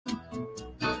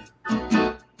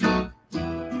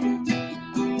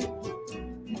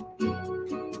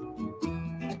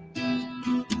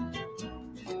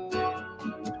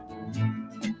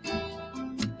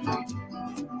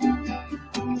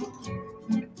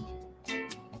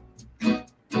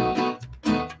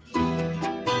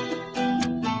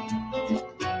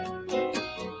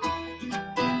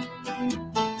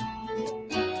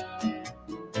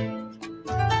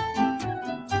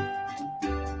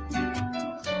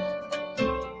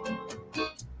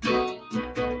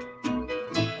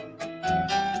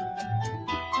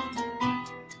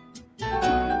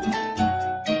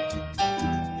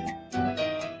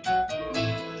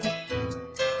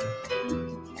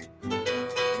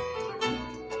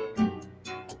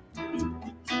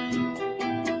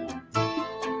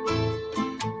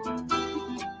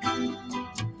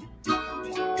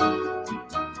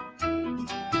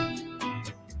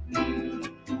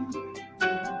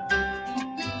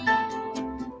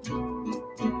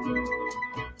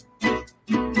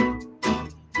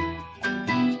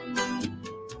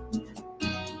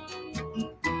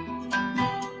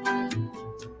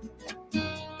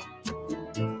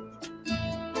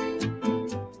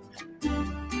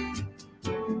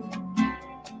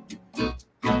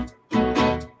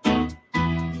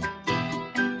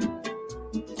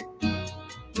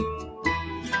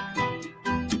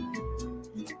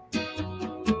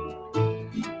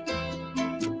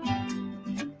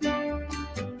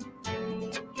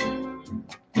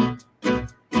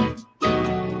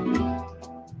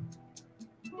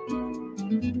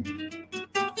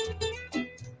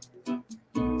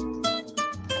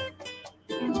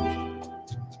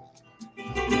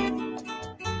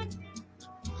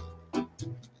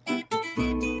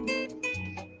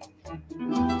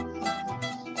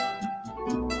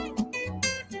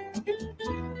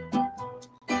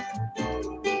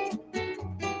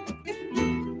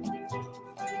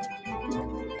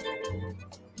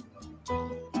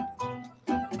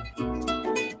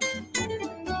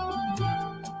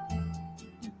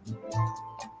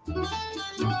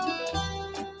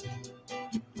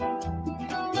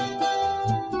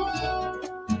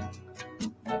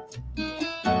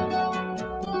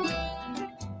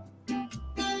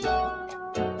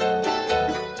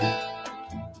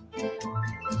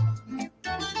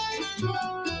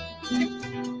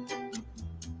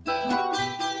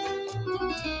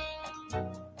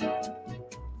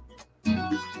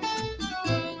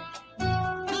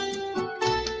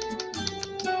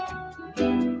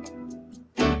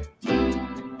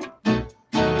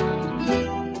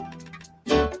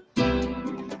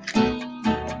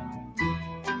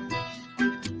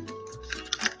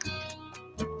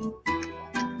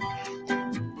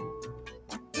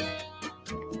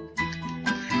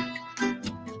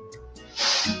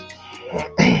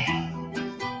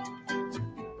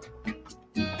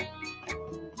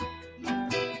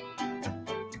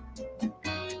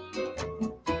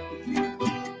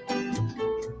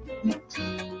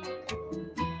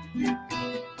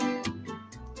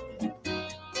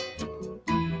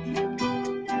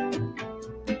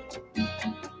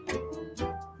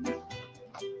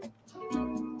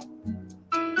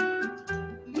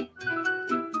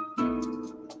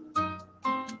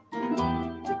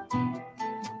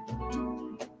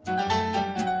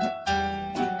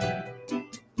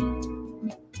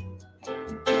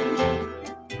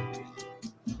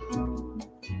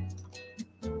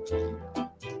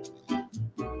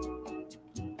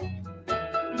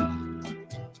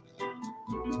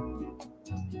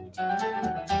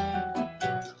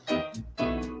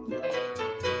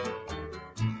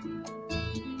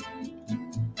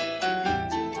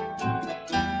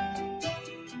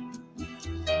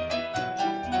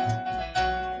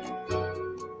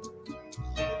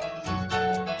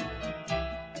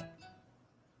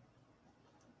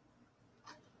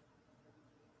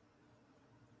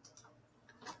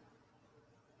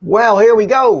Well, here we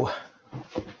go.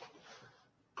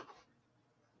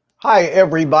 Hi,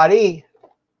 everybody.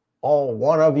 All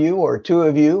one of you or two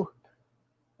of you.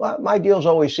 Well, my deals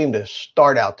always seem to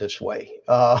start out this way.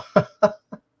 But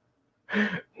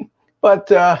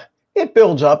it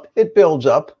builds up. It builds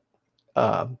up.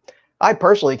 I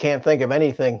personally can't think of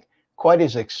anything quite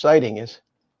as exciting as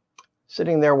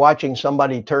sitting there watching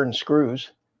somebody turn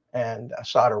screws and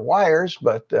solder wires,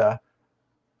 but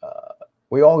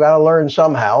we all got to learn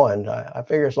somehow, and I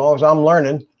figure as long as I'm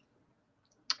learning,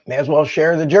 may as well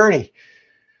share the journey.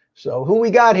 So who we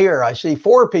got here? I see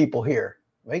 4 people here.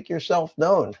 Make yourself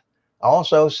known. I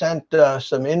also sent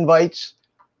some invites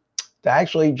to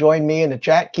actually join me in the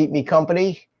chat, keep me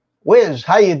company. Wiz,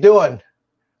 how you doing?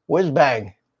 Whiz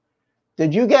bang.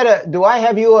 Did you get do I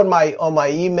have you on my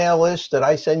email list? Did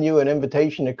I send you an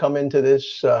invitation to come into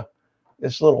this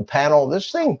this little panel?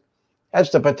 This thing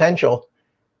has the potential,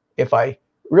 if I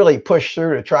really push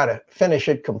through to try to finish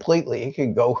it completely, it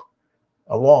could go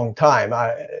a long time.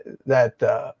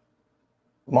 That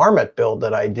marmot build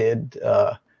that I did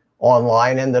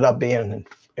online ended up being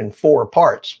in 4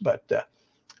 parts, but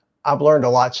I've learned a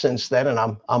lot since then, and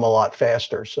I'm a lot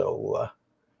faster. So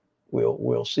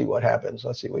we'll see what happens.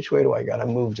 Let's see, which way do I got to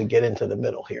move to get into the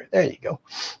middle here? There you go.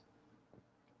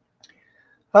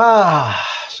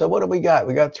 So what do we got?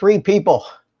 We got 3 people.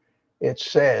 It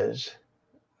says,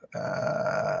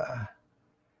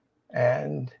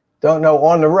 and don't know,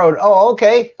 on the road. Oh,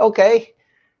 okay, okay.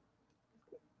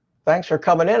 Thanks for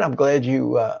coming in. I'm glad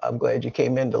you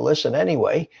came in to listen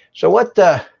anyway. So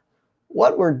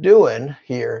what we're doing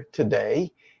here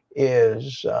today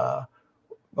is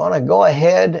going to go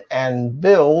ahead and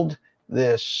build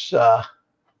this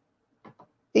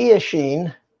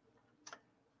Eachine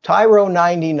Tyro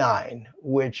 99,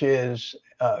 which is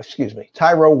excuse me,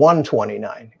 Tyro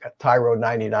 129. Got Tyro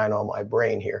 99 on my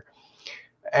brain here.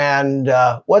 And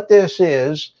what this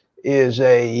is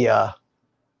a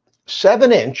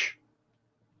 7-inch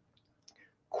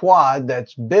quad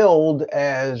that's billed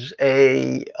as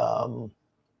a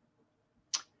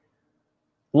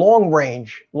long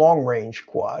range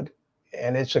quad,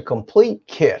 and it's a complete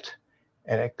kit,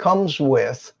 and it comes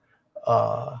with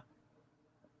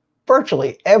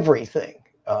virtually everything.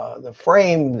 The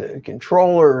frame, the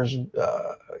controllers,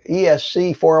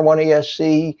 ESC, 401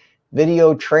 ESC,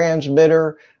 video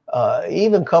transmitter,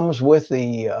 even comes with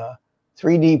the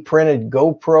 3D printed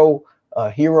GoPro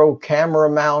Hero camera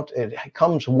mount. It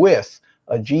comes with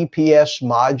a GPS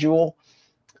module.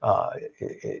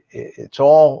 It's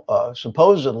all,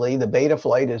 supposedly, the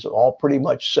betaflight is all pretty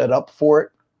much set up for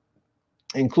it,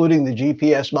 including the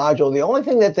GPS module. The only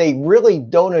thing that they really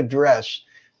don't address,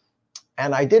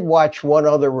 and I did watch one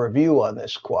other review on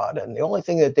this quad, and the only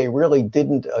thing that they really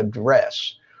didn't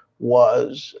address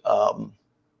was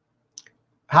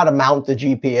how to mount the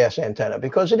GPS antenna,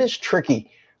 because it is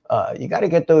tricky. You got to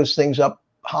get those things up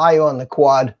high on the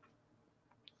quad,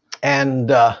 and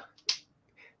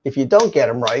if you don't get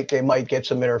them right, they might get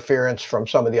some interference from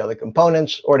some of the other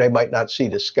components, or they might not see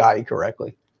the sky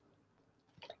correctly.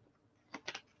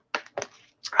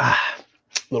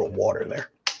 Little water there.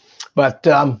 But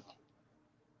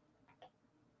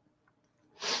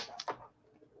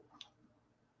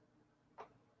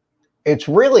it's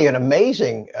really an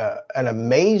amazing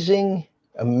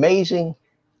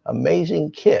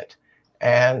kit,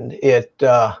 and it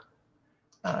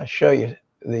I'll show you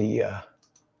the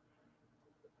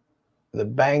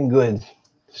Banggood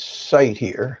site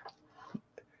here.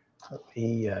 Let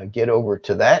me get over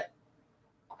to that,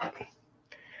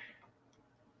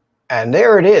 and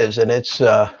there it is, and it's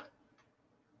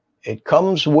it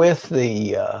comes with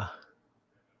the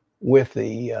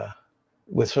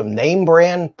with some name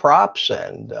brand props,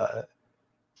 and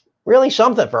really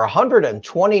something for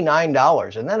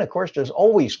 $129. And then, of course, there's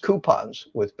always coupons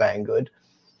with Banggood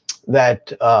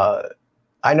that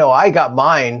I know I got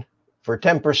mine for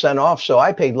 10% off, so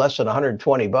I paid less than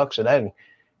 120 bucks, and that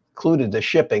included the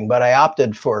shipping. But I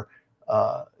opted for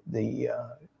the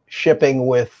shipping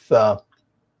with what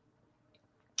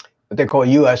they call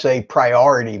USA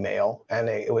Priority Mail, and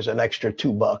it was an extra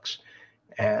 $2.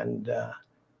 And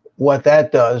what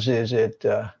that does is it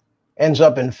ends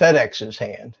up in FedEx's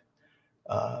hand.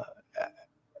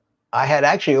 I had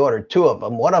actually ordered 2 of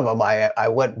them. One of them I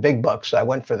went big bucks. I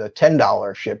went for the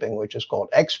 $10 shipping, which is called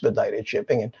expedited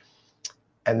shipping,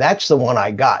 and that's the one I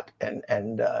got.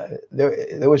 And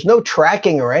there was no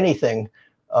tracking or anything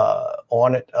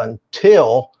on it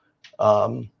until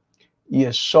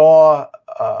you saw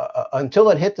until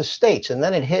it hit the States, and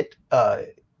then it hit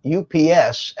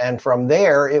UPS, and from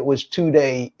there it was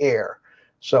 2-day air.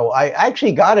 So I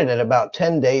actually got it in about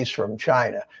 10 days from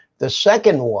China. The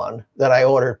second one that I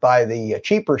ordered by the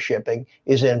cheaper shipping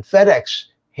is in FedEx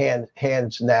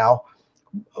hands now,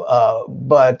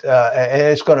 and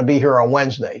it's going to be here on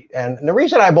Wednesday. And the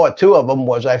reason I bought two of them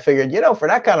was I figured, for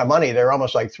that kind of money, they're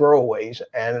almost like throwaways.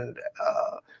 And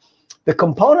the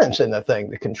components in the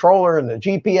thing, the controller and the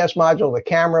GPS module, the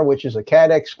camera, which is a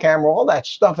Cadex camera, all that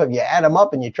stuff, if you add them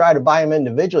up and you try to buy them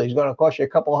individually, it's going to cost you a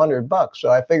couple $100.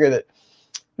 So I figured that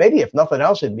maybe if nothing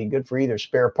else, it'd be good for either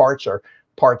spare parts or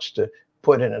parts to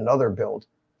put in another build.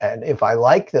 And if I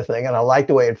like the thing and I like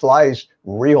the way it flies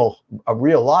a real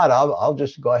lot, I'll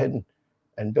just go ahead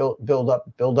and build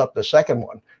up the second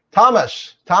one.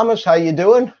 Thomas, how you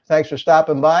doing? Thanks for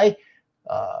stopping by.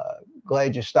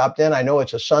 Glad you stopped in. I know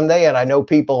it's a Sunday, and I know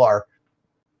people are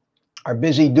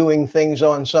busy doing things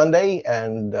on Sunday,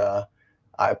 and I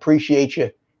appreciate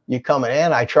you coming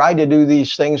in. I try to do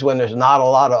these things when there's not a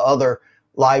lot of other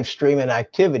live streaming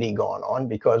activity going on,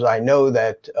 because I know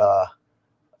that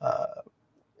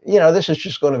this is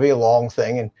just going to be a long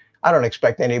thing, and I don't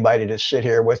expect anybody to sit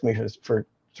here with me for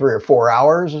 3 or 4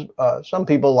 hours. Some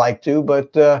people like to,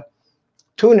 but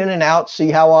tune in and out,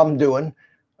 see how I'm doing.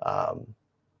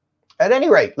 At any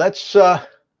rate, let's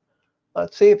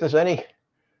see if there's any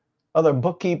other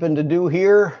bookkeeping to do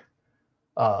here.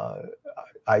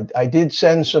 I did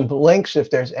send some links. If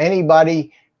there's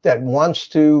anybody that wants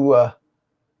to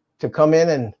come in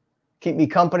and keep me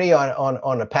company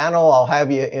on a panel, I'll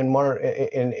have you in one.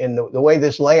 In the way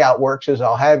this layout works is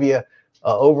I'll have you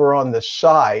over on the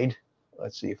side.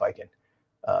 Let's see if I can.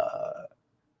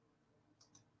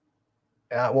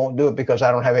 I won't do it because I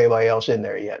don't have anybody else in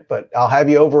there yet, but I'll have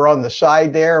you over on the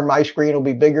side there. My screen will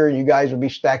be bigger and you guys will be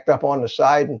stacked up on the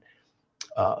side. And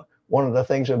one of the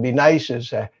things that would be nice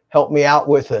is help me out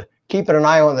with keeping an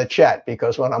eye on the chat,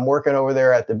 because when I'm working over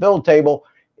there at the build table,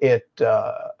 it's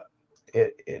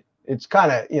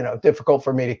kind of, difficult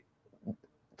for me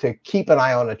to keep an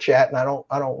eye on the chat. And I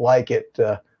don't like it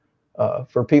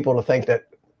for people to think that,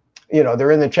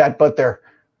 they're in the chat, but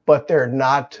they're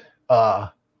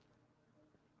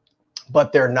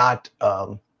not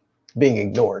being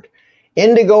ignored.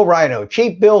 Indigo Rhino,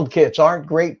 cheap build kits aren't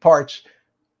great parts,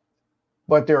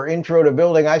 but they're intro to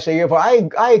building. I say,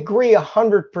 I agree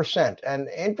 100%. And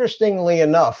interestingly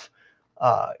enough,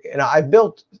 I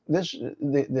built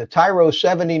the Tyro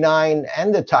 79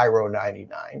 and the Tyro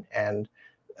 99. And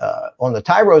on the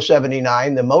Tyro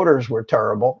 79, the motors were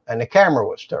terrible and the camera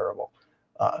was terrible.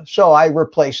 So I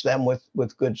replaced them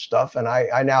with good stuff, and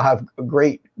I now have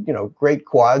great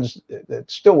quads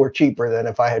that still were cheaper than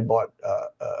if I had bought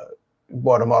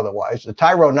them otherwise. The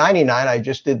Tyro 99, I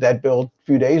just did that build a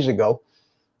few days ago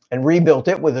and rebuilt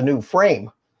it with a new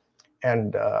frame,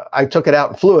 and I took it out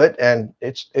and flew it, and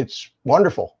it's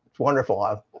wonderful. It's wonderful.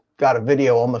 I've got a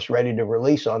video almost ready to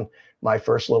release on my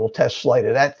first little test flight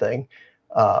of that thing,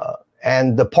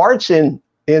 and the parts in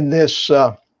this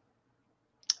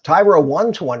Tyro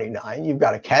 129, you've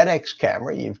got a Cadex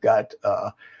camera, you've got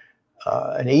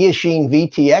an Eachine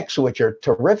VTX, which are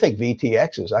terrific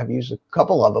VTXs. I've used a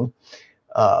couple of them,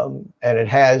 and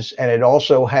it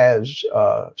also has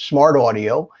smart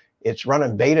audio. It's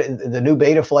running the new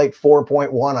Betaflight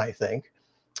 4.1, I think.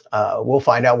 We'll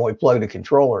find out when we plug the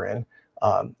controller in.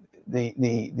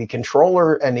 The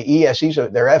controller and the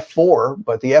ESCs they're F4,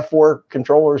 but the F4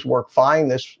 controllers work fine.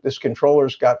 This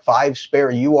controller's got 5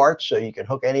 spare UARTs, so you can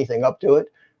hook anything up to it.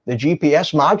 The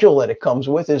GPS module that it comes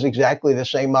with is exactly the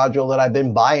same module that I've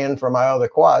been buying for my other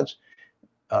quads.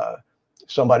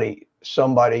 Somebody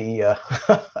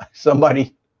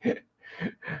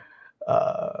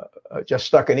just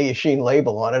stuck an Eachine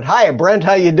label on it. Hi, Brent,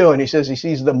 how you doing? He says he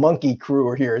sees the monkey crew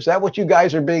are here. Is that what you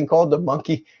guys are being called, the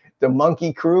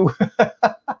monkey crew?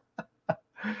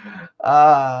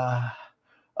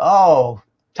 Oh,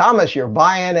 Thomas, you're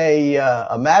buying a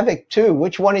Mavic 2.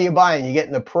 Which one are you buying? You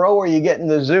getting the Pro or you getting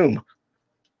the Zoom?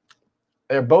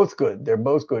 They're both good. They're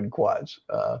both good quads.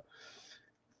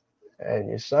 And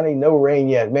you're sunny, no rain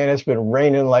yet. Man, it's been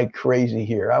raining like crazy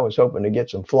here. I was hoping to get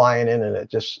some flying in, and it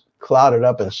just clouded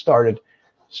up and started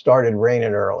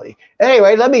raining early.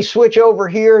 Anyway, let me switch over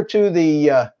here to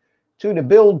the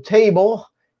build table.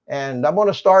 And I'm going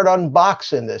to start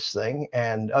unboxing this thing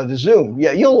and the Zoom.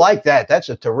 Yeah, you'll like that. That's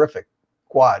a terrific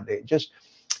quad. The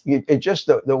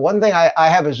one thing I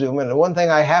have a Zoom, and the one thing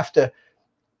I have to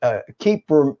keep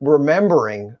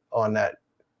remembering on that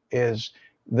is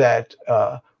that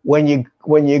when you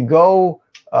go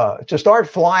to start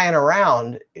flying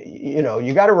around,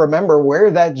 you got to remember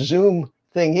where that Zoom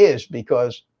thing is,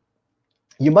 because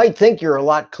you might think you're a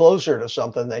lot closer to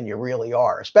something than you really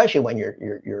are, especially when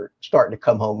you're starting to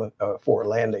come home for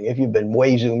landing. If you've been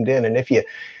way zoomed in, and if you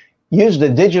use the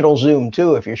digital zoom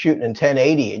too. If you're shooting in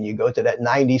 1080 and you go to that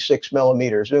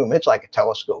 96mm zoom, it's like a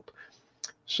telescope.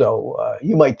 So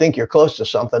you might think you're close to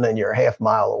something and you're a half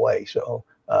mile away. So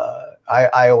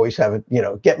I always have it, you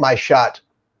know, get my shot,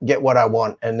 get what I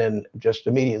want, and then just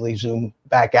immediately zoom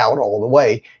back out all the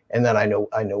way, and then I know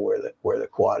where the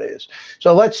quad is.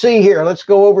 So let's see here. Let's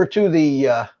go over to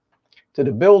the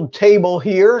build table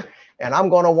here, and I'm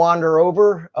going to wander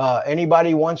over.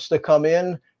 Anybody wants to come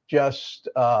in, just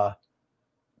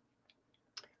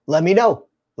let me know.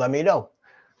 Let me know.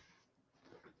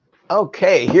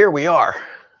 Okay, here we are.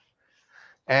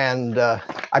 And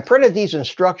I printed these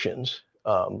instructions.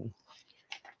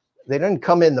 They didn't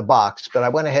come in the box, but I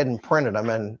went ahead and printed them.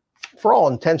 And for all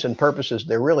intents and purposes,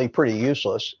 they're really pretty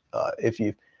useless if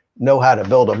you know how to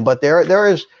build them. But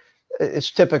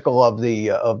it's typical of the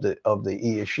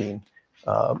Eachine.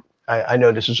 I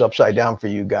know this is upside down for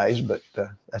you guys, but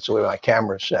that's the way my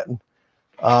camera is setting.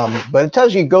 But it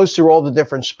tells you, it goes through all the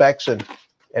different specs and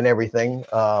everything.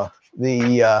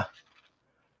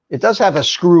 It does have a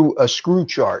screw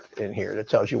chart in here that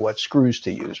tells you what screws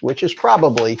to use, which is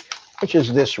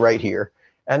this right here.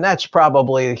 And that's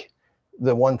probably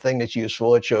the one thing that's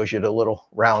useful. It shows you the little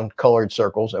round colored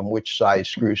circles and which size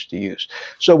screws to use.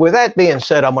 So with that being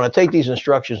said, I'm going to take these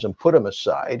instructions and put them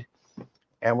aside.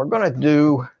 And we're going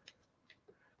to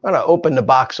open the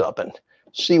box up and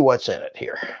see what's in it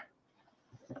here.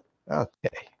 Okay.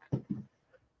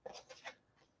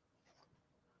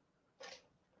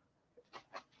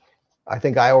 I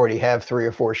think I already have 3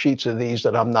 or 4 sheets of these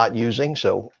that I'm not using,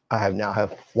 so I now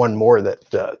have one more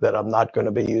that I'm not going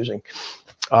to be using.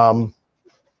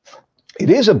 It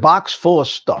is a box full of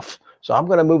stuff, so I'm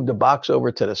going to move the box over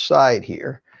to the side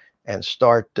here and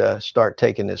start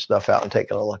taking this stuff out and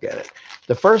taking a look at it.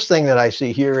 The first thing that I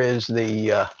see here is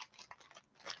this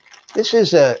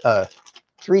is a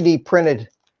 3D printed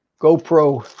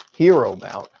GoPro Hero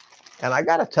mount, and I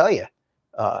got to tell you,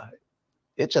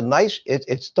 it's a nice.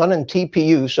 It's done in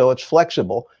TPU, so it's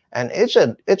flexible, and it's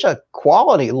a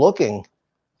quality looking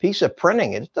piece of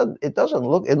printing. It doesn't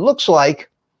look. It looks like,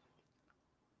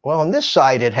 well, on this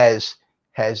side it has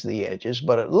the edges,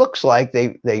 but it looks like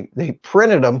they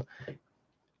printed them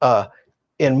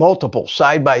in multiple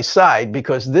side by side,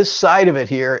 because this side of it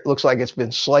here, it looks like it's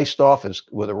been sliced off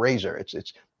with a razor.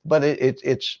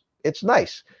 It's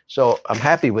nice. So I'm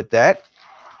happy with that.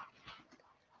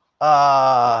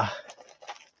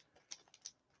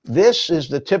 This is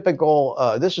the typical,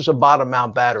 this is a bottom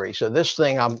mount battery. So this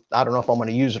thing, I don't know if I'm going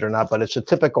to use it or not, but it's a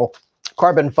typical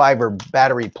carbon fiber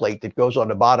battery plate that goes on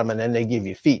the bottom, and then they give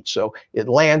you feet. So it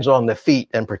lands on the feet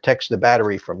and protects the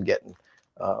battery from getting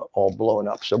all blown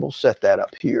up. So we'll set that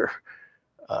up here.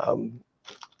 I'm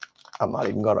not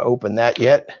even going to open that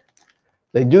yet.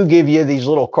 They do give you these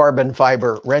little carbon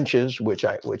fiber wrenches, which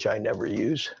I never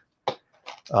use.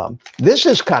 This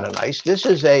is kind of nice. This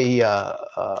is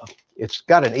it's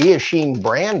got an Eachine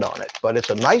brand on it, but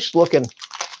it's a nice looking,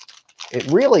 it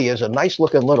really is a nice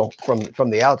looking little,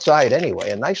 from the outside anyway,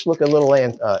 a nice looking little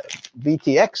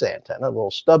VTX antenna, a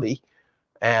little stubby.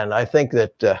 And I think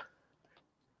that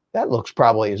that looks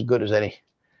probably as good as any.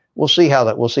 We'll see how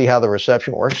the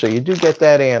reception works. So you do get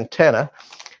that antenna.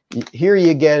 Here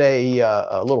you get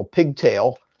a little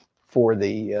pigtail for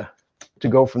the to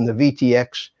go from the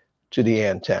VTX to the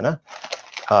antenna.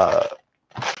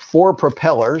 4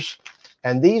 propellers,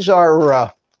 and these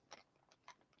are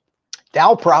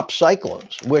Dowprop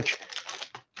cyclones, which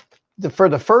for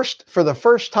the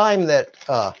first time that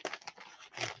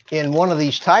in one of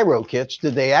these Tyro kits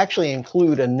did they actually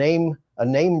include a name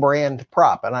brand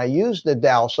prop. And I used the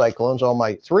Dow cyclones on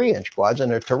my 3-inch quads, and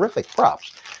they're terrific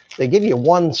props. They give you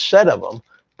one set of them,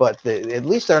 but at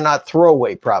least they're not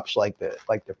throwaway props like the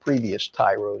previous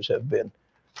Tyros have been.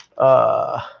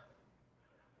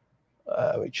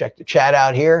 We check the chat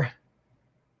out here.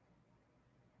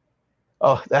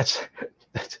 Oh, that's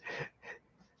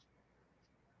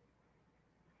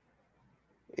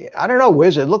I don't know,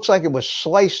 Wiz. It looks like it was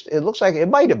sliced. It looks like it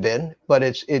might have been, but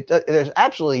there's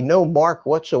absolutely no mark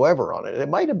whatsoever on it. That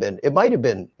might have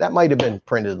been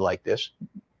printed like this.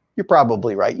 You're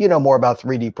probably right. You know more about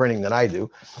 3D printing than I do.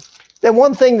 Then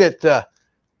one thing that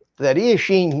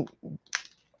Eachine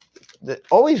that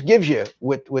always gives you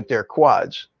with their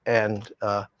quads and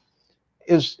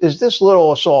is this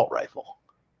little assault rifle.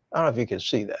 I don't know if you can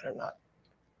see that or not.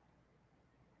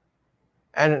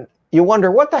 And you wonder,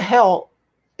 what the hell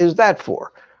is that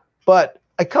for? But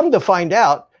I come to find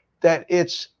out that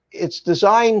it's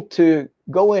designed to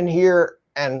go in here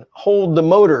and hold the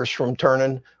motors from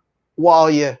turning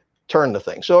while you turn the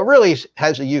thing. So it really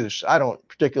has a use. I don't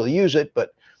particularly use it,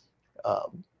 but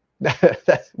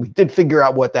we did figure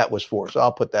out what that was for, so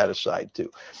I'll put that aside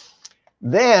too.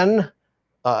 Then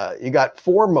you got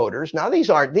 4 motors. Now these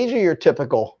are your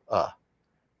typical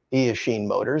Eachine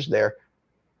motors. They're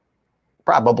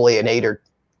probably an $8 or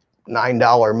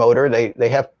 $9 motor. They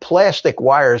have plastic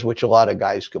wires, which a lot of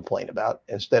guys complain about,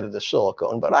 instead of the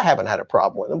silicone, but I haven't had a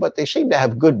problem with them. But they seem to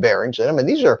have good bearings in them, and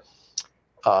these are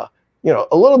you know,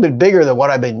 a little bit bigger than what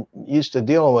I've been used to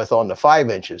dealing with on the 5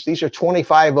 inches. These are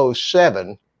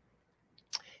 2507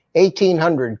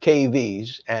 1800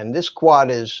 kVs, and this quad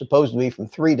is supposed to be from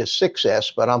 3 to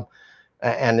 6S, but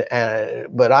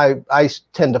I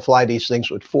tend to fly these things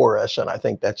with 4S, and I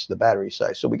think that's the battery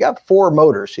size. So we got 4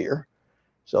 motors here.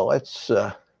 So let's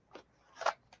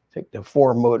take the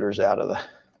 4 motors out of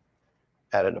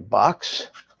the box.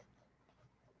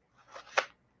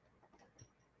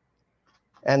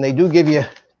 And they do give you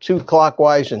 2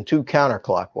 clockwise and 2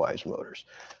 counterclockwise motors.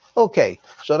 Okay,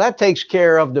 so that takes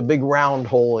care of the big round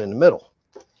hole in the middle.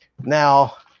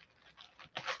 Now,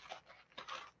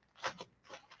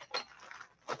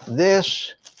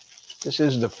 this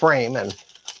is the frame, and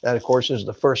that, of course, is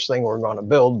the first thing we're going to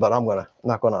build, but I'm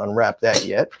not going to unwrap that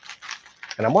yet.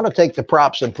 And I want to take the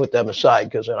props and put them aside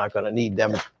because they're not going to need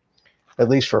them at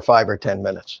least for 5 or 10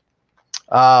 minutes.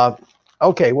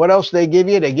 Okay, what else they give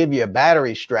you? They give you a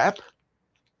battery strap,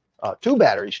 2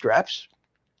 battery straps,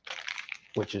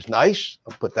 which is nice.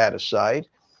 I'll put that aside.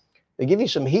 They give you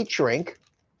some heat shrink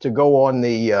to go on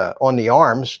the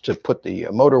arms to put the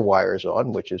motor wires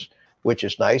on, which is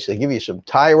nice. They give you some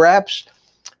tie wraps.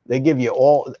 They give you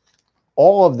all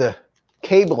of the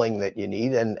cabling that you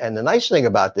need. And the nice thing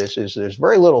about this is there's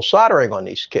very little soldering on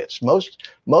these kits. Most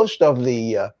of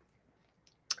the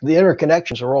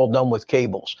interconnections are all done with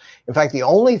cables. In fact, the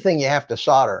only thing you have to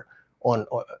solder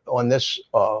on this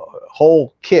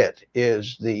whole kit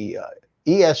is the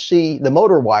ESC, the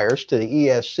motor wires to the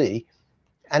ESC,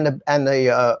 and the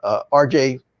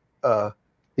RJ,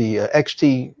 the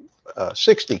XT60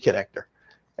 connector,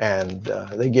 and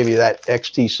they give you that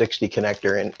XT60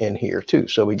 connector in here too.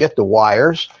 So we get the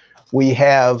wires. We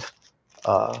have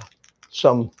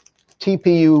some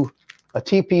a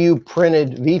TPU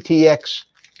printed VTX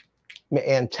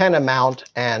antenna mount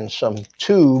and some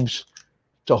tubes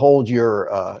to hold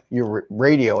your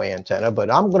radio antenna. But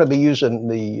I'm going to be using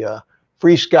the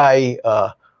FreeSky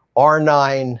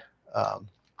R9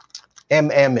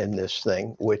 MM in this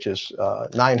thing, which is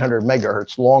 900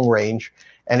 megahertz long range,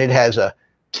 and it has a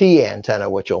T antenna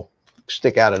which will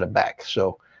stick out of the back.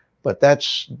 So, but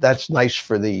that's nice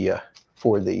for the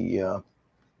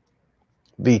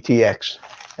VTX.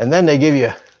 And then they give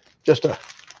you just a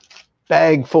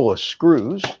bag full of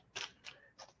screws,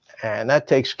 and that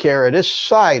takes care of this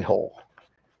side hole.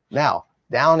 Now,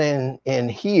 down in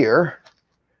here,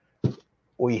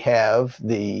 we have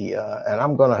the, and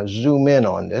I'm going to zoom in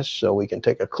on this so we can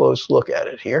take a close look at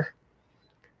it here.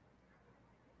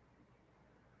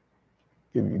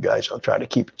 Give you guys, I'll try to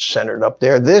keep it centered up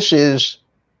there. This is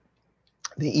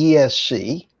the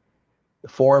ESC, the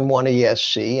 4-in-1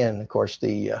 ESC, and of course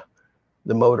the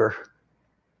motor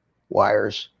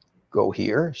wires go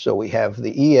here. So we have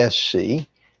the ESC,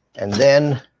 and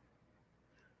then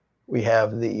we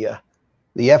have the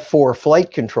F4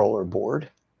 flight controller board.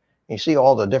 You see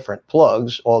all the different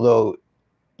plugs, although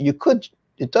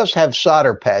it does have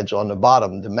solder pads on the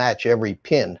bottom to match every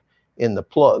pin in the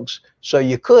plugs. So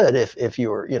you could, if you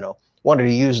were, wanted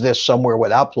to use this somewhere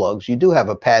without plugs, you do have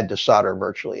a pad to solder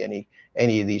virtually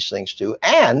any of these things to.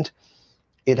 And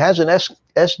it has an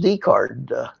SD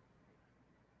card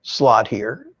slot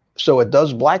here. So it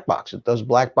does black box. It does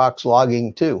black box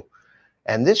logging too.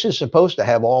 And this is supposed to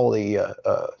have all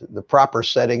the proper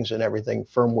settings and everything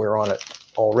firmware on it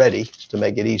already to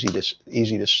make it easy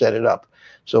to set it up.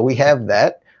 So we have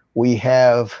that. We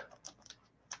have,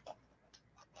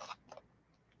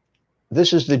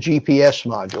 this is the GPS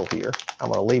module here. I'm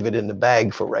going to leave it in the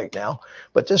bag for right now.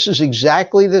 But this is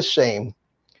exactly the same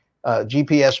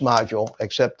GPS module,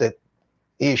 except that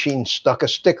Eachine stuck a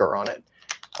sticker on it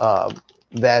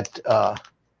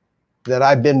that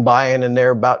I've been buying, and they're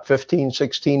about $15,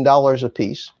 $16 a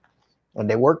piece, and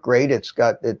they work great. It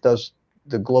does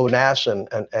the GLONASS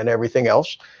and everything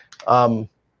else,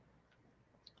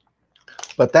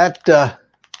 but that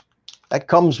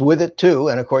comes with it too.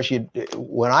 And of course,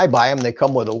 when I buy them, they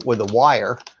come with a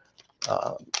wire.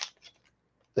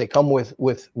 They come with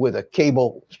a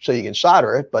cable so you can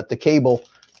solder it, but the cable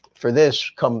for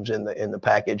this comes in the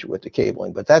package with the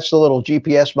cabling. But that's the little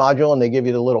GPS module, and they give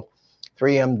you the little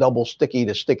 3M double sticky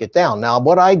to stick it down. Now,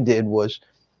 what I did was,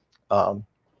 I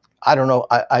don't know,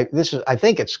 I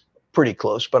think it's pretty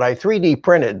close, but I 3D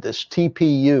printed this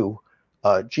TPU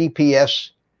GPS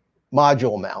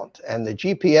module mount, and the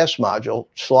GPS module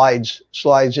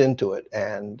slides into it.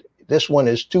 And this one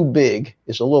is too big;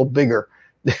 it's a little bigger,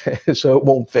 so it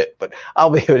won't fit. But I'll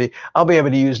be able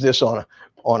to use this on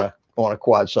a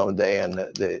quad someday. And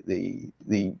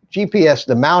the GPS,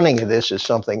 the mounting of this is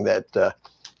something that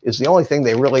is the only thing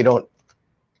they really don't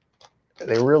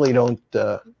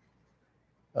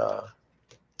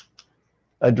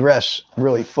address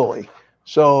really fully.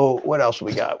 So what else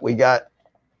we got? We got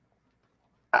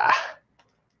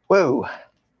whoa,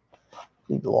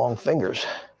 need the long fingers.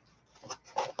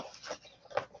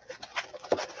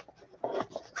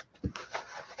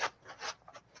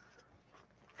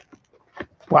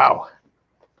 Wow,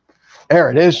 there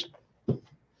it is.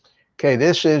 Okay,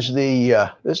 this is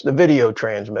the video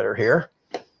transmitter here,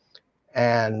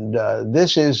 and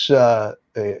this is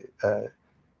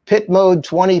pit mode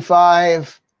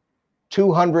 25,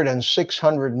 200 and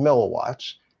 600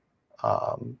 milliwatts.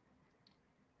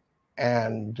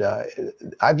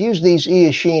 I've used these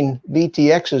Eachine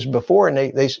VTXs before, and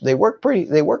they work pretty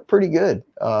good.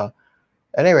 At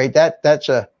any rate, that's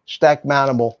a stack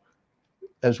mountable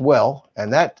as well,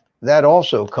 and that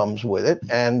also comes with it.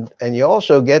 And you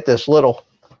also get this little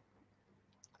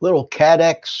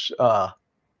Cadex.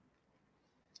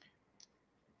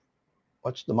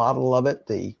 What's the model of it?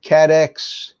 The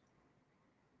Cadex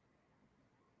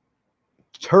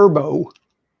Turbo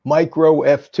Micro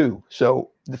F2. So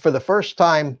for the first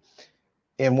time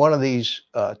in one of these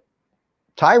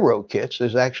Tyro kits,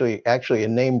 there's actually a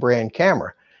name brand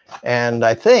camera, and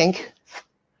I think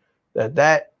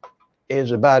that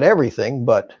is about everything.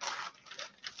 But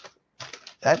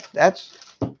that's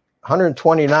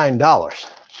 $129.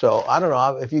 So I don't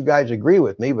know if you guys agree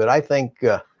with me, but I think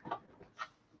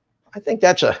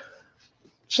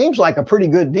seems like a pretty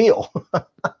good deal.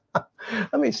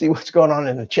 Let me see what's going on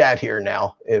in the chat here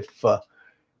now. If I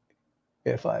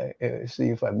see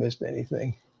if I missed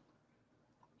anything.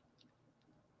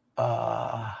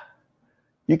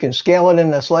 You can scale it in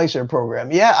the slicer program.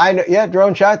 Yeah, yeah,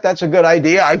 Drone Shot, that's a good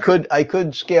idea. I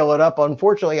could scale it up.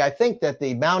 Unfortunately, I think that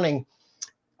the mounting,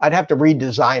 I'd have to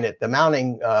redesign it. The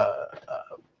mounting,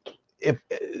 if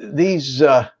these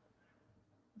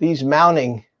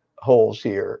mounting holes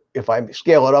here, if I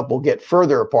scale it up, will get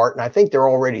further apart, and I think they're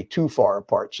already too far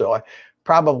apart. So I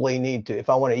probably need to, if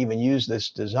I want to even use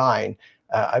this design,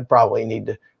 I probably need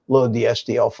to load the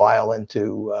STL file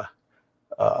into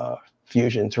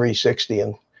Fusion 360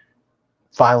 and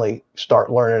finally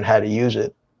start learning how to use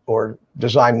it, or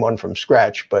design one from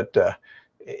scratch. But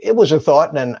it was a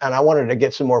thought, and I wanted to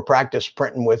get some more practice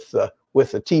printing with the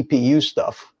TPU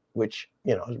stuff, which,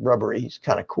 you know, is rubbery, it's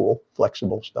kind of cool,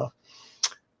 flexible stuff.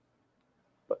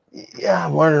 But yeah,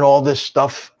 I'm learning all this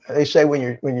stuff. They say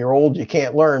when you're old you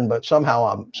can't learn, but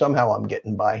somehow I'm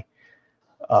getting by.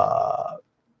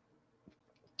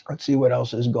 Let's see what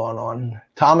else has gone on.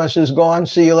 Thomas is gone.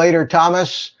 See you later,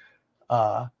 Thomas.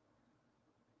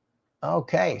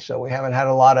 Okay, so we haven't had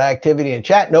a lot of activity in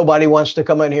chat. Nobody wants to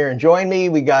come in here and join me.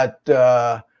 We got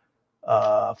 5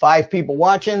 people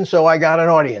watching, so I got an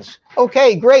audience.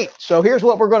 Okay, great. So here's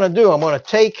what we're going to do. I'm going to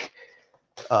take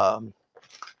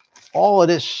all of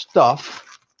this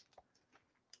stuff,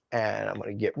 and I'm going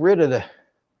to get rid of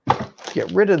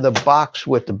the box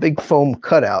with the big foam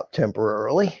cutout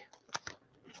temporarily,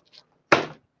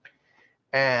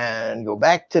 and go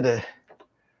back to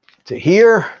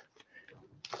here,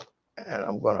 and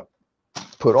I'm going to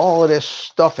put all of this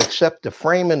stuff except the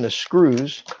frame and the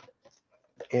screws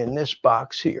in this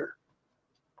box here,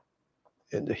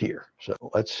 into here. So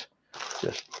let's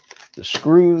just, the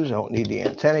screws, I don't need the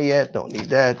antenna yet, don't need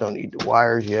that, don't need the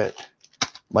wires yet,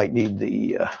 might need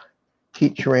the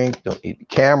heat shrink, don't need the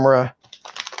camera,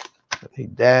 don't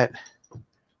need that.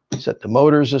 Set the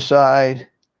motors aside,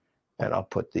 and I'll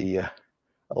put the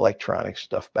electronic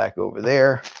stuff back over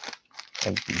there.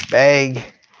 Empty bag,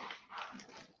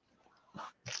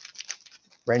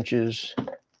 wrenches.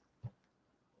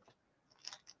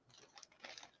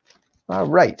 All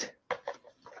right.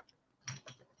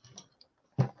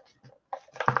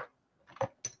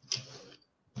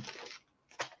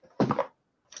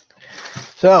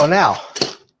 So now,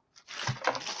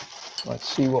 let's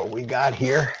see what we got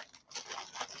here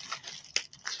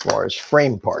as far as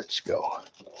frame parts go.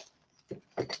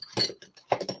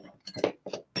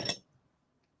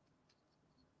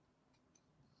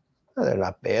 Oh, they're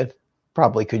not bad.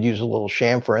 Probably could use a little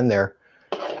chamfer in there.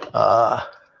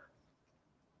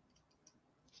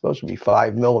 Supposed to be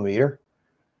 5mm,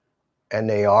 and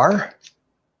they are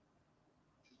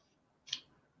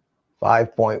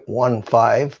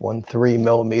 5.13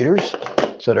 millimeters.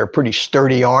 So they're pretty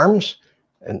sturdy arms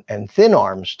and thin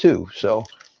arms too. So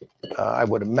I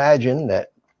would imagine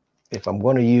that if I'm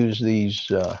going to use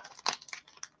these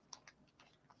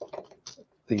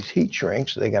heat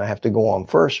shrinks, they're going to have to go on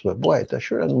first. But boy, it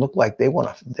sure doesn't look like they're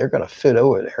going to fit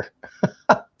over there.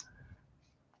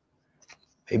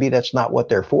 Maybe that's not what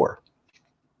they're for.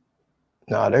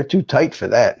 No, they're too tight for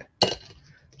that.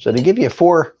 So they give you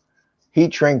 4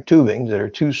 heat shrink tubings that are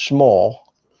too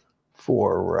small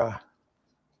for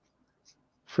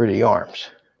the arms.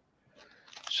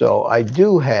 So I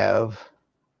do have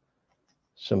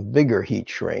some bigger heat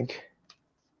shrink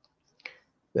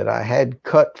that I had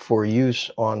cut for use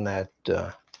on that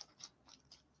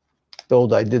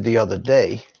build I did the other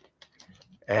day.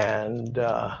 And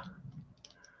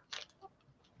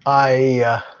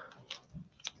I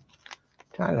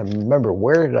trying to remember,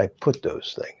 where did I put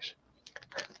those things?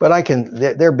 But I can,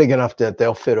 they're big enough that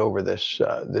they'll fit over this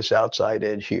this outside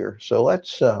edge here. So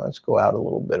let's go out a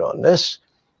little bit on this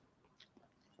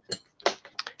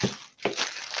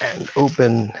and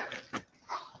open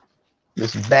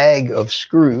this bag of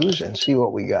screws and see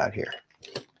what we got here.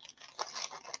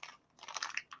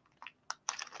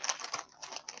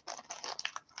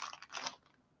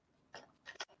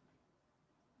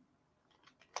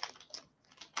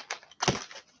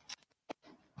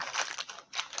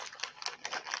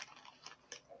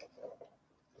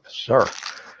 Sir.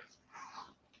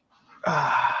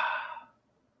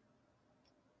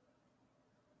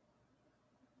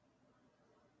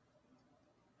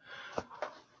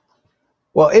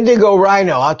 Well, Indigo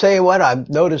Rhino, I'll tell you what, I've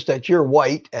noticed that you're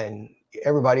white and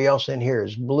everybody else in here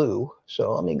is blue.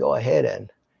 So let me go ahead and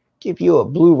give you a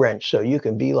blue wrench so you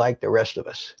can be like the rest of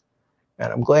us.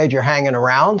 And I'm glad you're hanging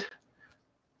around.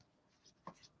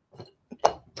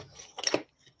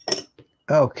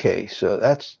 Okay, so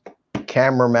that's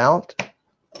camera mount,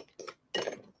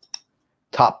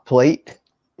 top plate.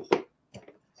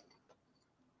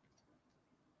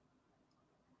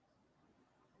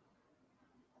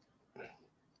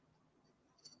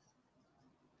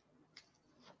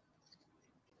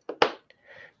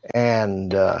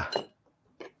 And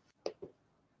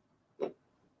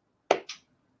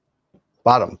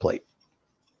bottom plate.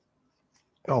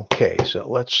 Okay, so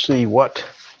let's see what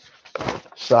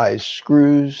size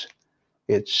screws.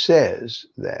 It says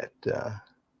that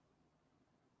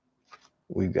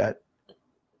we've got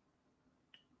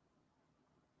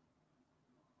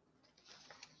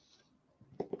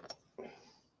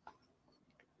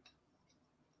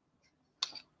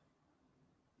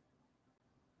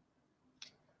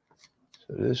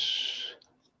this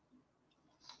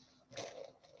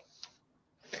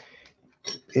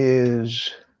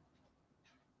is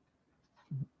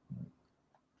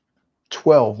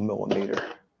 12 millimeter.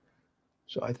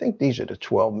 So I think these are the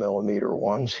 12 millimeter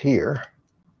ones here.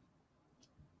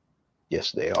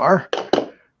 Yes, they are.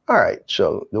 All right,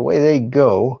 so the way they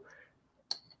go,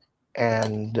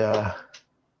 and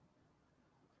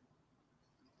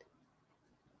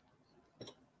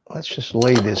let's just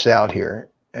lay this out here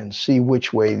and see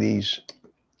which way these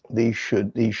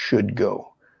should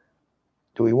go.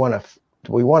 Do we want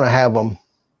to have them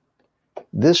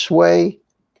this way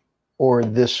or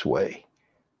this way?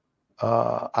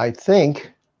 I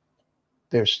think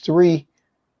there's 3.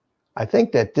 I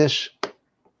think that this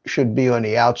should be on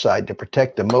the outside to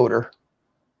protect the motor,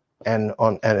 and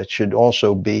it should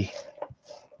also be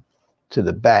to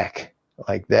the back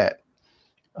like that.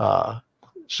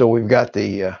 So we've got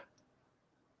the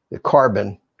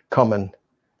carbon coming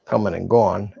and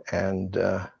gone, and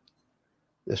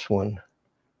this one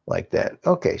like that.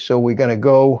 Okay, so we're going to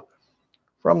go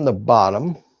from the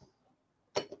bottom.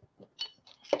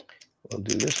 We'll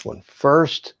do this one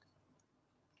first.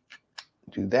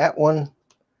 Do that one.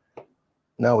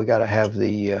 Now we got to have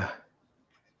the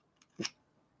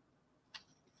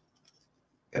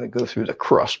got to go through the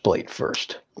cross plate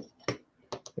first.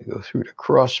 We go through the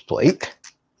cross plate,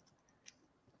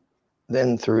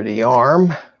 then through the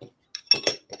arm,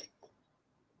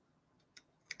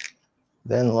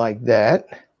 then like that.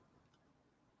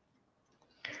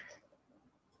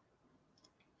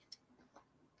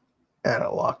 And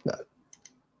a lock nut.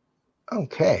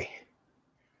 Okay,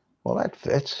 well that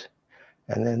fits.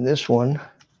 And then this one,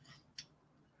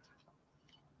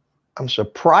 I'm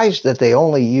surprised that they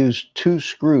only used 2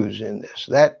 screws in this.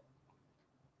 That,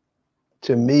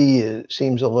 to me, it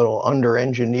seems a little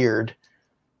under-engineered.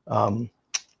 But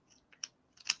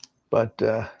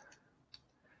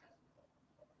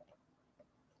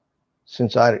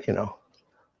since none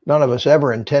of us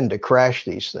ever intend to crash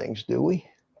these things, do we?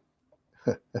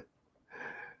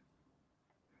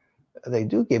 They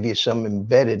do give you some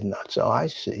embedded nuts. Oh, I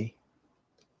see.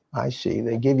 I see.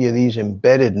 They give you these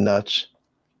embedded nuts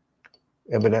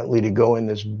evidently to go in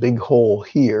this big hole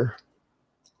here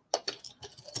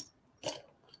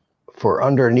for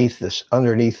underneath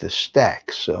the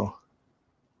stack. So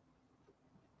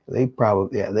they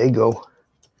probably, yeah, they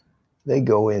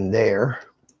go in there.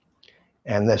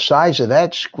 And the size of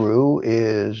that screw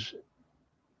is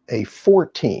a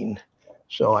 14.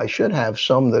 So I should have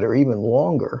some that are even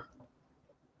longer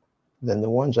than the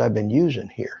ones I've been using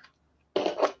here.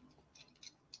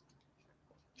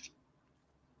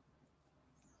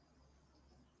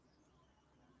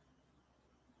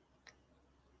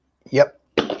 Yep.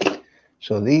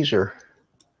 So these are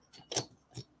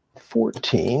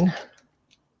 14.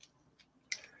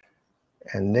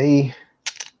 And they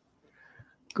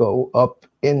go up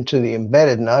into the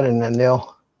embedded nut, and then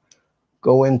they'll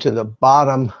go into the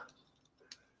bottom.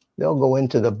 They'll go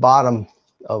into the bottom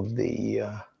of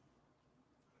the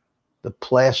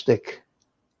plastic.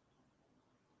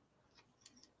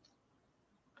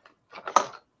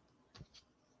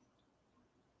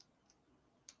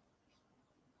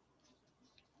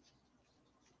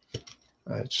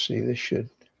 Let's see, this should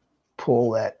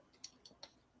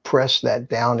press that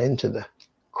down into the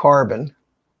carbon.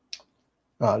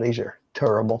 Oh, these are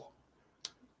terrible.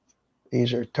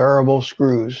 These are terrible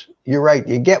screws. You're right,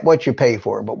 you get what you pay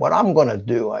for. But what I'm going to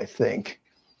do, I think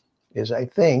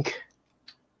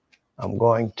I'm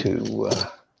going to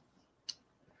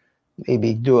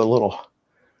maybe do a little.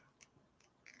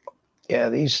 Yeah,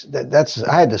 that's.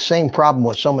 I had the same problem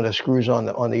with some of the screws on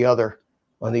the other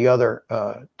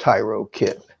Tyro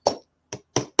kit,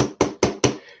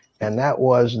 and that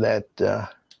was that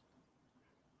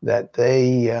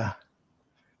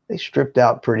they stripped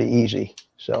out pretty easy.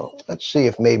 So let's see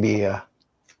if maybe a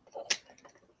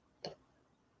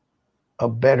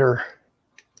better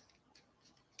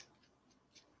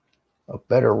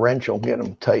wrench will get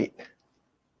them tight.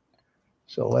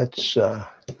 So let's. Am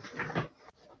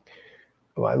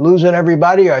I losing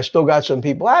everybody? Or I still got some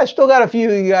people. I still got a few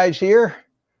of you guys here.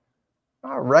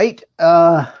 All right.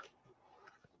 Go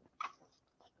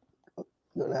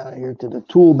down here to the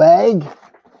tool bag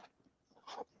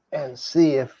and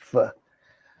see if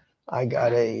I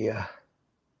got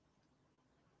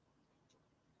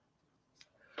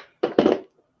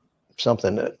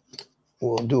something that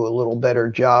will do a little better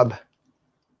job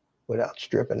without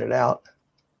stripping it out.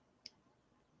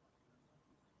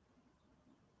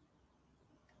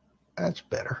 That's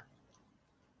better.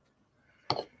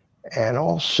 And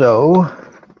also,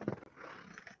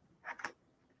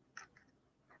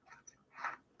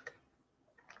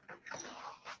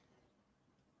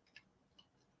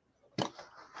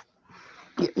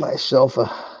 get myself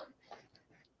a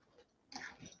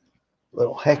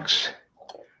little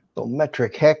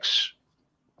metric hex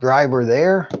driver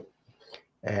there,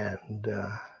 and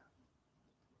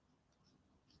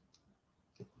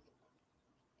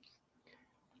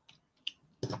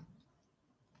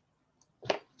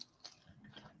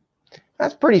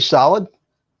that's pretty solid.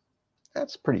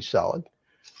 That's pretty solid.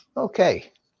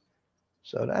 Okay,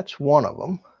 so that's one of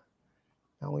them.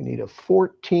 Now we need a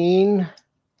 14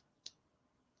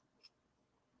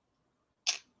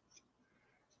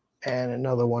 and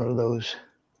another one of those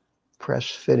press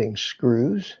fitting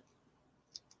screws.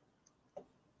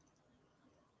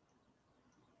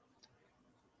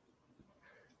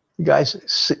 You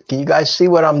guys, can you guys see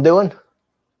what I'm doing?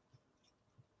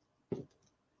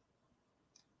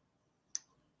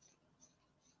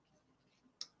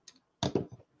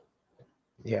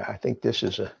 Yeah, I think this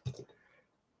is a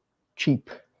cheap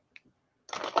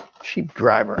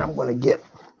driver. I'm going to get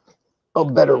a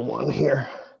better one here.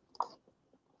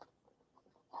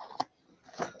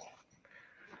 I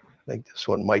think this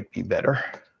one might be better.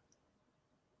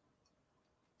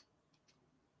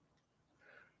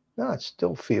 No, it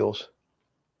still feels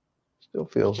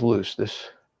loose.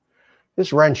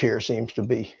 This wrench here seems to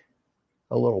be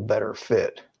a little better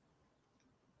fit.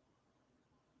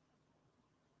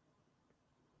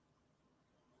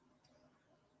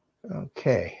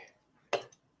 Okay,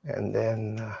 and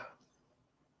then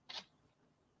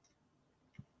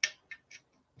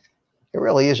it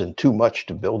really isn't too much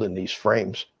to build in these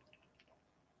frames.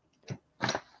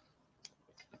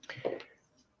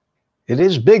 It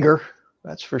is bigger,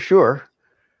 that's for sure.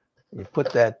 You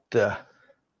put that put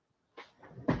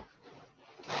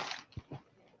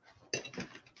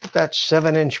that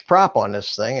 7-inch prop on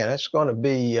this thing, and it's going to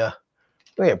be a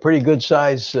pretty good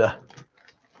size.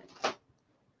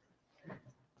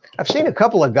 I've seen a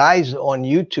couple of guys on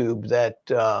YouTube that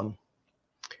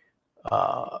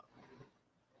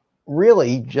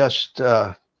really just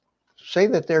say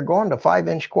that they're going to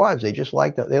 5-inch quads. They just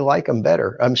like they like them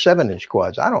better. 7-inch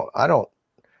quads. I don't.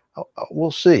 We'll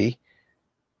see.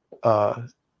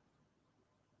 that's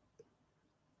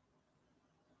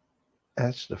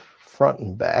the front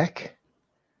and back.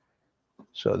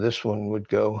 So this one would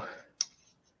go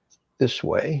this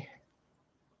way.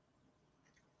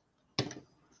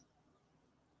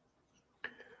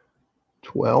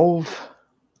 $12.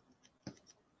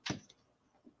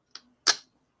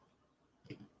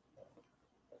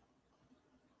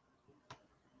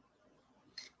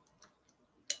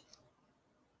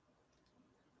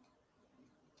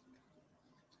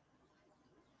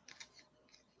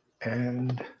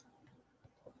 And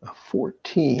a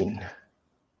 14.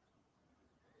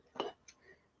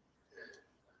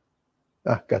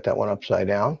 Got that one upside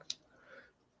down.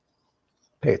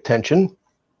 Pay attention.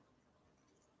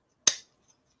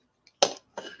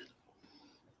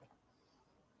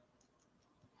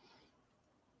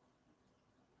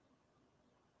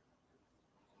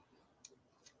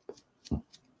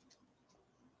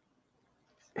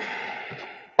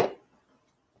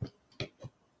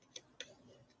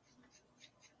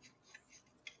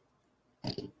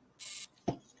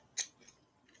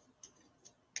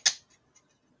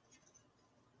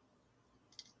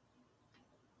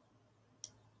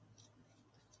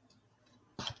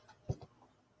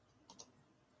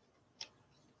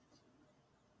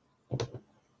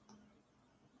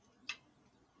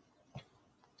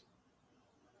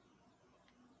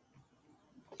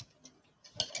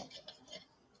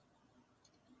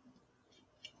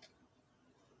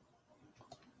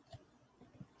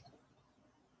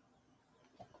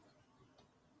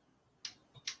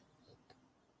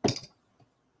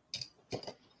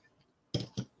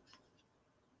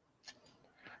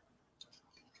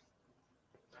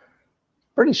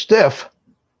 Pretty stiff.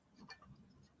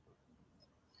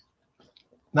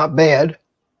 Not bad.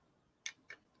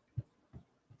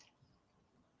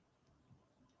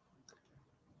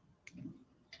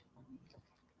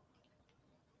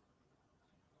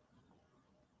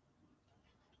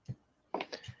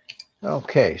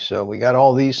 Okay, so we got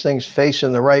all these things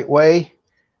facing the right way.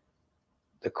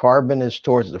 The carbon is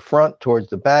towards the front,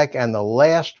 towards the back, and the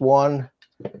last one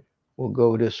will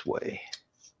go this way.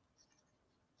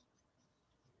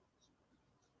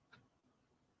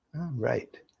 All right.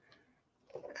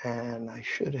 And I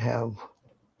should have,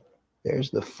 there's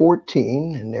the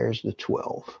 14 and there's the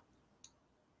 12.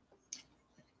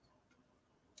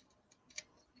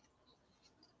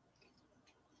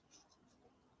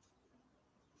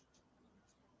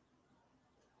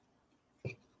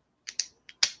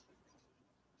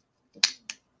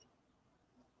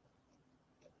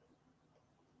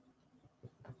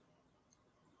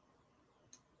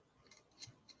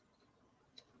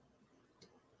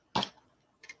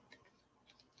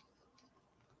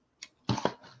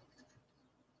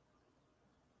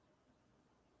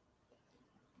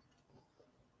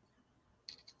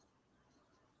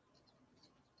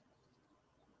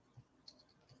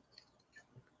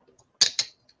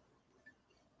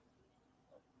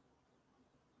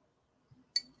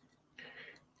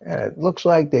 And it looks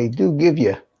like they do give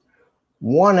you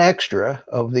one extra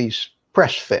of these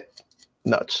press fit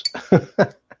nuts.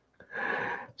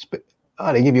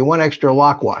 Oh, they give you one extra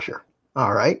lock washer.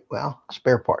 All right, well,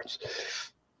 spare parts.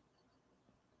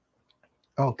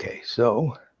 Okay,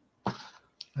 so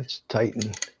let's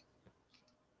tighten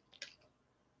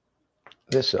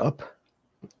this up.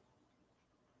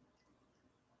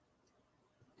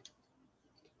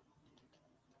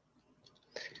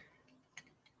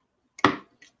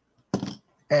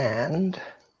 And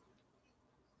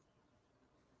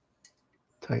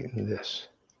tighten this.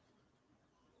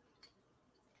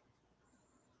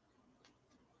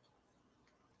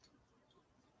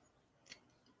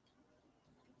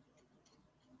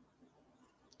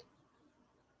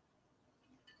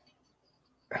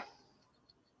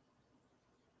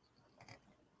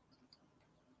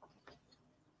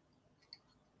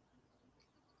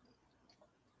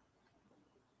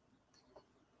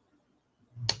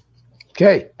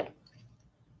 Okay.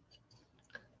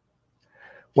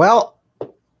 Well,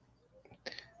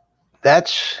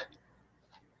 that's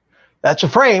a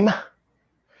frame.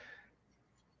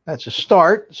 That's a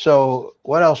start. So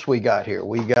what else we got here?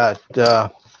 We got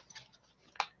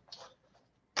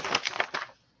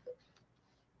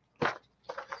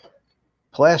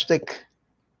plastic.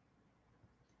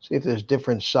 See if there's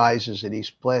different sizes of these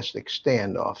plastic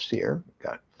standoffs here.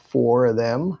 Got 4 of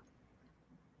them.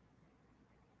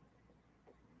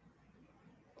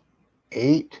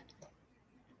 8.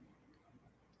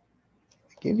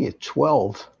 Give you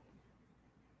 12.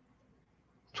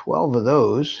 12 of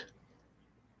those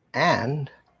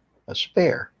and a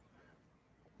spare.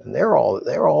 And they're all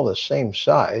the same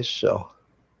size, so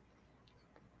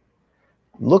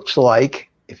looks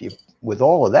like if you, with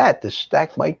all of that, the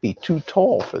stack might be too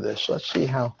tall for this. Let's see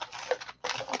how,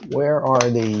 where are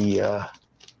the,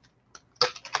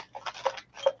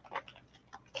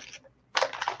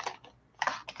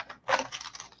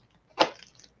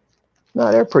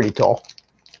 no, they're pretty tall.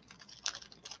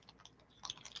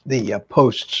 The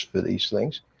posts for these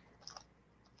things.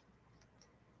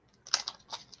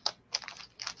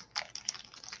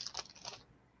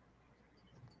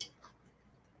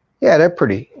 Yeah, they're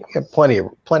pretty. You got plenty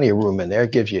of room in there.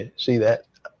 It gives you, see that?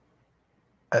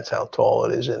 That's how tall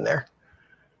it is in there.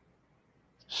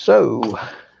 So,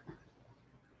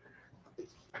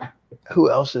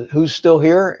 who else is, who's still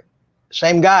here?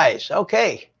 Same guys.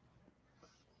 Okay.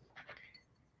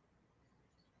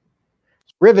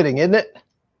 It's riveting, isn't it?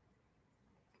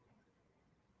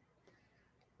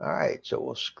 All right, so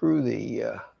we'll screw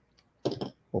the,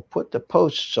 we'll put the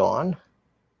posts on.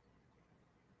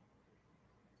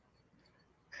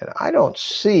 And I don't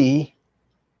see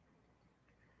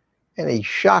any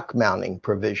shock mounting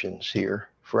provisions here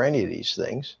for any of these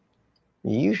things.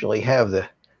 You usually have the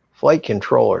flight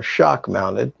controller shock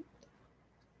mounted.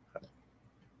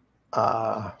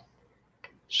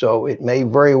 So it may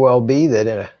very well be that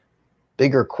in a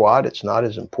bigger quad, it's not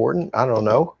as important. I don't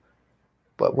know.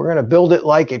 But we're going to build it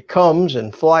like it comes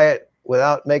and fly it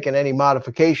without making any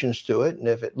modifications to it. And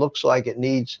if it looks like it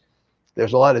needs,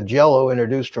 there's a lot of jello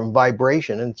introduced from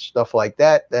vibration and stuff like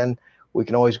that, then we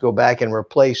can always go back and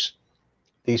replace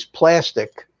these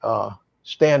plastic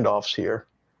standoffs here.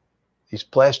 These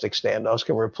plastic standoffs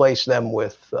can replace them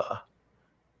with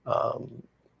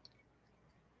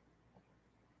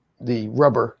the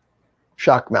rubber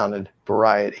shock mounted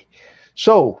variety.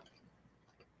 So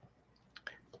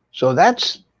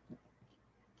that's,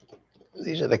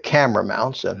 these are the camera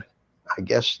mounts, and I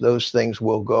guess those things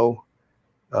will go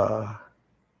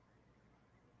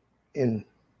in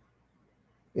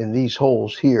these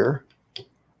holes here,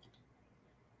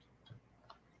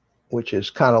 which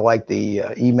is kind of like the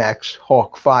Emax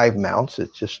Hawk 5 mounts.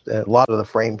 It's just a lot of the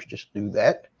frames just do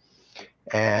that,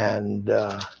 and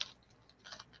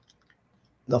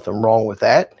nothing wrong with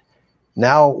that.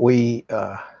 Now we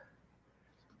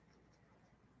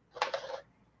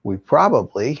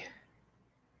probably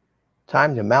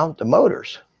time to mount the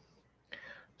motors.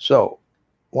 So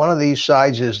one of these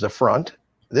sides is the front.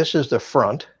 This is the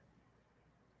front,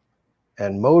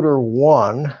 and motor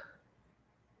 1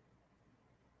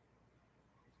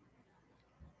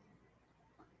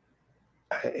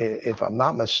 if I'm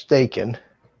not mistaken,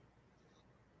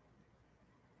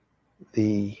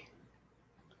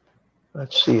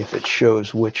 let's see if it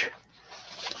shows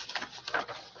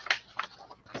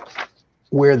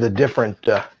where the different,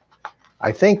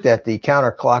 I think that the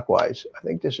counterclockwise, I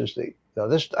think this is the, no,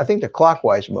 this, I think the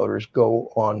clockwise motors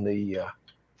go on the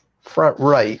front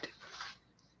right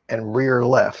and rear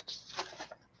left,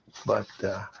 but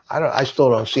I still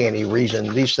don't see any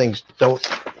reason. These things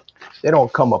they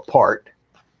don't come apart.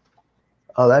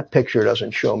 Oh, that picture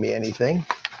doesn't show me anything.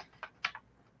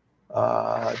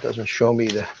 It doesn't show me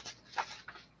the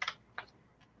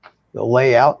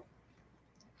layout.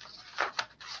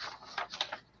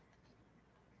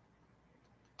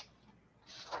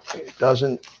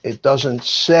 It doesn't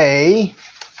say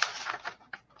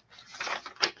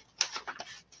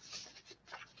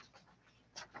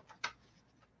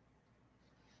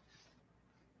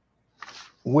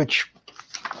which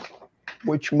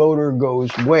motor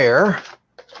goes where.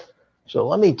 So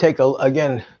let me take a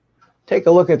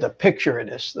look at the picture of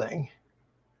this thing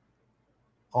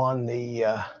on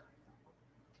the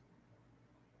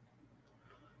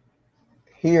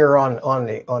here on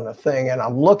the thing, and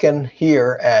I'm looking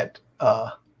here at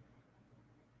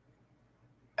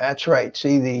that's right.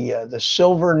 See the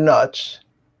silver nuts.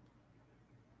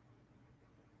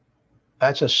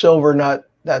 That's a silver nut.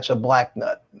 That's a black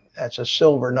nut. That's a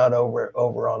silver nut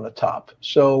over on the top.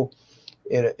 So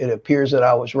it appears that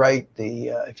I was right.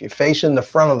 If you're facing the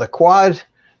front of the quad,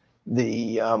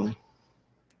 the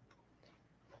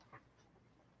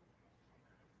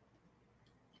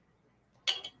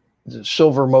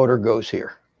silver motor goes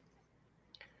here.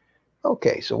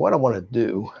 Okay, so what I want to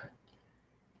do,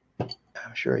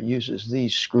 I'm sure it uses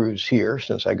these screws here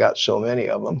since I got so many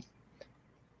of them.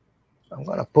 I'm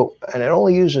going to put, and it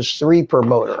only uses 3 per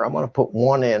motor. I'm going to put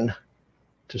 1 in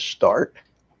to start.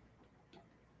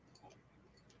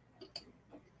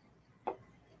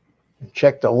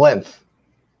 Check the length.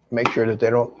 Make sure that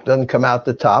doesn't come out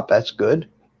the top. That's good.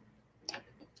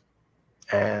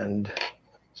 And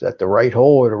is that the right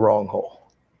hole or the wrong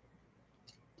hole?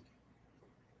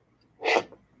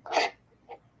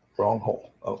 Wrong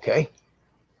hole. Okay.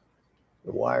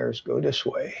 The wires go this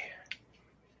way.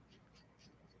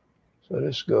 So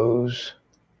this goes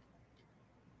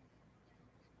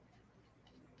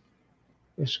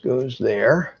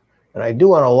there. And I do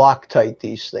want to Loctite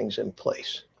these things in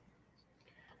place.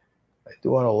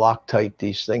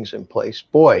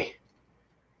 Boy,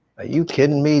 are you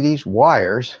kidding me? These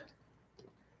wires.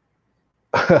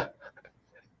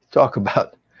 Talk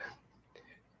about,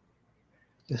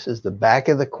 this is the back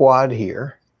of the quad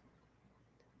here.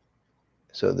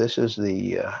 So this is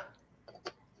the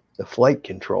flight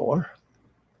controller.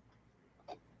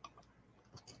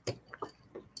 I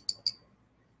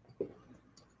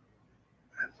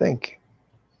think.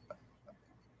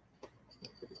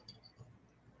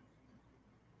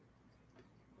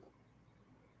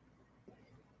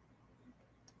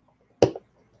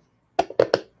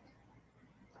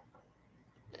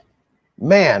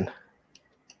 Man,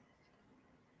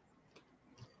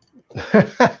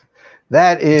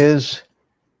 that is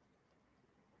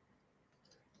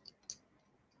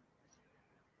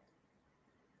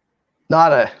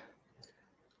not a,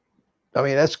 I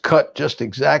mean, that's cut just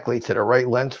exactly to the right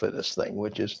length for this thing,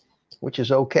 which is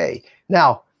okay.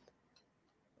 Now,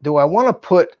 do I want to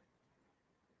put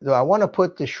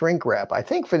the shrink wrap? I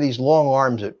think for these long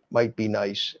arms, it might be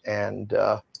nice. And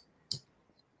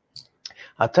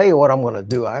I'll tell you what I'm going to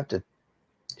do. I have to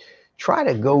try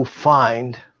to go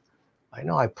find, I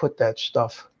know I put that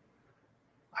stuff.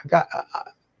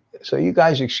 So you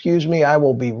guys excuse me.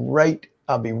 I'll be right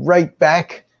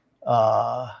back.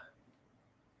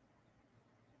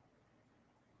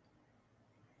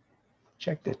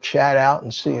 Check the chat out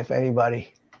and see if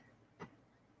anybody.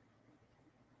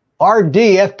 RD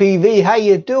FPV, how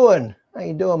you doing? How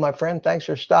you doing, my friend? Thanks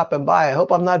for stopping by. I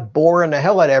hope I'm not boring the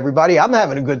hell out of everybody. I'm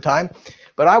having a good time,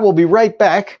 but I will be right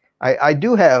back. I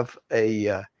do have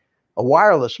a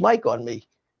wireless mic on me,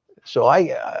 so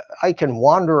I can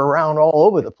wander around all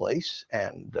over the place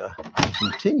and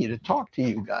continue to talk to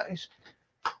you guys.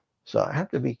 So I have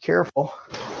to be careful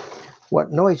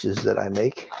what noises that I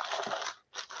make.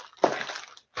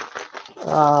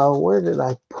 Where did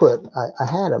I put? I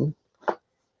had them,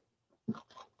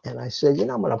 and I said, you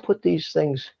know, I'm going to put these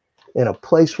things in a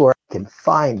place where I can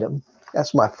find them.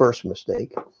 That's my first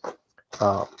mistake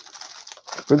for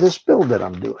this build that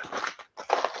I'm doing.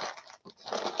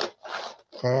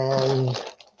 And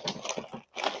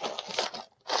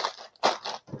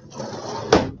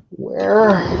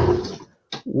where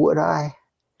would I,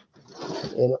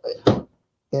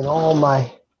 in all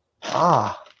my,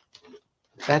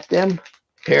 is that them?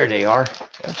 There they are.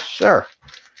 Yes, sir.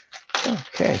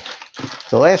 Okay.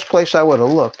 The last place I would have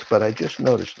looked, but I just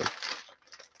noticed them.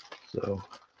 So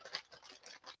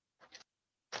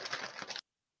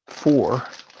 4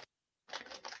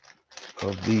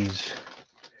 of these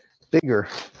bigger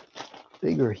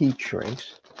heat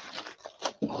shrinks.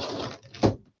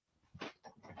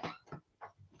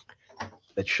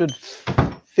 That should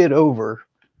fit over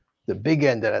the big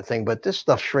end of that thing, but this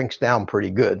stuff shrinks down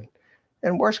pretty good.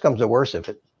 And worst comes to worst, if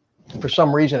it, for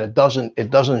some reason, it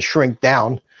doesn't shrink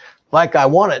down like I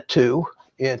want it to,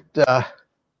 I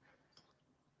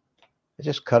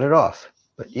just cut it off.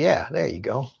 But yeah, there you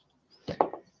go.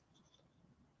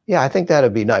 Yeah, I think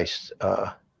that'd be nice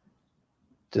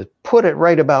to put it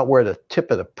right about where the tip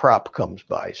of the prop comes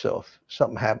by. So if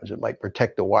something happens, it might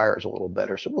protect the wires a little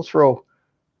better. So we'll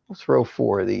throw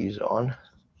 4 of these on.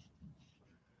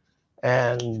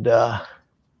 And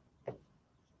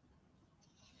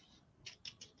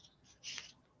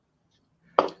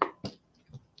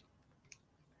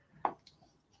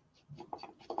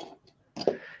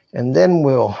then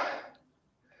we'll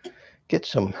get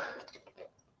some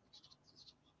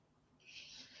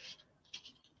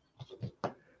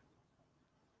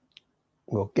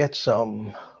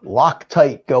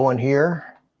Loctite going here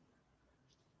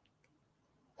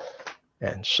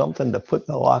and something to put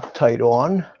the Loctite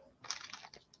on.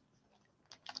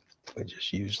 We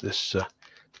just use this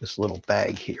little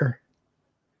bag here.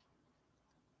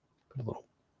 Put a little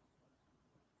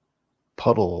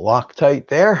puddle of Loctite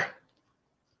there.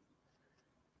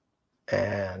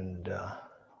 And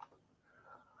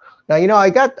now, you know, I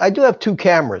do have 2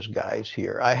 cameras, guys,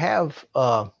 here. I have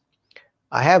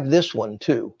this one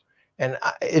too. And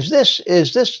is this,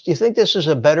 do you think this is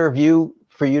a better view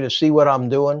for you to see what I'm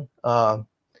doing?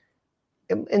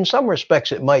 In some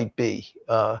respects, it might be.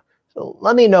 So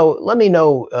let me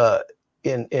know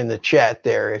in the chat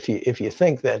there if you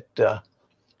think that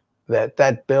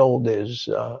that build is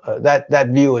that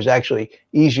view is actually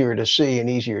easier to see and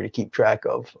easier to keep track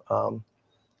of.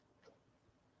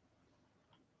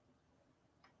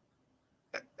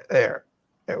 There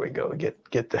we go.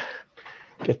 Get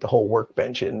the whole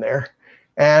workbench in there,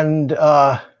 and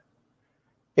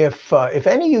if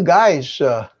any of you guys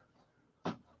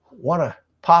want to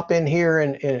pop in here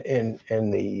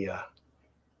in the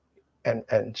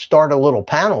and start a little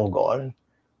panel going,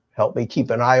 help me keep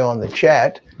an eye on the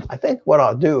chat. I think what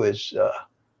I'll do is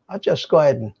I'll just go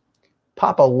ahead and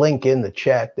pop a link in the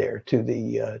chat there to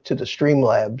the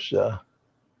Streamlabs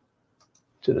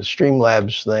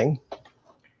thing,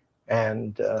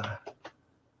 and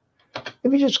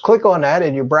if you just click on that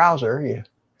in your browser, you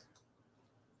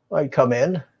might come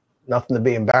in. Nothing to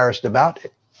be embarrassed about.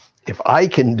 If I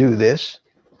can do this,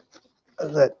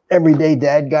 that everyday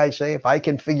dad guys say, if I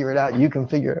can figure it out, you can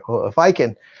figure it. Well, if I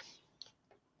can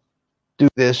do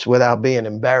this without being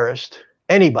embarrassed,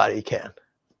 anybody can.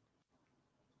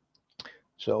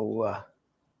 So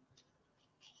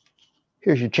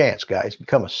here's your chance, guys.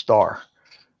 Become a star.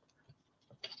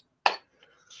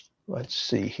 Let's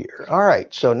see here. All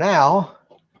right, so now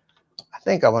I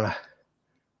think I'm gonna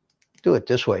do it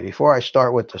this way before I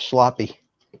start with the sloppy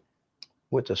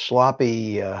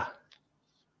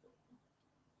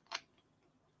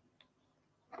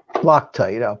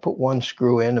Loctite. I'll put one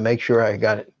screw in to make sure I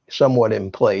got it somewhat in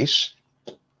place.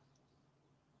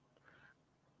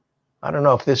 I don't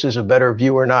know if this is a better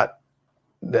view or not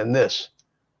than this,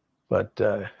 but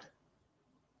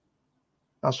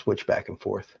I'll switch back and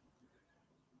forth.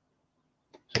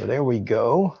 So there we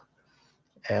go.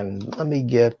 And let me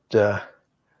get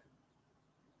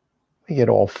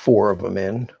all four of them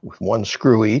in with one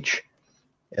screw each.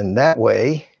 And that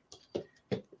way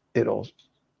it'll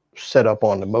set up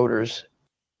on the motors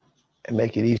and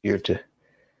make it easier to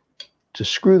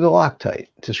screw the Loctite,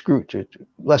 to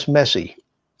less messy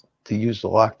to use the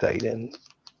Loctite. And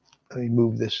let me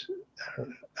move this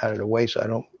out of the way so I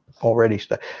don't already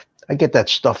start. I get that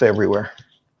stuff everywhere.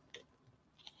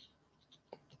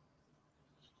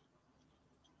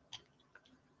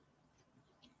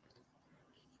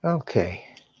 Okay.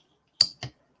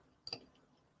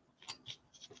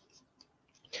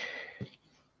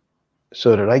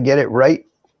 So did I get it right?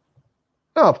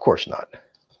 No, of course not.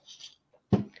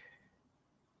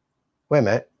 Wait a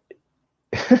minute.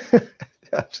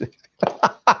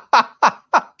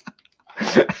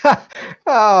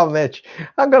 Oh, Mitch,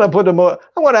 I'm gonna put the motor.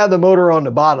 I want to have the motor on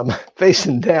the bottom,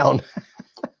 facing down.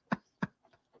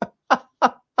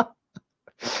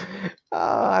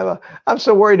 I'm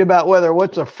so worried about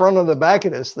what the front or the back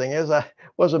of this thing is. I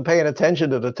wasn't paying attention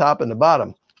to the top and the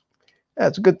bottom.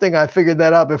 That's a good thing I figured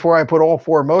that out before I put all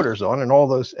four motors on and all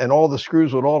the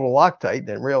screws with all the Loctite,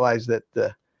 and realized that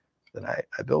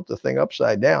I built the thing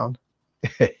upside down.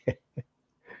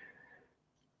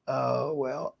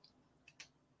 Well,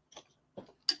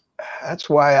 that's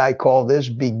why I call this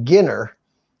beginner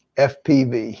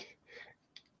FPV,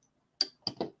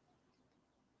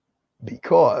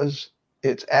 because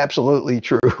it's absolutely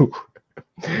true.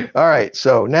 All right,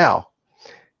 so now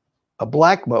a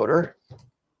black motor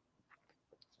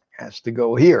has to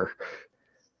go here.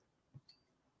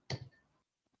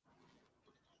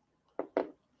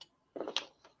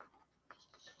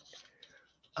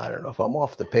 I don't know if I'm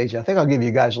off the page. I think I'll give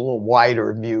you guys a little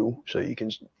wider view so you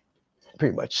can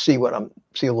pretty much see a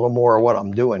little more of what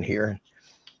I'm doing here.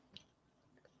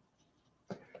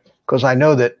 Because I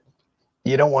know that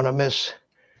you don't want to miss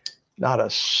not a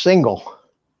single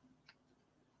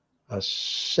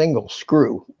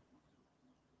screw.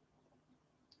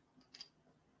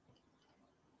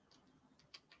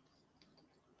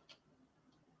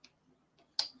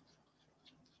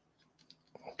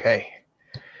 Okay.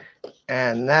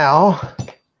 And now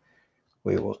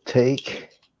we will take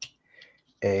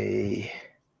that's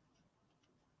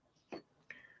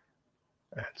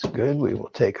good. We will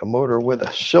take a motor with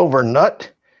a silver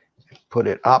nut, put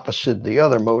it opposite the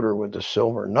other motor with the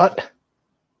silver nut,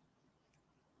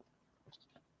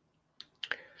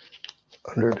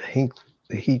 under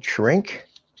the heat shrink.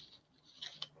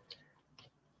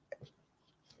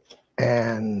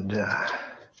 And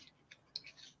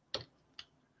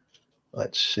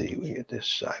let's see, we get this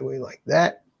sideways like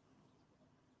that.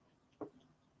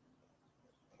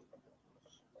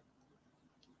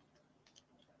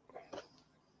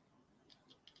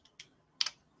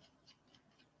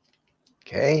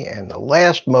 Okay, and the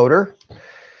last motor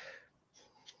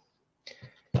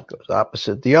goes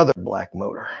opposite the other black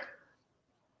motor.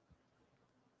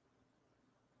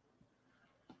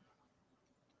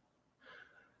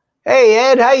 Hey,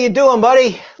 Ed, how you doing,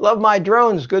 buddy? Love my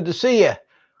drones. Good to see you.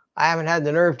 I haven't had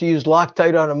the nerve to use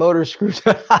Loctite on a motor screw.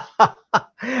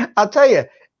 I'll tell you,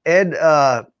 Ed,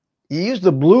 you use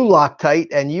the blue Loctite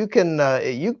and you can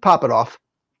pop it off.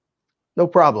 No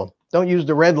problem. Don't use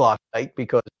the red Loctite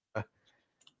because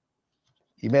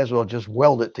you may as well just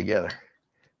weld it together.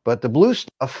 But the blue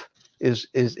stuff,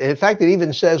 in fact, it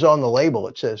even says on the label,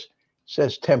 it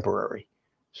says temporary.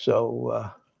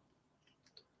 So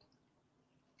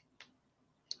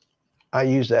I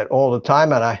use that all the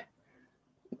time, and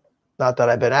not that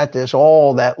I've been at this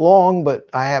all that long, but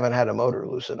I haven't had a motor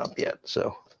loosen up yet.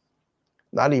 So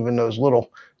not even those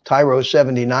little Tyro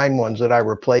 79 ones that I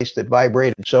replaced that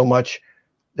vibrated so much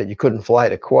that you couldn't fly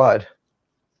the quad.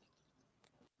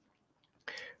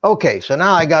 Okay, so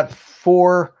now I got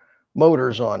 4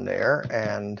 motors on there,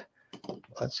 and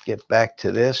let's get back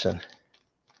to this and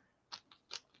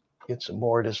get some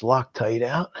more of this Loctite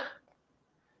out.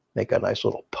 Make a nice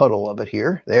little puddle of it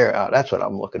here. There, that's what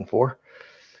I'm looking for.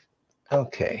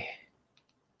 Okay.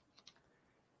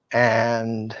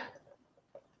 And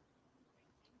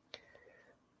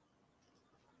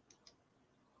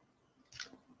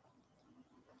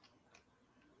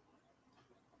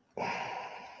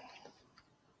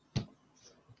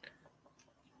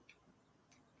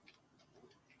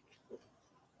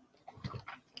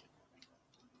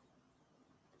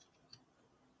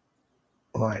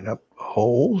line up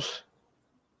holes.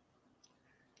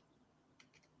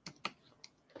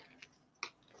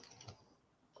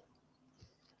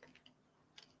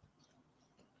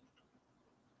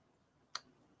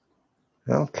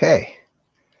 Okay.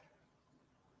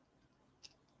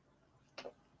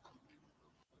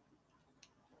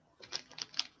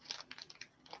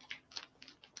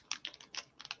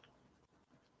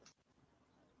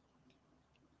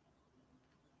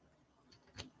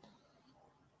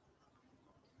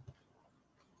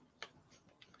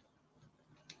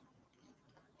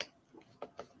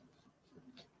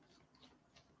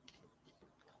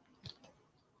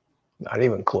 Not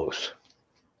even close.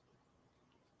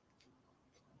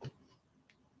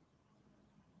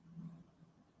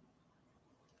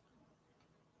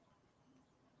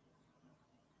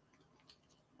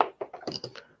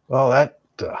 Well, that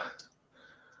the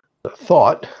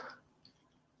thought.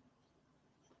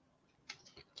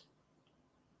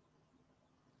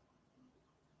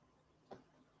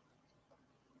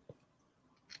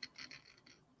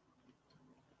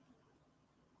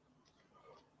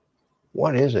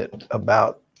 What is it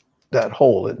about that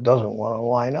hole that doesn't want to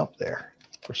line up there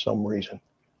for some reason?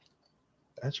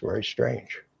 That's very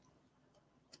strange.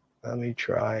 Let me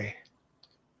try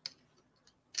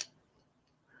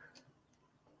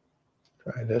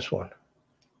this one.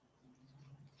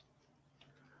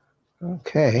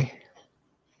 Okay.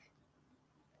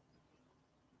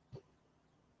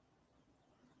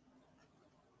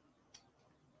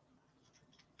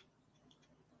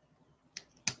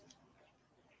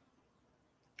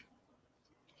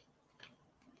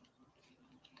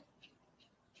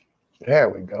 There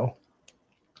we go.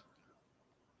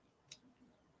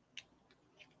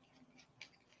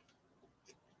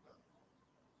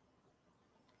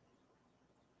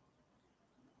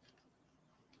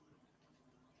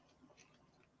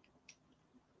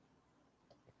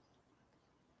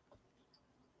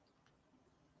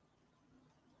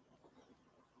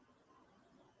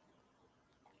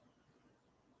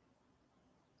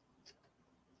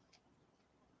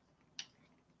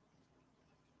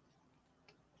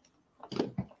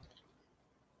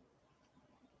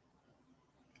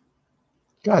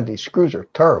 God, these screws are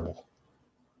terrible.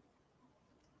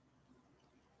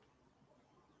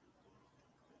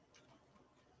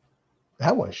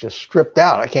 That one's just stripped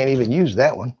out. I can't even use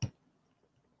that one.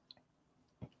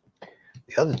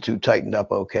 The other 2 tightened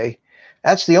up okay.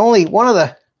 That's the only one of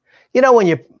the, when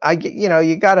you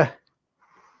gotta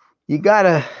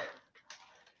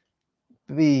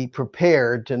be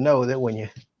prepared to know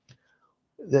that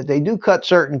that they do cut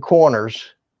certain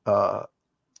corners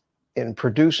in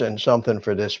producing something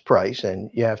for this price,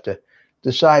 and you have to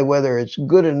decide whether it's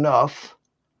good enough.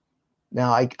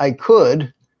 Now, I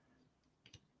could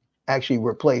actually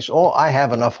replace I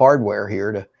have enough hardware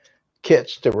here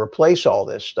kits to replace all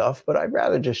this stuff, but I'd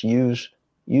rather just use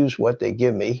what they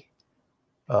give me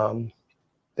than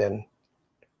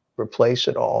replace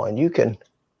it all. And you can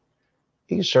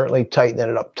certainly tighten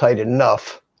it up tight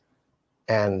enough,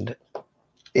 and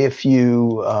if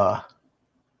you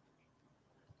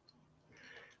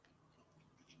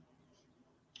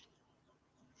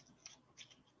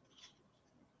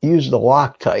use the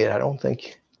Loctite, I don't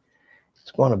think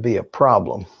it's going to be a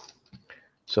problem.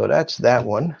 So that's that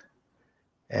one.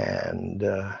 And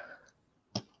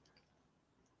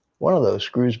one of those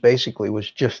screws basically was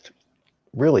just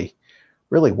really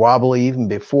wobbly even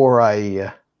before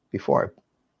I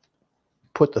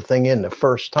put the thing in the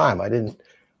first time. I didn't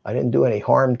do any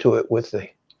harm to it with the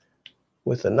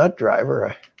nut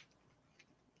driver.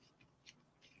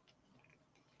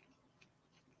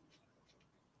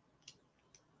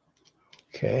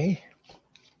 Okay.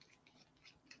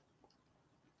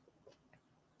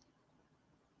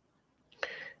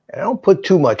 And I don't put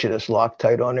too much of this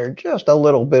Loctite on there, just a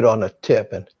little bit on the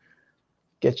tip, and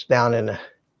gets down in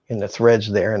the threads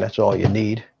there, and that's all you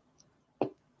need.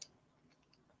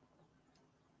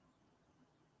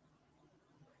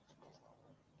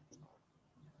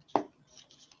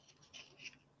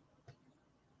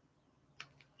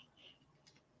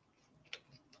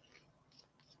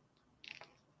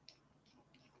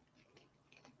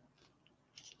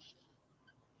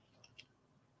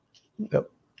 Yep.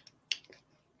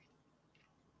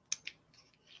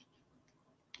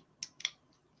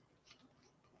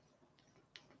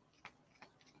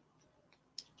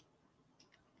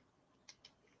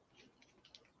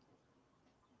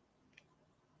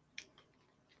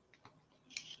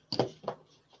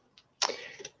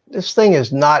 This thing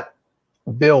is not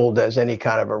billed as any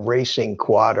kind of a racing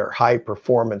quad or high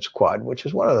performance quad, which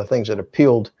is one of the things that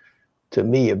appealed to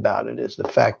me about it, is the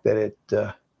fact that it's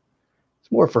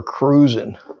more for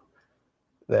cruising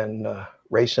than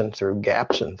racing through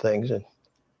gaps and things. And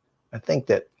I think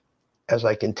that as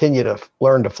I continue to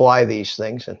learn to fly these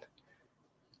things, and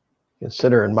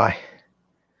considering my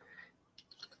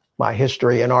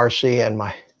history in RC and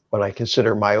what I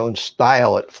consider my own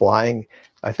style at flying,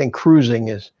 I think cruising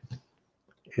is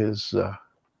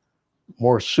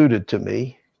more suited to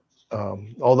me.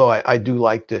 Although I do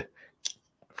like to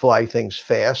fly things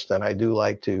fast, and I do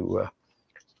like to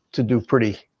do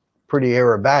pretty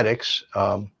aerobatics.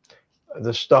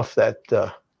 The stuff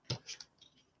that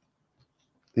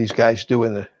these guys do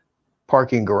in the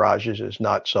parking garages is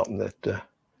not something that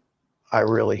I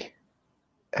really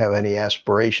have any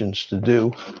aspirations to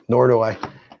do, nor do I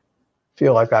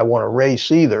feel like I want to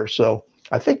race either. So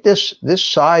I think this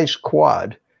size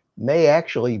quad may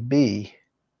actually be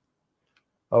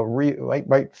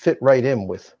might fit right in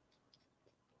with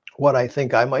what I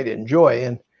think I might enjoy.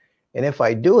 And if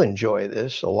I do enjoy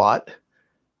this a lot,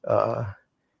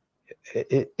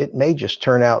 it may just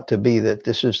turn out to be that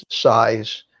this is the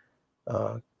size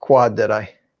quad that I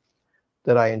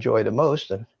enjoy the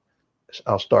most, and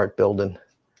I'll start building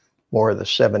more of the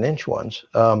 7-inch ones.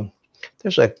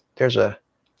 There's a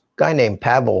guy named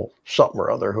Pavel something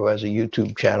or other who has a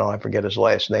YouTube channel. I forget his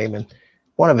last name, and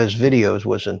one of his videos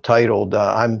was entitled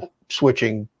 "I'm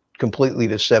switching completely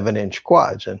to 7-inch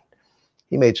quads," and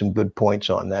he made some good points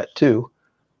on that too.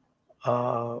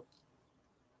 Of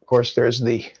course, there's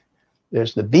the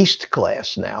Beast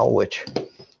class now, which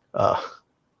are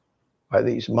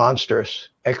these monstrous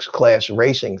X-class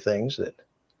racing things that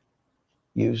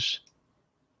use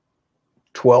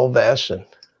 12S and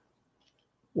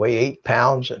weigh 8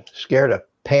 pounds and scare the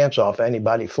pants off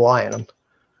anybody flying them.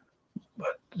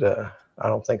 But I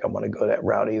don't think I'm going to go that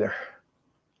route either.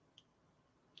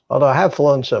 Although I have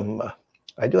flown some,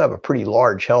 I do have a pretty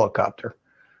large helicopter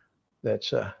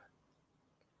that's an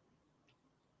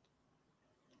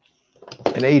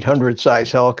 800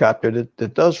 size helicopter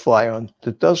that does fly on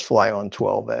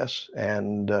 12S,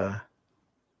 and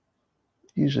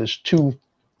uses two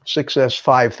 6S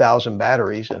 5000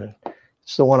 batteries, and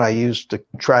it's the one I use to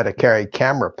try to carry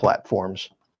camera platforms.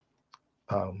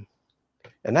 And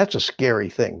that's a scary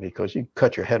thing, because you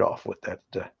cut your head off with that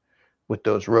with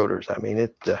those rotors. I mean,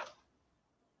 it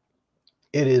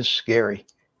is scary.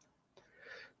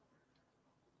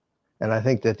 And I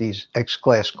think that these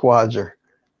X-class quads are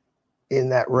in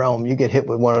that realm. You get hit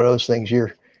with one of those things,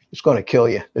 it's going to kill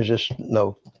you. There's just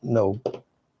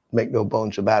make no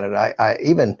bones about it. I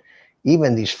even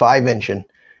these 5-inch and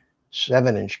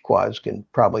 7-inch quads can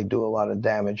probably do a lot of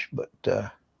damage, but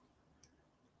the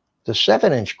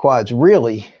 7-inch quads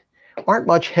really aren't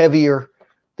much heavier.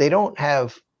 They don't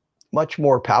have much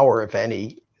more power, if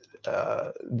any,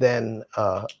 than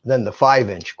the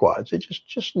 5-inch quads. It's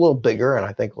just a little bigger, and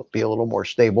I think will be a little more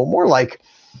stable, more like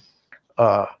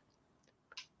the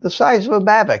size of a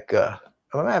Mavic. A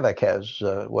Mavic has,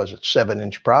 was it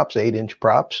 7-inch props, 8-inch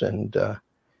props, and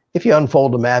if you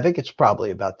unfold a Mavic, it's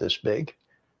probably about this big.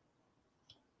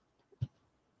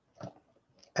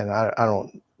 And I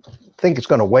don't think it's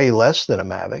going to weigh less than a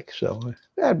Mavic, so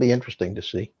that'd be interesting to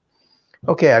see.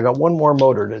 Okay, I got one more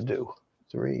motor to do.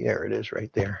 3, there it is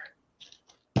right there.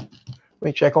 Let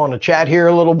me check on the chat here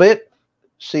a little bit,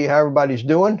 see how everybody's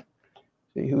doing.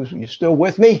 See you still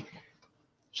with me?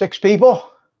 6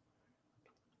 people.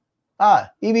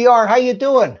 EBR, how you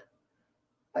doing?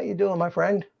 How you doing, my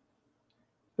friend?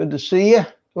 Good to see you.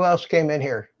 Who else came in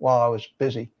here while I was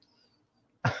busy?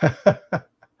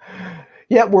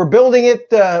 Yeah, we're building it.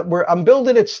 I'm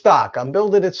building it stock. I'm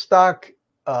building it stock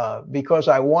because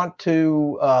I want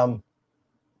to.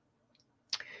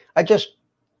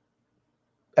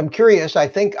 I'm curious. I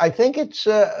think it's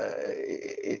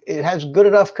it has good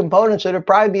enough components that it'd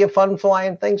probably be a fun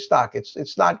flying thing stock.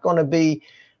 It's not going to be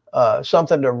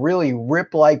something to really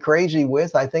rip like crazy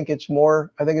with. I think it's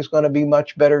going to be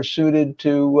much better suited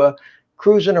to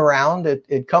cruising around.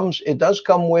 It does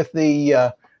come with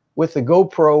the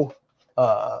GoPro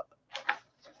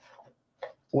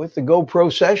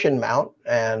Session mount,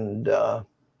 and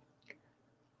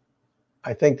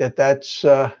I think that's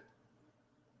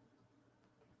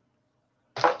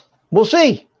we'll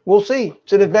see. We'll see.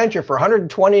 It's an adventure for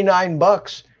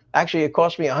 $129. Actually, it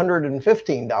cost me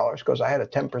 $115 because I had a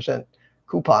 10%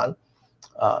 coupon.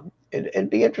 It'd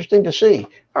be interesting to see.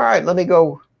 All right, let me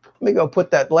go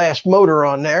put that last motor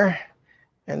on there,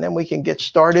 and then we can get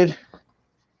started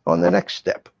on the next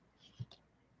step.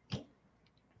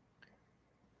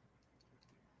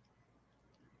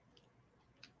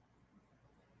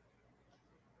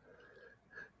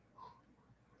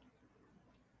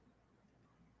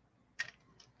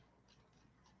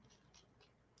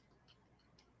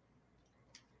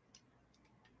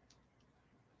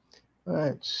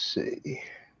 Let's see.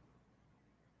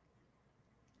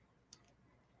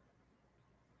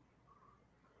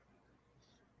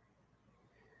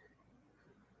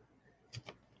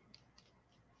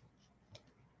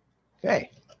 Okay.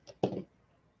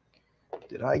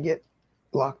 Did I get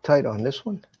Loctite on this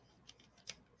one?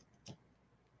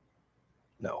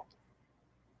 No.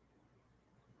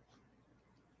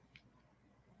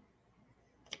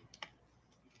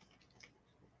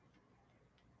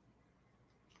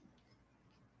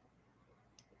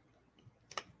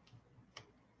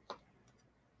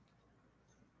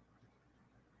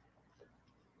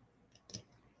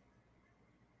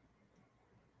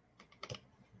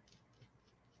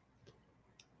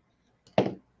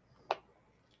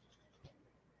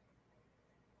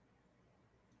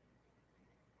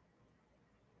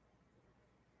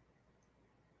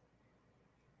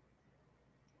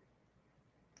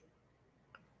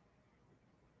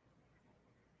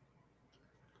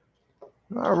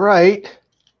 All right.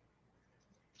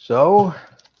 So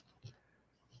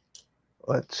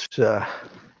let's go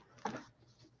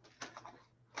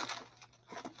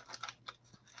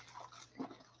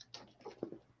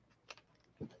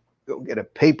get a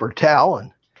paper towel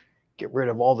and get rid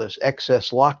of all this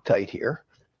excess Loctite here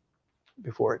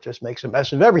before it just makes a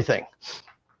mess of everything.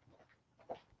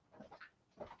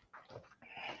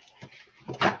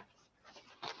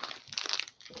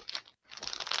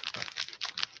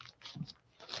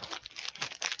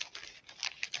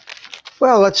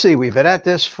 Well, let's see. We've been at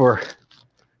this for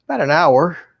about an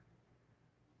hour.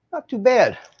 Not too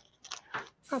bad.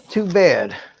 Not too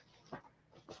bad.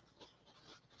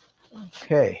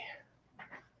 Okay.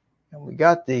 And we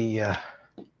got the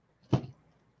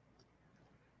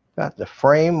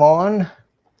frame on.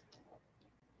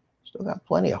 Still got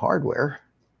plenty of hardware.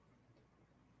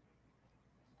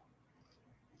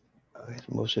 I guess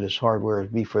most of this hardware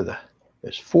would be for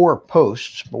there's 4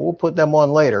 posts, but we'll put them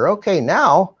on later. Okay,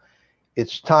 now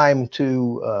it's time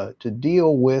to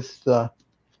deal with the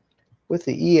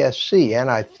ESC,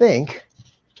 and I think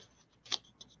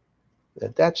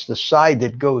that's the side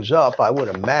that goes up. I would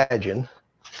imagine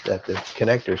that the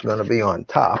connector is going to be on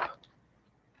top.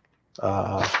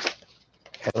 And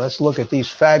let's look at these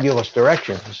fabulous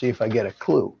directions and see if I get a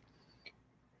clue.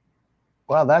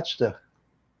 Well, that's the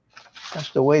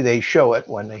way they show it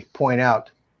when they point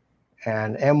out.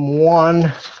 And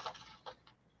M1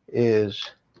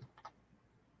 is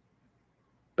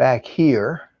back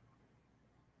here,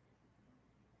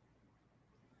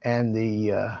 and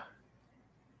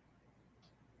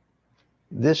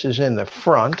this is in the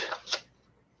front,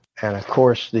 and of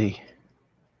course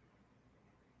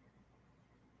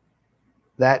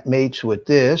that mates with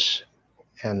this,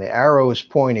 and the arrow is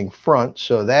pointing front,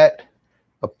 so that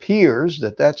appears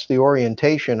that's the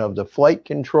orientation of the flight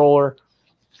controller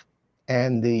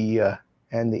and the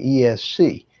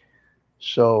ESC.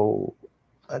 So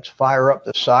let's fire up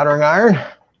the soldering iron.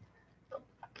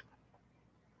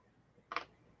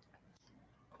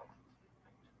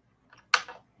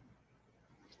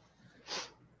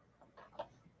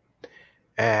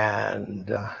 And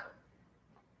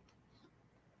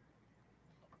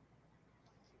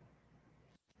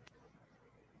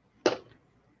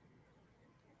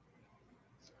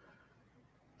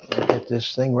get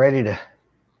this thing ready to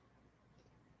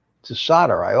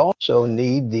solder. I also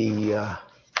need the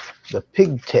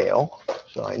pigtail,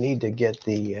 so I need to get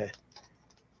the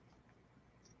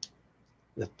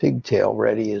pigtail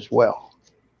ready as well.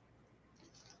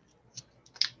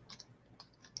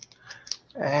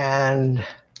 And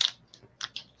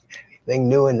anything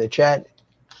new in the chat?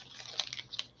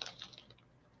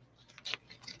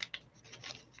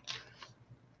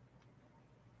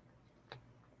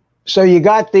 So you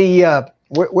got the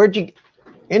where'd you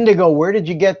Indigo? Where did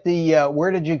you get the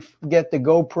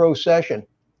GoPro Session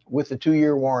with the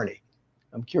 2-year warranty?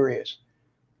 I'm curious.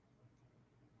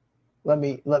 Let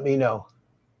me know.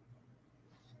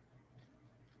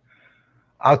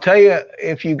 I'll tell you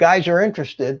if you guys are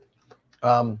interested.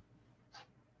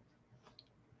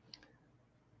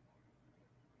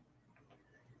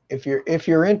 If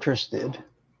you're interested,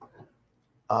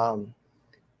 I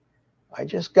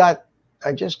just got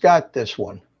this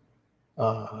one.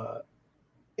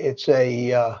 It's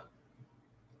a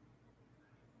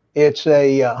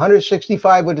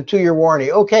 165 with a 2-year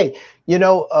warranty. Okay, you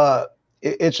know,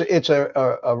 it's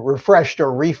a refreshed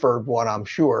or refurb one, I'm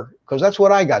sure, because that's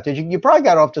what I got. You probably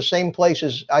got off the same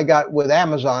places I got with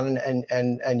Amazon,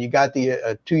 and you got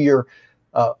the 2-year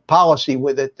policy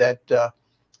with it that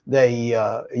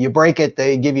you break it,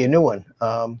 they give you a new one.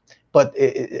 But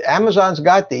Amazon's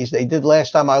got these. They did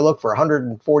last time I looked for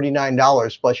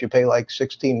 $149, plus you pay like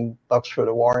 $16 for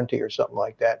the warranty or something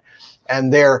like that.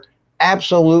 And they're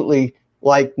absolutely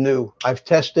like new. I've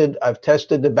tested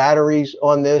the batteries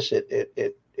on this.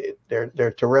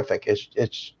 They're terrific.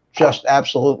 It's just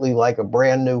absolutely like a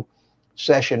brand new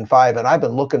Session 5. And I've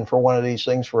been looking for one of these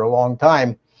things for a long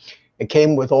time. It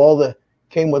came with all the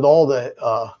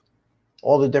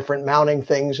different mounting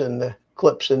things and the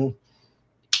clips and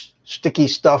sticky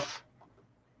stuff.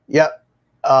 Yep.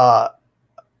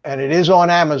 And it is on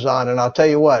Amazon. And I'll tell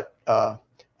you what,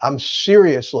 I'm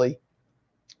seriously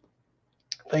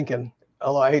thinking,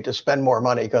 although I hate to spend more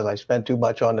money because I spend too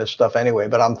much on this stuff anyway,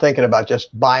 but I'm thinking about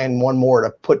just buying one more to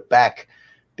put back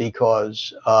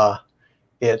because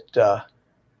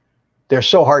they're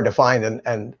so hard to find.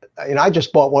 And you know, I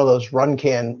just bought one of those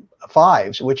Runcan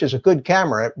 5s, which is a good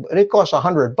camera, but it costs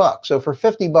 $100. So for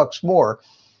 $50 more,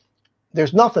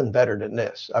 there's nothing better than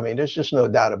this. I mean, there's just no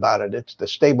doubt about it. It's the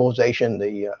stabilization,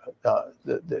 the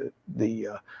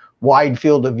wide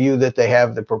field of view that they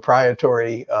have, the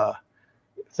proprietary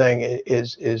thing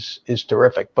is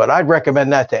terrific. But I'd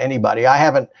recommend that to anybody. I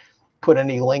haven't put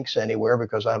any links anywhere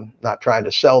because I'm not trying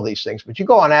to sell these things. But you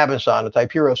go on Amazon and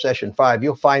type Tyro Session 5,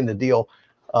 you'll find the deal.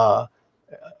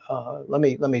 Let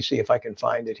me see if I can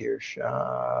find it here.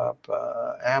 Shop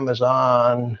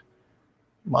Amazon.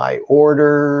 My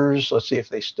orders. Let's see if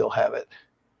they still have it.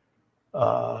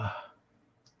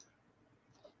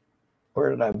 Where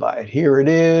did I buy it? Here it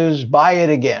is. Buy it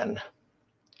again.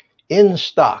 In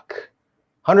stock.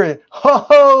 100.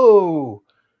 Ho!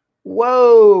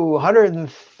 Whoa!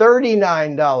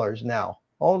 $139 now.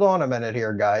 Hold on a minute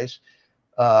here, guys.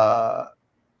 I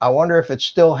wonder if it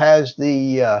still has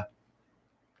the.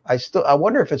 I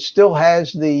wonder if it still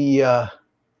has the.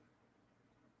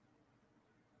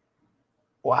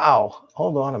 Wow,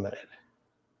 hold on a minute.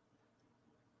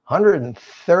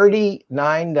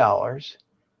 $139.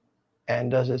 And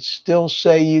does it still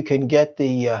say you can get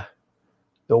the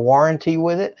warranty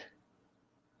with it?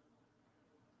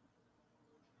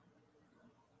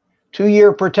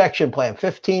 2-year protection plan,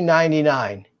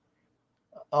 $15.99.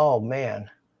 Oh man.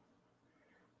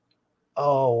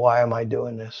 Oh, why am I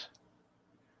doing this?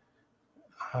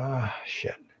 Ah,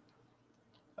 shit.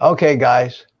 Okay,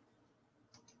 guys.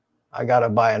 I gotta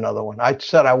buy another one. I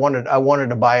said I wanted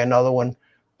to buy another one,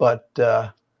 but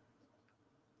for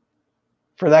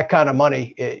that kind of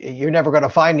money, you're never going to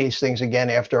find these things again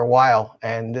after a while.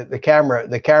 And the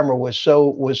camera was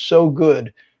so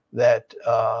good that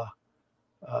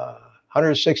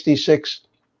 166.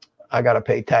 I got to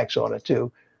pay tax on it too.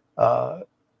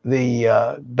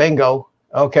 The bingo.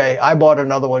 Okay, I bought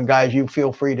another one, guys. You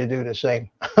feel free to do the same.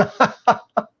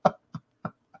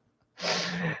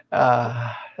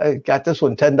 I got this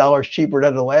one $10 cheaper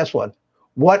than the last one.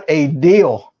 What a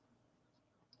deal.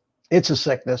 It's a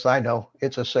sickness. I know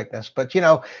it's a sickness, but you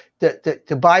know,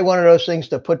 to buy one of those things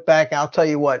to put back, I'll tell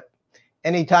you what,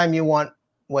 anytime you want,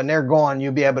 when they're gone,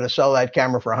 you'll be able to sell that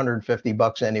camera for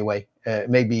 $150 anyway,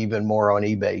 maybe even more on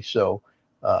eBay. So,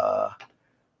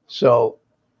 so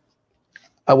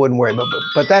I wouldn't worry about it,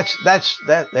 but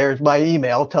that. There's my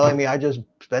email telling me I just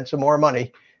spent some more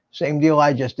money. Same deal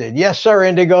I just did. Yes, sir,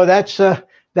 Indigo. That's the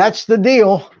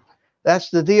deal.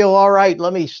 That's the deal. All right.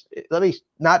 Let me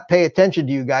not pay attention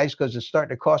to you guys because it's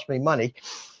starting to cost me money.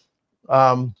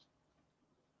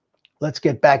 Let's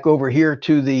get back over here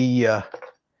to the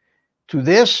to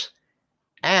this,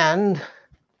 and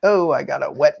oh, I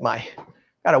gotta wet my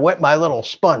little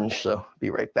sponge. So be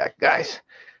right back, guys.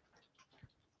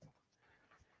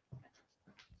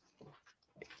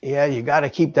 Yeah, you got to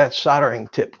keep that soldering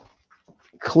tip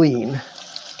clean.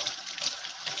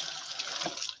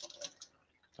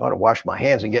 I want to wash my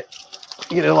hands and get,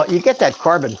 you know, you get that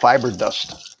carbon fiber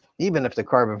dust, Even if the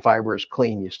carbon fiber is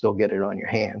clean, you still get it on your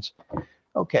hands.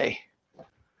 Okay.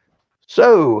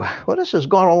 So, well, this has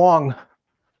gone along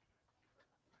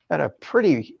at a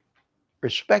pretty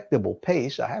respectable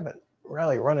pace. I haven't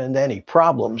really run into any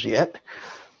problems yet,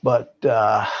 but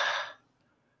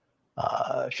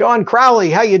Sean Crowley,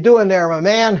 how you doing there, my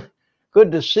man?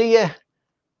 Good to see you.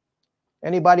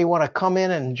 Anybody want to come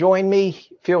in and join me?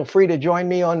 Feel free to join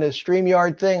me on the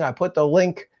StreamYard thing. I put the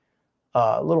link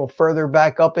a little further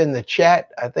back up in the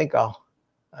chat. I think I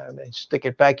may stick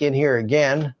it back in here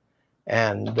again.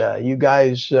 And you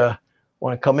guys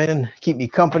want to come in, keep me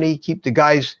company, keep the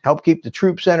guys, help keep the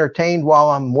troops entertained while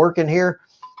I'm working here,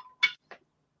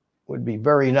 would be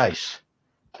very nice.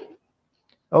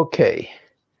 Okay,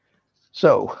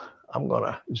 so I'm going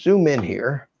to zoom in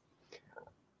here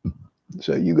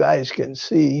so you guys can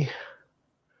see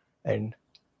and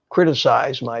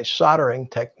criticize my soldering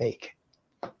technique.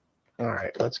 All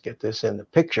right, let's get this in the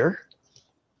picture.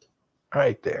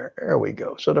 Right there. There we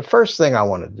go. So the first thing I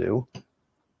want to do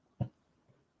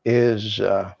is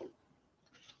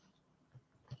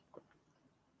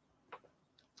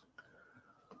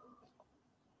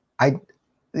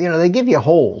they give you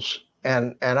holes,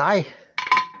 and I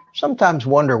sometimes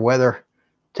wonder whether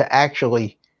to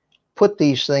actually put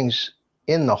these things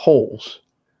in the holes.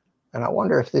 And I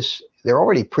wonder if they're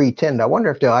already pre-tinned. I wonder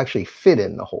if they'll actually fit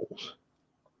in the holes.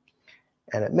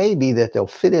 And it may be that they'll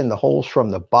fit in the holes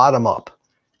from the bottom up.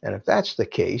 And if that's the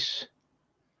case,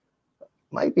 it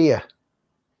might be a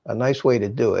nice way to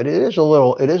do it. It is a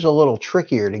little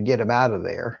trickier to get them out of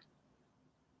there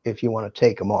if you want to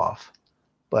take them off.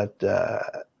 But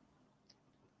it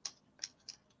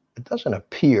doesn't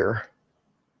appear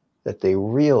that they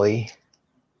really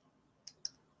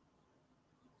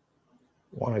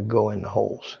want to go in the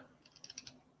holes.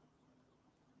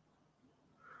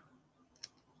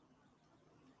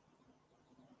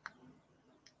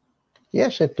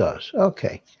 Yes, it does.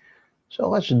 Okay, so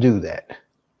let's do that.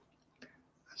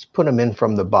 Let's put them in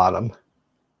from the bottom,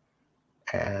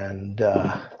 and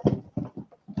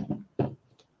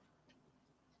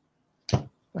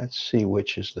let's see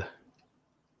which is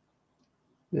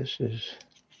this is.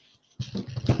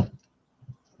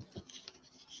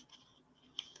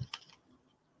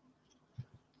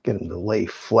 Get them to lay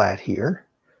flat here.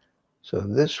 So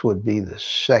this would be the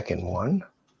second one.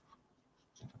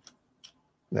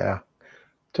 Now,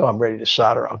 until I'm ready to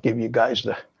solder, I'll give you guys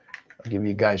a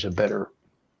better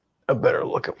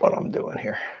look at what I'm doing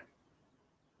here.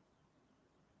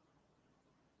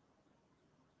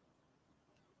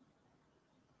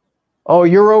 Oh,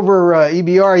 you're over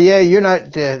EBR. Yeah, you're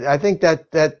not. I think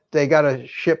that they got to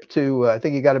ship to. I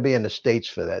think you got to be in the States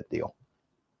for that deal.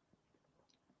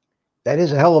 That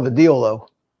is a hell of a deal, though.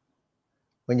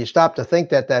 When you stop to think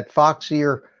that Fox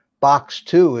Ear Box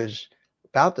 2 is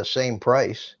about the same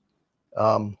price.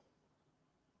 So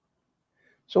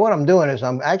what I'm doing is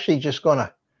I'm actually just going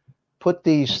to put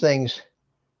these things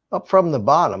up from the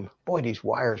bottom. Boy, these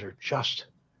wires are just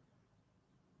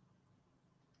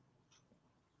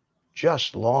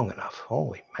long enough.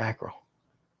 Holy mackerel.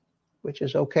 Which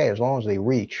is okay as long as they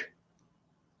reach.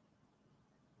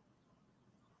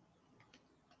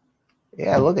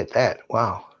 Yeah, look at that.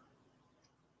 Wow.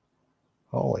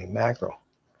 Holy mackerel.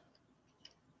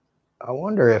 I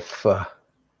wonder if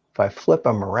I flip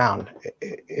them around,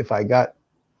 if I got...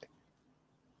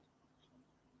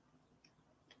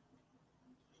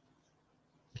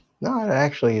 No, it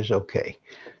actually is okay.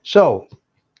 So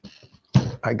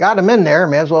I got them in there.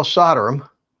 May as well solder them.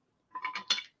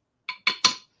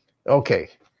 Okay.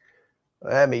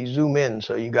 Let me zoom in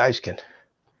so you guys can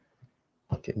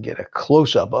get a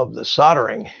close-up of the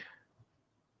soldering.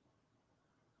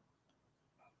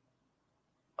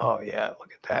 Oh, yeah,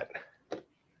 look at that.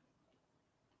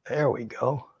 There we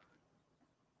go.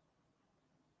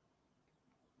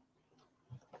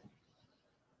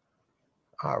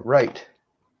 All right.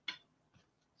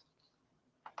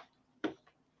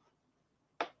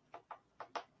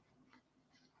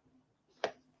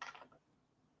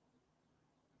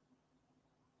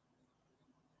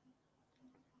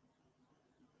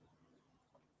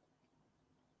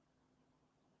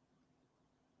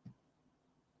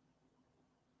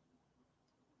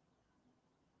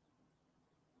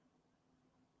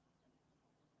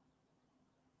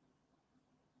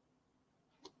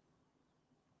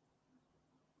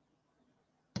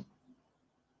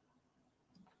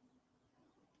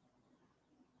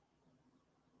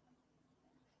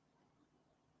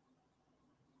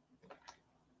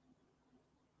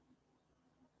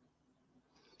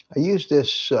 I use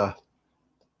this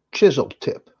chisel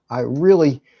tip. I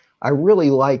really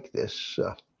like this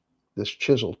this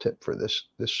chisel tip for this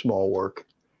small work.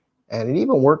 and it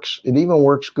even works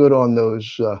good on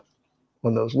those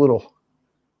little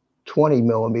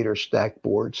 20mm stack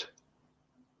boards.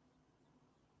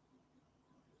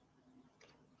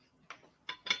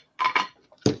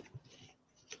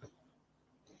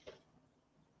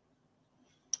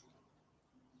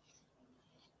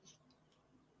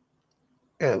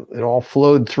 And it all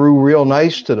flowed through real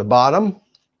nice to the bottom.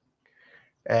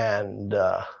 And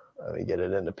let me get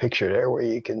it in the picture there where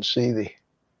you can see the,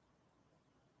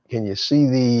 can you see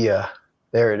the,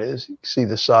 there it is. You can see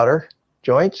the solder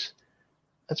joints.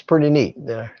 That's pretty neat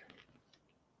there.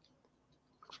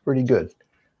 Looks pretty good.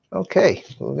 Okay,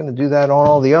 we're going to do that on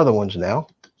all the other ones now.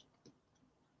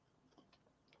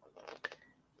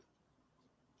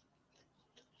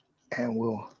 And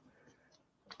we'll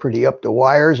pretty up the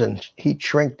wires and heat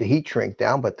shrink the heat shrink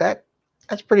down, but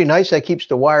that's pretty nice. That keeps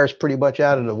the wires pretty much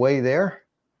out of the way there.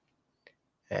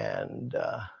 And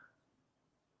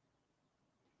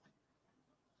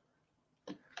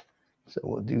so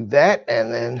we'll do that,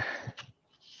 and then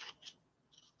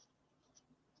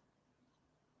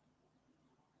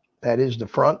that is the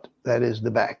front, that is the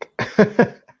back.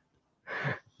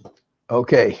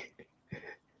 Okay.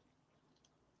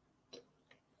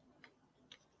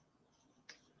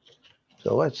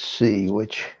 So let's see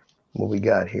what we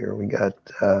got here. We got,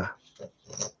 I'll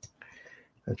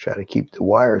try to keep the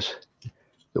wires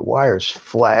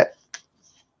flat,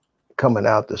 coming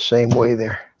out the same way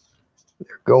they're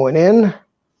going in.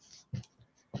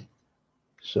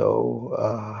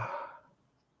 So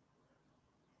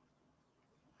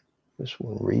this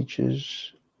one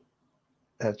reaches,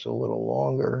 that's a little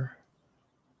longer.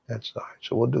 That's all right.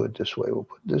 So we'll do it this way. We'll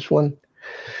put this one.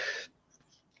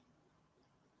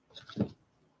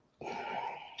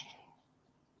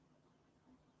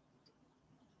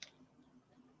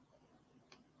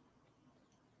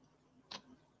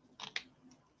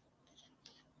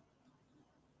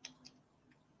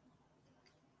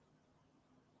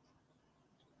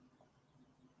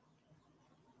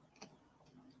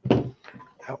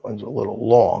 That one's a little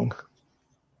long.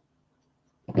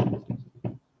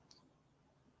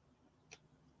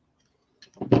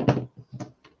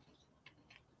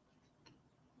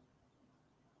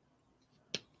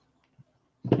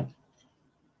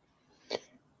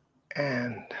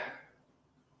 And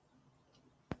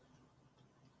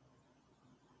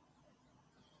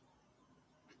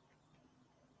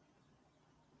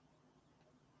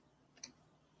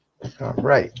all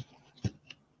right.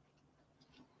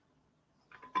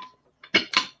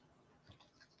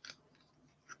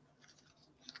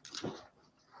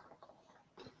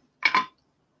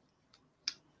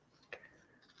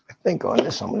 I think on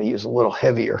this I'm going to use a little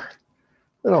heavier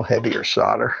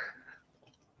solder.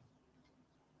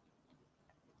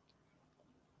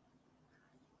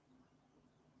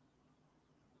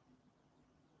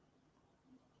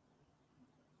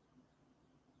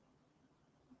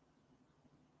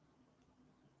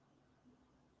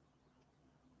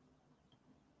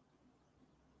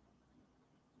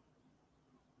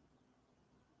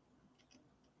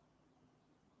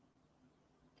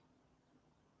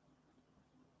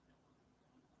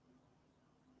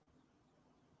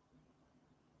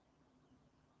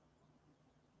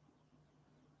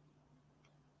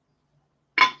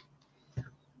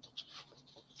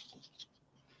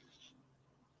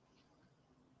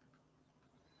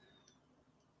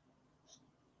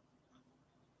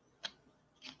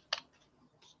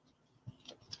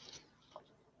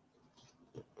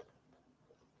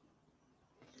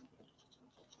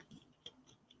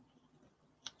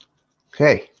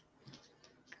 Okay,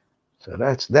 so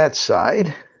that's that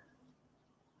side.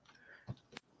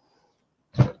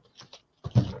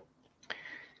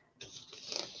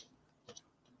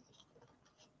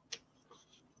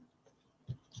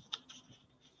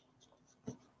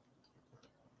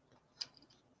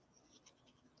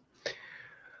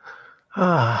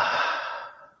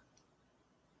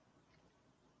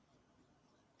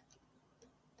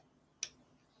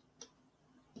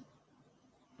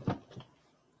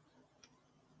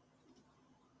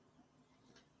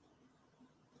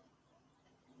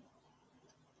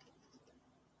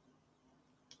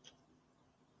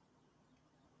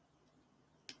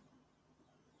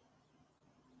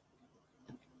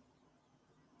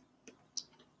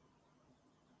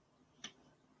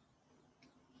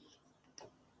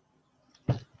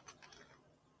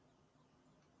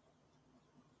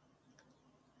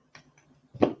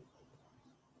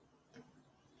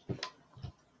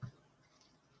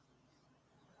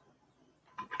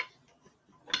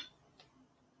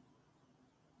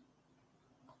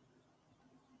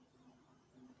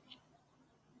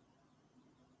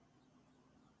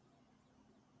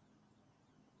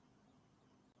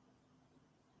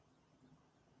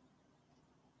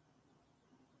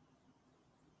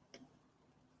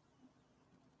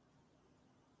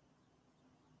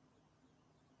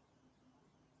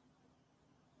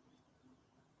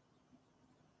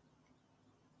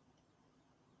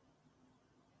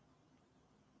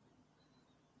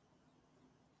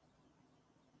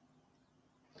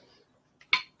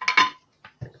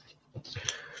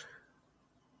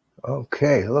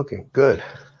 Okay, looking good.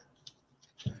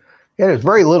 Yeah, there's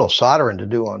very little soldering to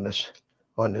do on this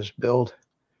build.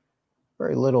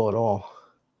 Very little at all.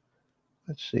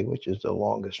 Let's see, which is the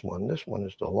longest one? This one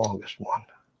is the longest one.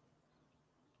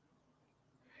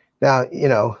 Now, you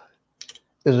know,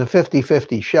 there's a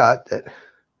 50-50 shot that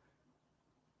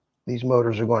these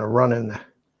motors are going to run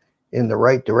in the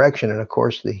right direction. And of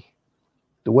course, the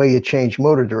way you change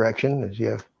motor direction is you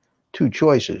have two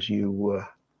choices. You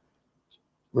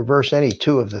reverse any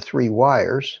two of the three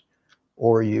wires,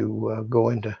 or you go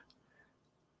into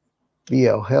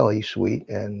BL Heli suite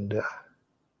and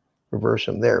reverse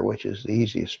them there, which is the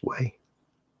easiest way.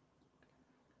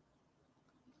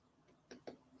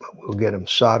 But we'll get them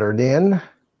soldered in,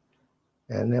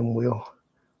 and then we'll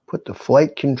put the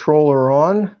flight controller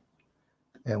on,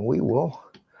 and we will,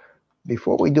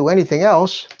 before we do anything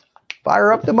else,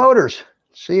 fire up the motors,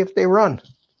 see if they run.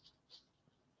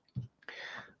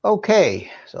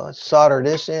 Okay, so let's solder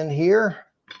this in here.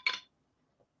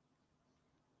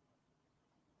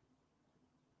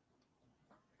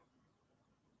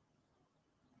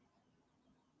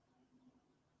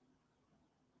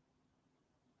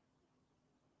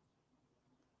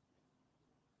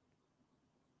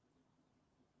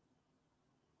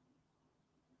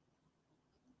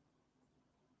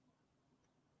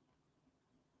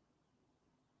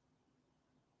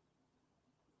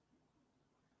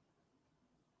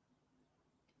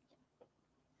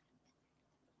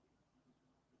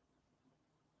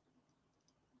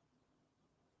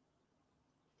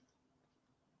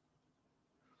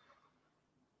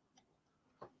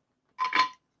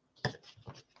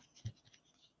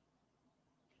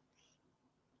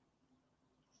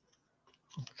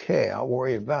 Okay, I'll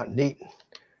worry about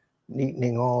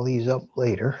neatening all these up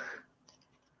later.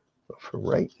 But for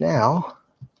right now,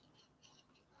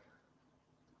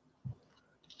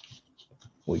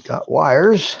 we got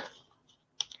wires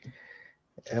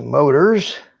and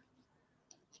motors.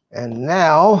 And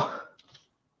now,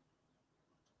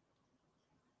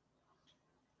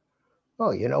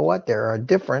 oh, you know what? There are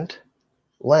different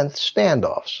length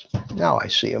standoffs. Now I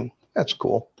see them. That's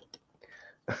cool.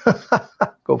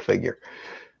 Go figure.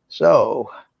 So,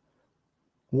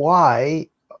 why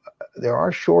there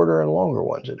are shorter and longer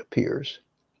ones, it appears.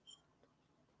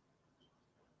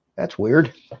 That's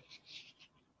weird. I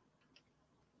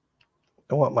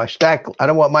don't want my stack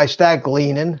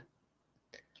leaning.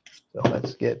 So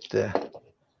let's get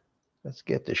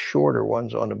the shorter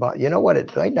ones on the bottom. You know what?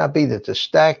 It might not be that the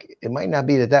stack. It might not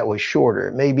be that that was shorter.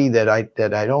 It may be that I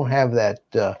don't have that.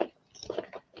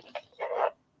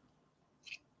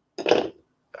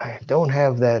 I don't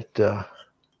have that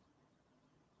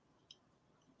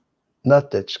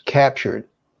nut that's captured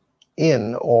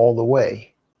in all the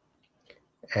way,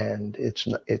 and it's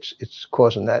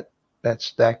causing that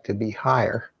stack to be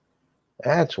higher.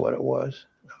 That's what it was.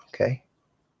 Okay.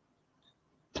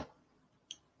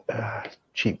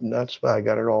 Cheap nuts, but I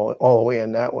got it all the way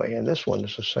in that way, and this one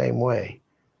is the same way.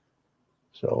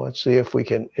 So let's see if we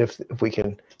can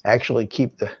actually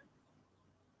keep the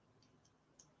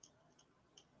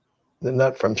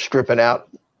nut from stripping out.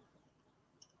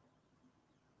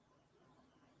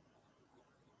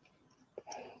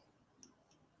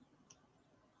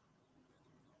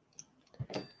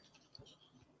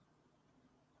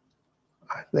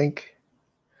 I think,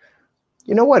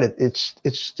 you know what, it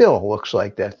still looks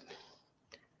like that.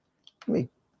 Let me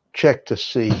check to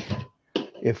see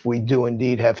if we do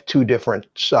indeed have two different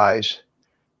size.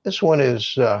 This one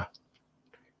is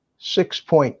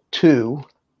 6.2.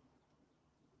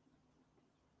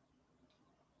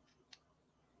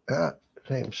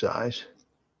 Same size.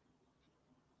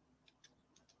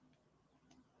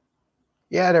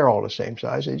 Yeah, they're all the same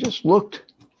size. They just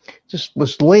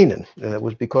was leaning, and it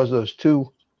was because those two,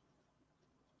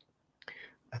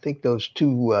 I think those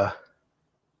two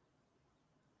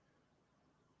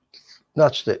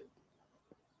nuts, that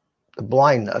the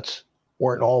blind nuts,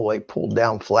 weren't all the way pulled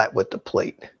down flat with the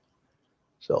plate.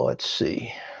 So let's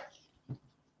see.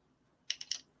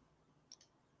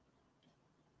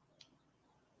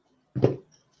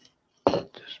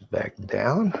 Just back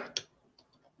down.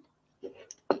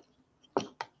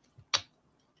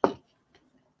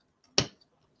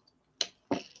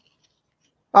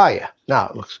 Oh yeah, now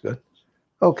it looks good.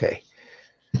 Okay.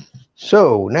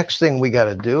 So next thing we got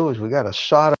to do is we got to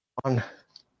solder on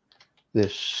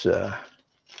this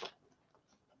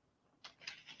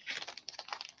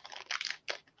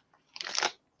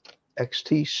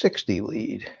XT60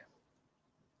 lead.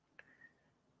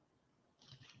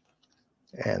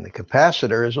 And the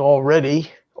capacitor is already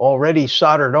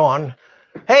soldered on.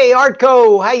 Hey,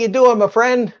 Artco, how you doing, my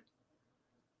friend?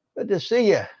 Good to see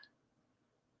you.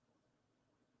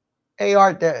 Hey,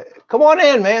 Art, come on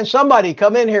in, man. Somebody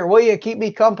come in here, will you? Keep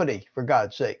me company, for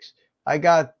God's sakes. I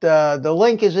got the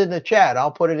link is in the chat. I'll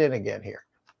put it in again here.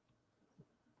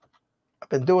 I've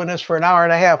been doing this for an hour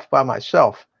and a half by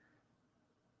myself.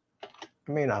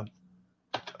 I mean, I'm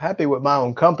happy with my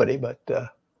own company, but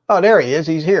oh, there he is.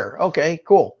 He's here. Okay,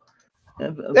 cool.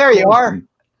 There you are.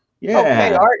 Yeah.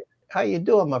 Okay, Art. How you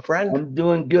doing, my friend? I'm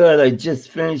doing good. I just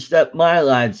finished up my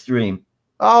live stream.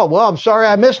 Oh, well, I'm sorry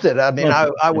I missed it. I mean,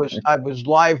 I was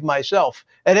live myself.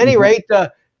 At any rate,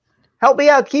 help me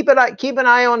out. Keep an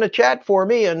eye on the chat for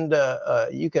me, and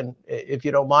you can, if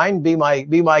you don't mind, be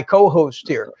my co-host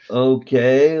here.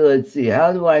 Okay, let's see.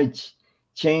 How do I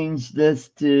change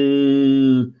this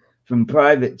from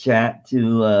private chat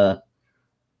to?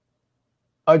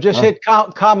 Just hit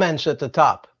comments at the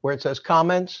top where it says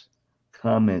comments.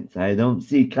 Comments. I don't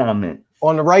see comments.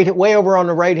 On the right, way over on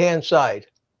the right-hand side.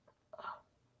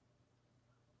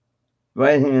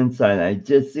 Right-hand side. I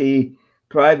just see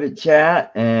private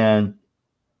chat, and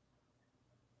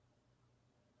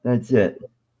that's it.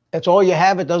 That's all you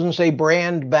have. It doesn't say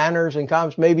brand, banners, and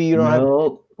comments. Maybe you don't have.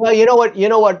 Well, you know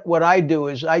what? What I do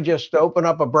is I just open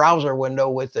up a browser window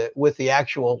with the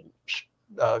actual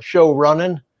show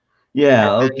running.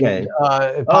 Yeah. Okay.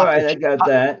 All right. I got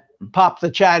that. Pop the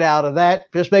chat out of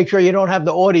that. Just make sure you don't have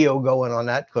the audio going on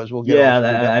that, because we'll get.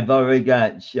 Yeah, I've already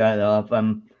got shut off.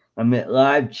 I'm at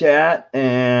live chat,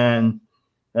 and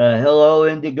hello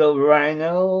Indigo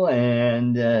Rhino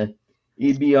and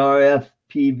EBR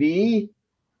FPV,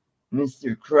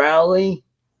 Mr. Crowley,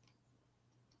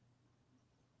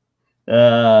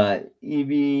 EBR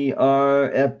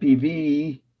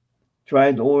FPV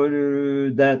tried to order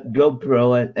that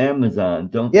GoPro at Amazon.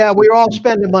 Yeah, we're all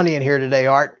spending money in here today,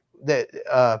 Art. That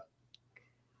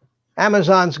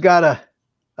Amazon's got a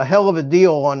hell of a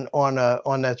deal on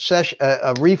that session,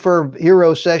 a Refurb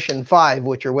Hero Session 5,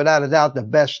 which are without a doubt the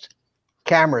best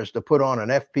cameras to put on an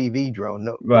FPV drone.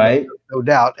 No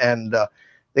doubt. And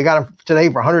they got them today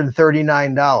for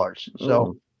 $139.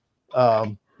 So,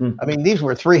 I mean, these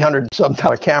were $300-some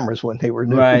cameras when they were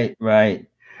new. Right.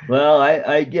 Well,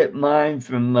 I get mine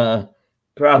from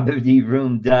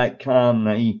propertyroom.com.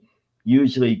 I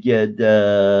usually get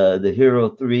the Hero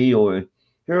 3 or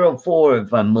Hero 4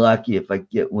 if I'm lucky, if I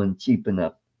get one cheap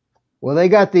enough. Well, they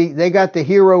got the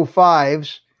Hero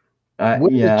 5s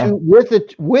with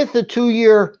the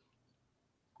 2-year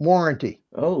warranty.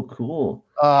 Oh, cool.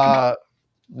 The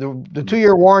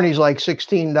 2-year warranty is like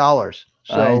 $16.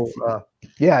 So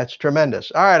yeah, it's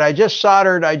tremendous. All right, I just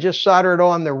soldered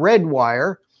on the red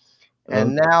wire,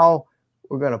 and now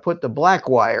we're going to put the black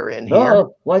wire in here.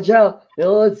 Oh, watch out.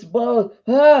 It'll explode.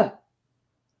 Ah!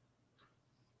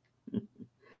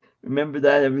 Remember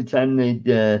that every time they'd,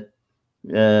 try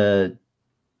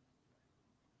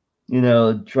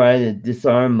to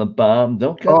disarm a bomb?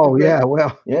 Don't cut. Oh, yeah,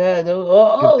 well. Yeah.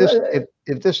 No,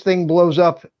 if this thing blows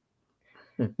up.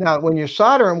 Now, when you're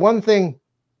soldering, one thing,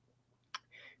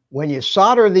 when you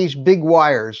solder these big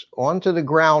wires onto the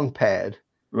ground pad.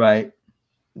 Right.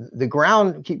 The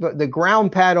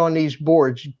ground pad on these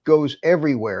boards goes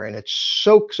everywhere, and it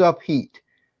soaks up heat.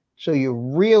 So you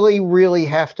really, really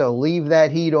have to leave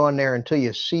that heat on there until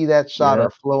you see that solder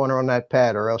flowing on that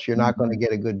pad, or else you're not going to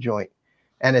get a good joint.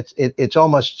 And it's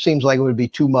almost seems like it would be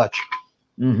too much.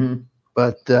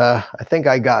 But I think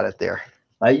I got it there.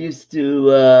 I used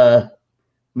to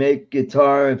make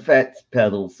guitar effects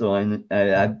pedals, so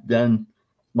I've done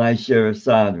my share of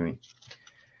soldering.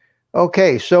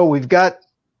 Okay, so we've got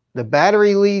the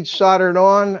battery leads soldered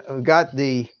on. We've got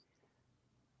the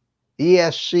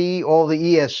ESC, all the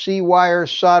ESC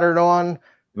wires soldered on.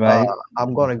 Right.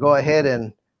 I'm going to go ahead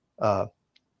and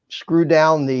screw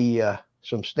down the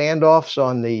some standoffs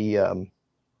on the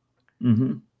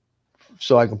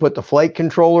so I can put the flight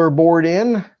controller board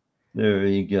in. There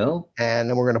you go. And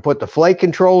then we're going to put the flight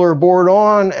controller board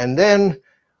on, and then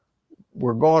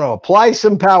we're going to apply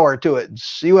some power to it and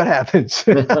see what happens.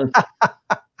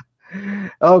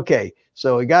 Okay,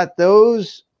 so we got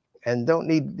those, and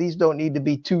these don't need to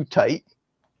be too tight.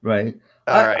 Right.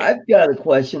 All right. I've got a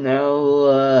question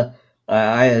now.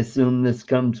 I assume this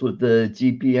comes with the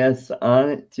GPS on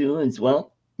it too, as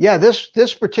well. Yeah,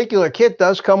 this particular kit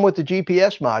does come with the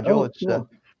GPS module. Oh, it's cool.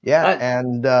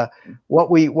 and what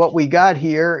we got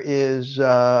here is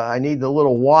I need the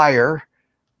little wire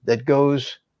that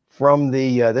goes from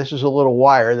the. This is a little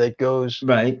wire that goes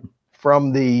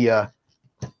from the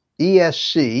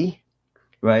ESC.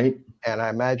 Right. And I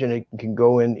imagine it can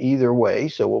go in either way.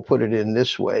 So we'll put it in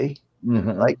this way,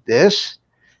 like this.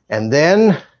 And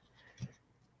then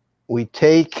we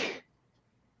take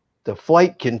the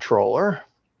flight controller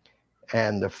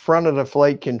And the front of the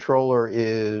flight controller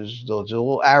is, there's a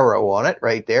little arrow on it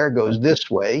right there. It goes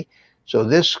this way. So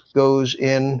this goes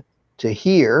in to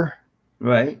here.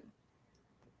 Right.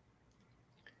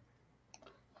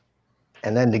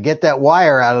 And then to get that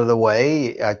wire out of the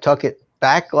way, I tuck it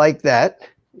back like that.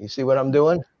 You see what I'm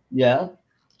doing? Yeah.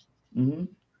 Mm-hmm.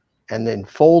 And then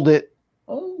fold it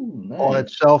nice. on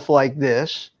itself like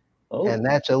this. And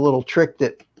that's a little trick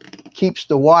that keeps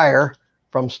the wire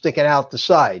from sticking out the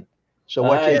side. So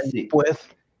what you end up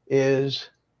with is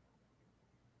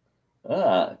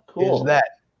cool. Is that.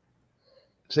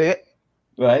 See it?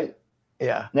 Right.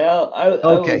 Yeah. Now I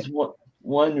was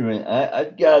wondering,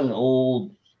 I've got an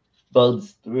old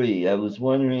Bugs 3. I was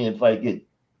wondering if I could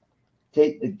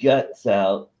take the guts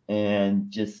out and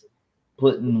just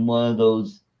put in one of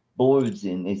those boards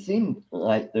in. They seem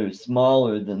like they're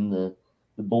smaller than the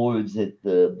boards that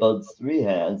the Bugs 3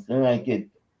 has. Then I could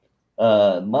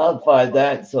modify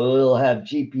that so it'll have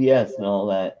GPS and all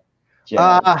that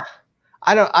jazz. I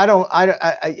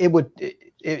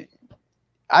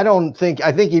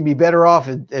think you'd be better off.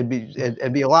 It'd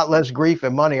be a lot less grief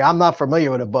and money. I'm not familiar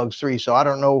with a Bugs 3, so I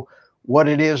don't know what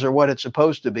it is or what it's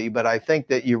supposed to be, but I think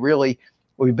that you really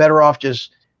would be better off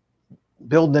just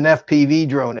building an FPV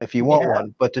drone if you want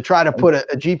one. But to try to put a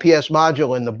GPS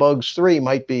module in the Bugs 3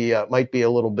 might be a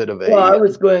little bit of a. Well, I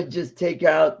was going to just take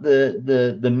out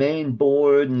the main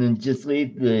board and then just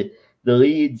leave the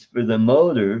leads for the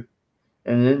motor,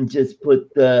 and then just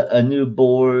put a new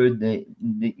board, the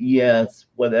ES,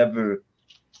 whatever,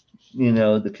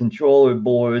 the controller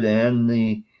board and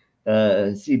the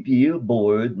CPU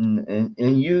board,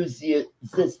 and use the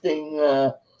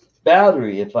existing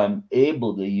battery if I'm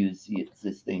able to use the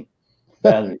existing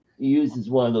battery. It uses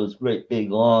one of those great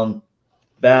big long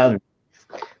batteries.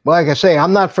 Well, like I say,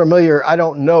 I'm not familiar. I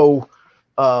don't know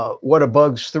what a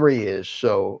Bugs 3 is,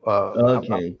 so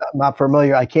I'm not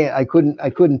familiar. I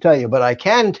couldn't tell you, but I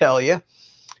can tell you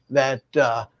that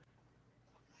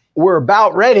we're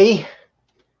about ready.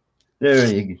 There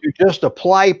you go. To just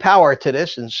apply power to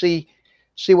this and see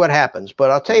what happens. But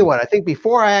I'll tell you what, I think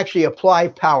before I actually apply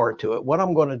power to it, what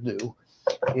I'm going to do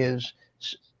is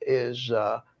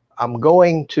I'm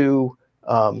going to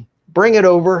bring it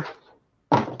over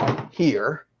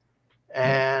here,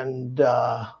 and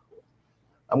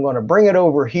I'm going to bring it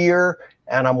over here,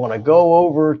 and I'm going to go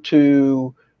over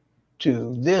to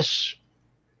this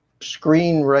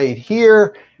screen right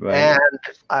here, and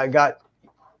I got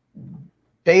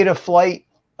betaflight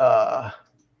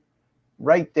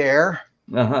right there.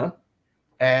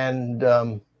 And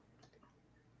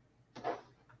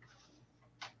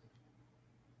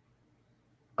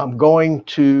I'm going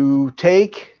to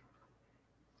take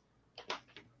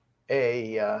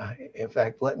in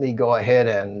fact, let me go ahead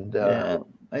and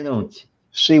I don't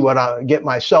see what I get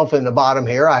myself in the bottom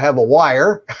here. I have a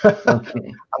wire.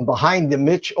 I'm behind the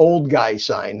Mitch old guy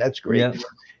sign. That's great.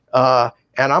 And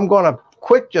I'm going to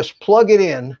just plug it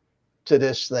in to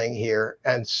this thing here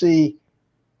and see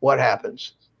what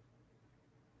happens.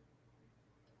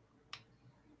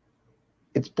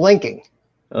 It's blinking.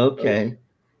 Okay.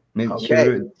 Make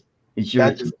sure. Is your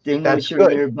extinguisher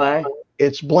nearby?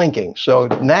 It's blinking. So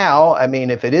now, I mean,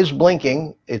 if it is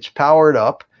blinking, it's powered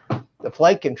up. The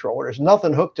flight controller, there's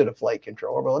nothing hooked to the flight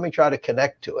controller, but let me try to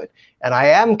connect to it. And I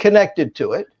am connected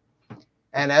to it.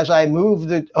 And as I move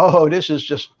this is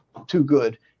just too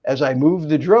good. As I move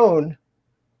the drone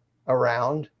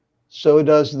around, so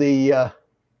does the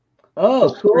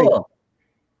cool.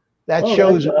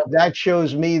 That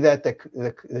shows me that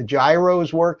the gyro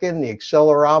is working, the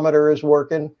accelerometer is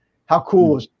working. How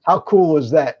cool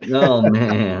is that? Oh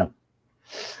man.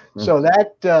 So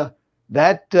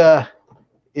that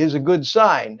is a good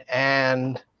sign,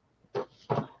 and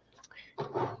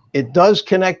it does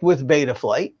connect with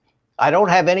betaflight. I don't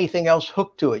have anything else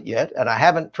hooked to it yet, and I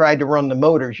haven't tried to run the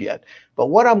motors yet. But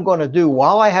what I'm going to do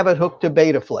while I have it hooked to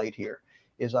betaflight here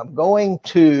is I'm going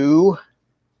to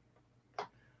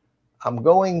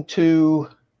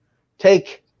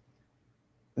take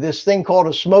this thing called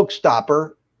a smoke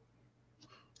stopper.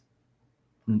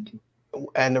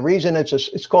 And the reason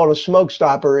it's called a smoke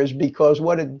stopper is because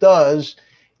what it does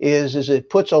is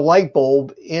it puts a light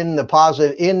bulb in the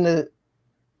positive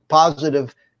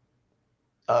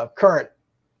current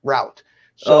route,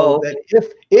 so that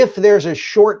if there's a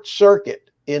short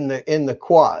circuit in the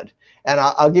quad, and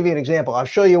I'll give you an example. I'll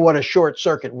show you what a short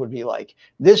circuit would be like.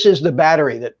 This is the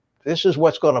battery this is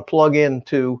what's going to plug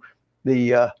into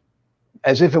the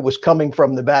as if it was coming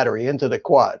from the battery into the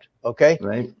quad. Okay.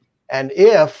 Right. And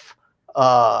if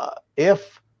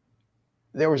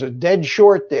there was a dead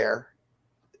short there,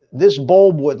 this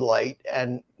bulb would light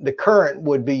and the current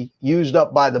would be used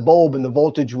up by the bulb and the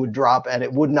voltage would drop and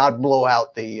it would not blow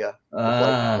out the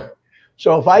flight.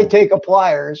 So if I take a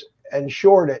pliers and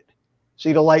short it,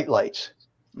 see the light lights.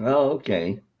 Oh,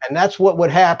 okay. And that's what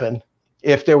would happen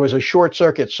if there was a short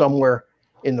circuit somewhere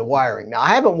in the wiring. Now, I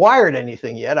haven't wired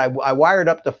anything yet. I wired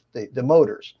up the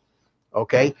motors.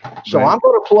 Okay. So right. I'm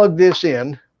going to plug this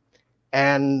in.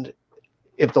 And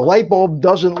if the light bulb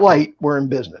doesn't light, we're in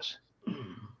business.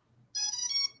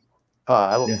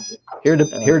 Hear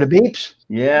the beeps?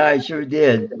 Yeah, I sure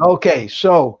did. Okay.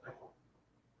 So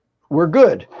we're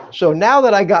good. So now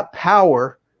that I got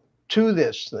power to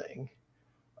this thing,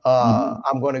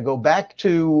 I'm going to go back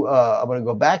to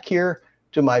here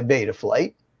to my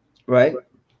Betaflight. Right.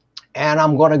 And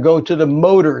I'm going to go to the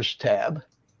motors tab.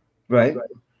 Right.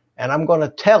 And I'm going to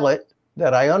tell it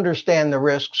that I understand the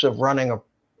risks of running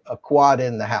a quad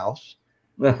in the house.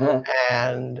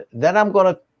 And then I'm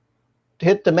going to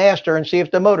hit the master and see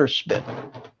if the motors spin.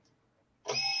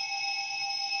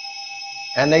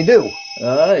 And they do.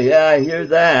 Oh, yeah, I hear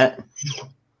that.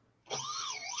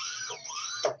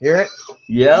 Hear it?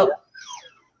 Yep.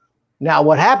 Now,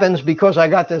 what happens, because I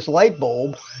got this light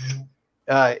bulb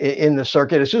in the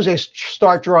circuit, as soon as they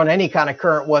start drawing any kind of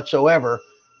current whatsoever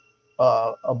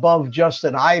above just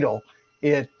an idle,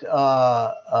 it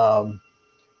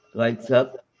lights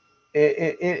up.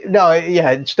 It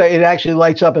actually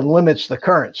lights up and limits the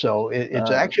current. So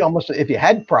it's actually almost, if you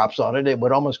had props on it, it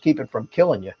would almost keep it from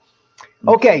killing you.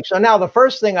 Okay, so now the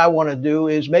first thing I want to do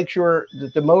is make sure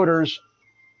that the motors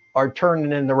are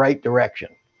turning in the right direction.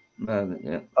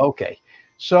 Yeah. Okay,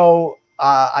 so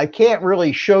I can't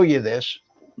really show you this.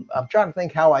 I'm trying to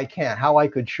think how I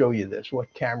could show you this,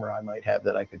 what camera I might have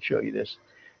that I could show you this.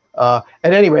 At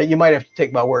any rate, you might have to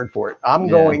take my word for it. I'm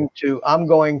going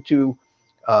to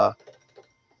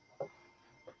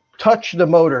touch the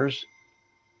motors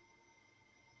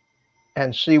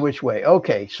and see which way.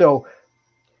 Okay, so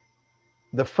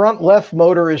the front left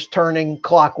motor is turning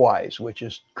clockwise, which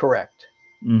is correct.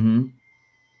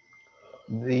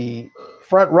 The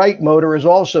front right motor is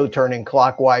also turning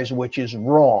clockwise, which is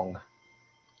wrong.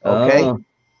 Okay,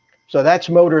 so that's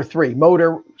motor 3.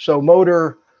 Motor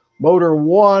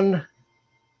 1.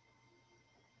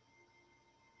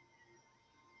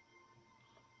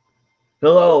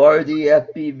 Hello,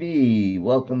 RDFPV.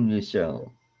 Welcome to the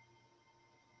show.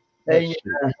 Hey,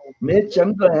 Mitch,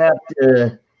 I'm going to have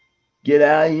to get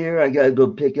out of here. I got to go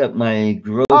pick up my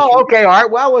groceries. Oh, okay. All right.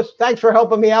 Well, thanks for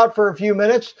helping me out for a few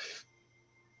minutes.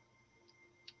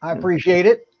 I appreciate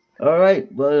it. All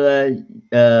right. Well,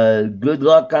 good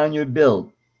luck on your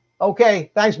build.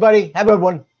 Okay. Thanks, buddy. Have a good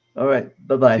one. All right.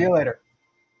 Bye-bye. See you later.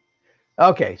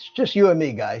 Okay. It's just you and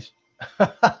me, guys.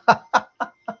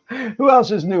 Who else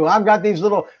is new? I've got these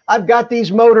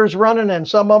motors running, and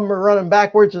some of them are running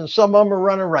backwards and some of them are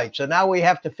running right. So now we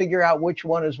have to figure out which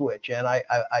one is which. And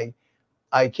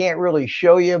I can't really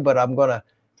show you, but I'm gonna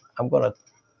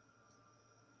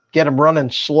get them running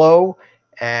slow.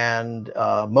 And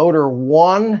motor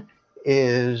 1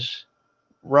 is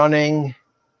running.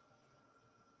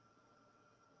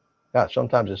 God,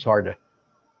 sometimes it's hard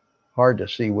to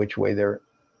see which way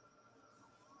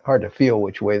hard to feel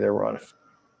which way they're running.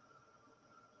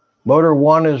 Motor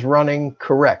 1 is running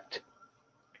correct.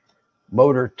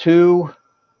 Motor 2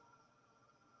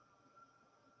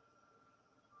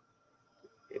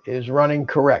 is running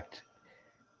correct.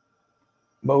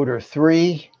 Motor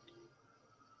 3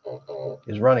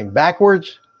 is running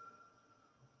backwards.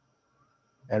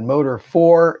 And motor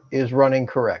 4 is running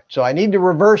correct. So I need to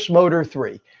reverse motor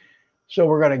 3. So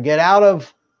we're going to get out of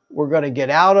this. We're going to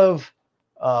get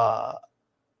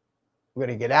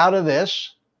out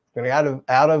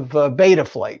of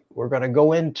Betaflight. We're going to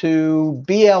go into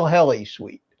BL Heli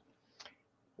Suite.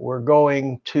 We're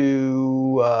going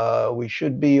to, we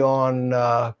should be on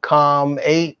COM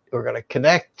 8. We're going to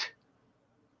connect.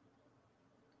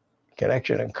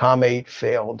 Connection and COM 8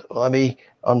 failed. Let me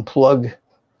unplug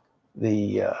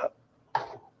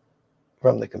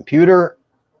from the computer,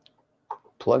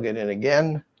 plug it in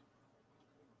again,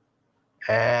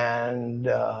 and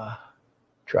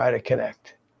try to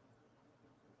connect.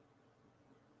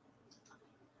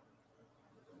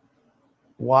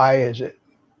 Why is it?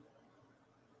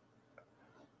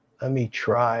 Let me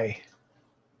try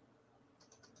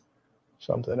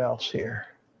something else here.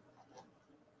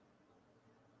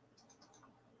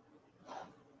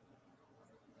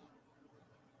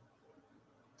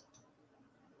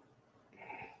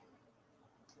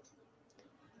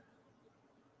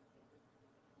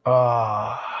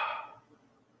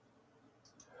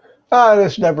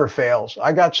 This never fails.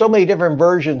 I got so many different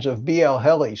versions of BL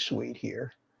Heli Suite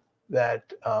here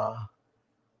that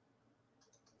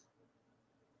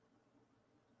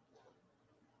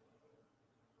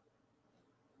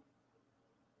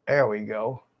there we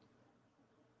go.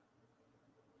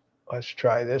 Let's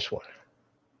try this one.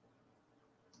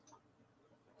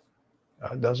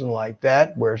 It doesn't like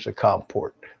that. Where's the COM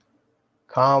port?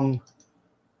 COM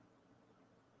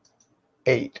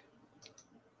 8.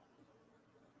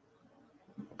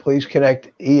 Please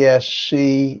connect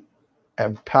ESC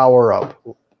and power up.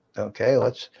 Okay,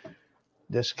 let's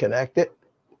disconnect it.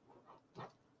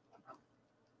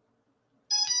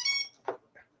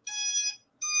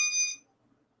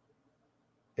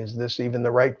 Is this even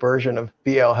the right version of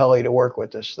BL Heli to work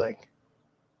with this thing?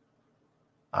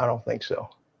 I don't think so.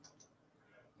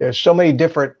 There's so many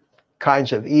different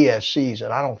kinds of ESCs,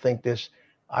 and I don't think this,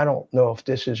 I don't know if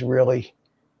this is really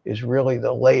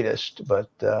the latest, but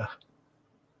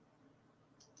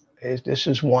this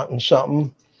is wanting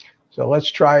something. So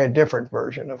let's try a different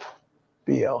version of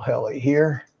BL Heli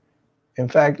here. In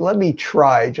fact, let me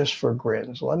try, just for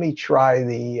grins, let me try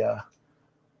the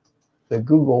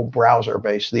Google browser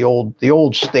base, the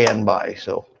old standby.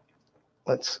 So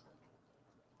let's,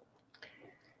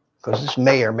 because this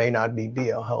may or may not be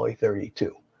BL Heli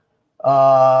 32.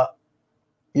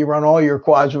 You run all your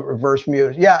quads with reverse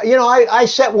mute. Yeah, you know, I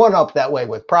set one up that way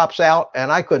with props out,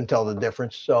 and I couldn't tell the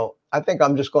difference. So I think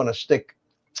I'm just going to stick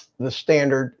to the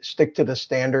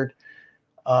standard.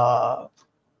 Let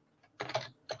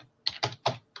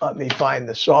me find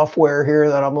the software here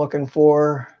that I'm looking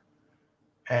for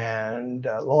and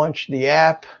launch the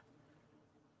app.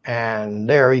 And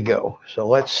there we go. So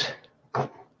let's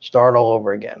start all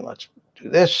over again. Let's do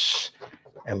this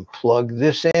and plug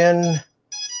this in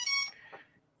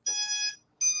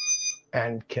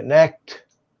and connect.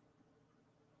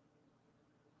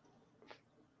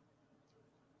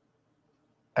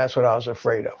 That's what I was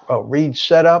afraid of. Oh, read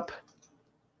setup.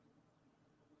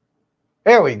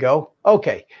 There we go.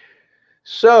 Okay.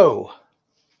 So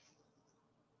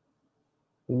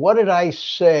what did I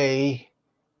say?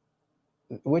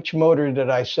 Which motor did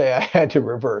I say I had to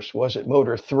reverse? Was it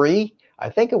motor 3? I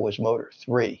think it was motor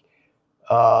 3.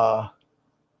 I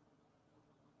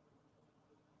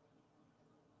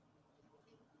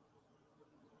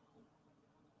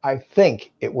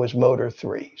think it was motor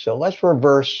 3. So let's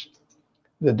reverse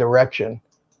the direction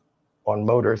on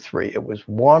motor 3. It was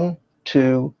 1,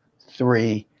 2,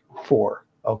 3, 4.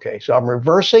 Okay, so I'm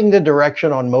reversing the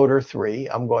direction on motor 3.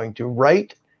 I'm going to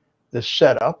write the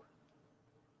setup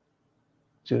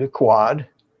to the quad,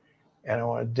 and I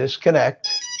want to disconnect,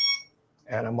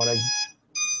 and I'm going to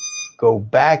go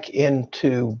back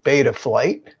into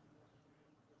Betaflight,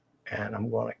 and I'm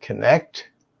going to connect.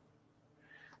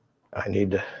 I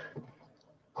need to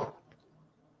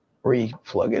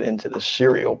re-plug it into the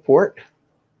serial port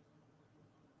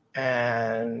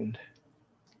and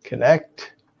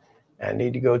connect. I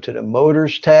need to go to the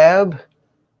motors tab,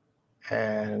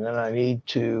 and then I need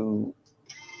to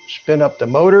spin up the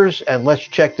motors, and let's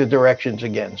check the directions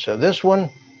again. So this one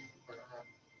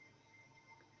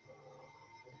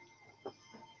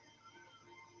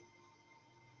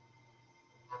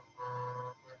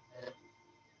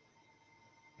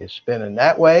is spinning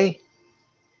that way.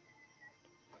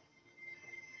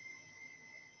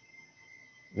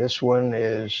 This one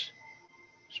is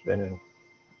spinning.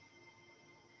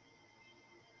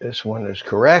 This one is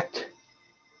correct.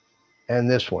 And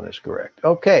this one is correct.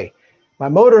 Okay. My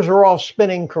motors are all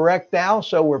spinning correct now.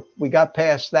 So we got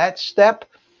past that step.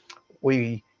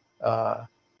 We, at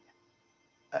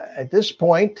this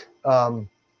point, I'm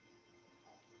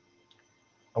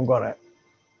going to,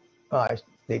 I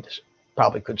need to,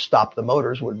 probably could stop the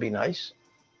motors, would be nice,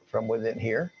 from within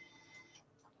here,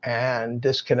 and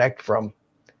disconnect from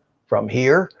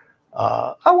here.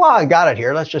 Oh, well, I got it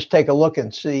here. Let's just take a look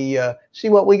and see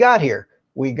what we got here.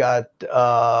 We got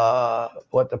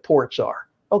what the ports are.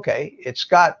 Okay, it's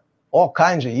got all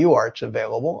kinds of UARTs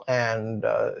available, and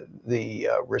the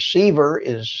receiver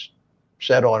is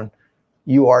set on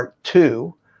UART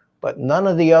 2, but none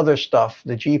of the other stuff,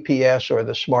 the GPS or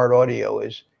the smart audio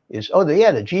is oh,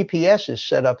 yeah, the GPS is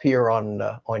set up here on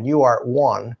UART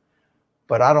 1,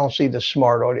 but I don't see the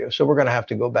smart audio. So we're going to have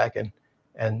to go back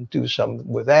and do some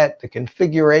with that. The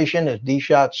configuration is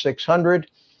DShot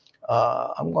 600.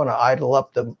 I'm going to idle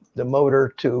up the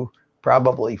motor to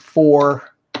probably 4.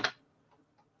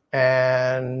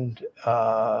 And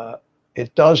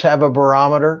it does have a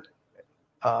barometer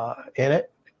in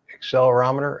it,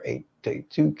 accelerometer,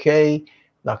 8K.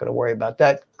 Not going to worry about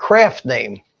that. Craft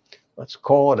name. Let's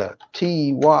call it a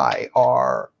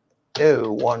TYRO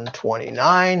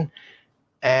 129.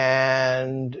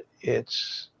 And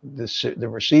it's the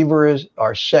receivers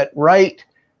are set right.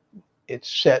 It's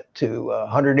set to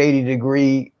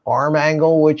 180-degree arm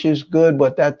angle, which is good.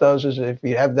 What that does is if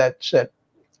you have that set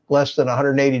less than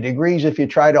 180 degrees, if you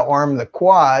try to arm the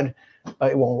quad,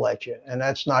 it won't let you. And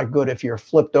that's not good if you're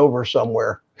flipped over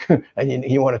somewhere and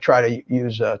you want to try to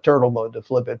use turtle mode to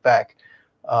flip it back.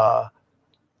 Oh,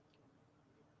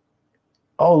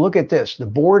 look at this. The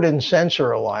board and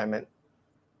sensor alignment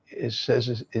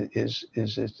says it's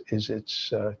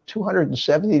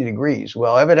 270 degrees.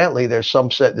 Well, evidently there's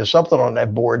something on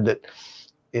that board that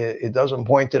it doesn't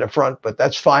point to the front, but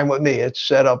that's fine with me. It's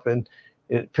set up and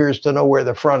it appears to know where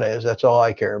the front is. That's all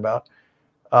I care about.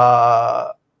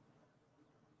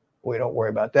 We don't worry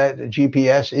about that. The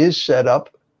GPS is set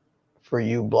up for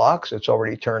U blocks. It's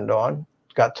already turned on.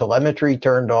 It's got telemetry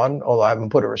turned on, although I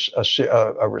haven't put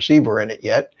a receiver in it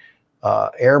yet.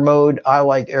 Air mode, I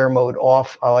like air mode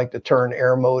off. I like to turn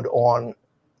air mode on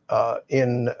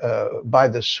by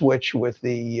the switch with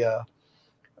the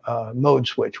mode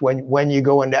switch. When you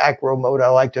go into acro mode, I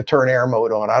like to turn air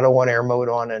mode on. I don't want air mode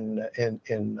on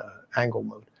in angle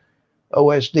mode.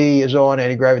 OSD is on,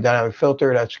 anti-gravity dynamic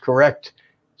filter. That's correct.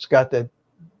 It's got the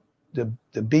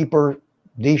beeper.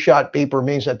 D-shot beeper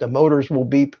means that the motors will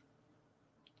beep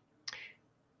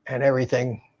and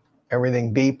everything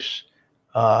beeps.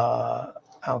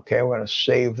 Okay, I'm going to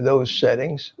save those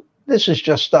settings. This is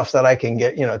just stuff that I can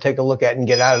get, take a look at and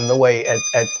get out of the way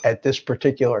at this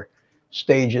particular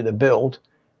stage of the build.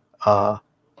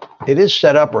 It is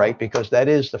set up right because that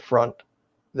is the front,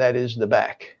 that is the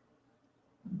back,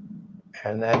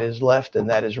 and that is left, and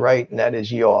that is right, and that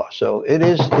is yaw. So it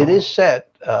is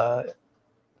set.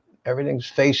 Everything's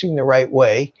facing the right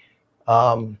way.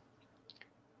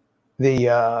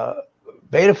 The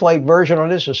betaflight version on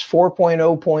this is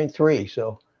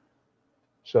 4.0.3.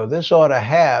 So this ought to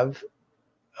have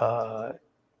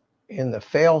in the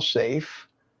failsafe,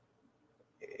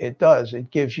 it does. It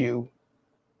gives you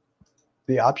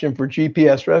the option for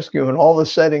GPS rescue, and all the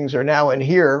settings are now in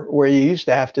here where you used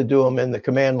to have to do them in the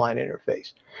command line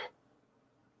interface.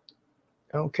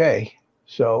 Okay,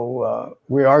 so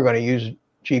we are going to use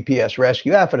GPS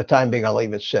rescue. For the time being, I'll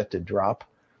leave it set to drop.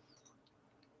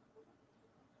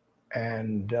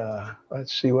 And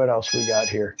let's see what else we got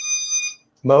here.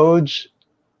 Modes.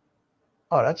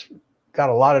 Oh, that's got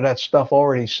a lot of that stuff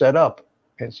already set up.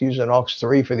 It's using aux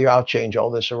 3 for the. I'll change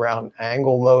all this around.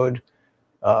 Angle mode.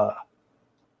 I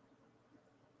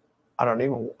don't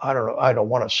know. I don't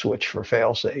want to switch for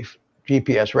failsafe.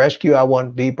 GPS rescue. I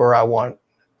want beeper. I want.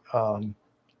 Oh,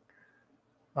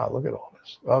 look at all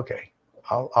this. Okay.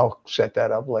 I'll set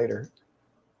that up later.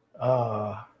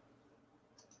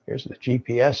 Here's the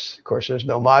GPS. Of course, there's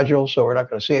no module, so we're not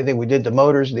going to see anything. We did the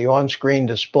motors, the on-screen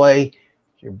display,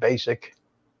 your basic.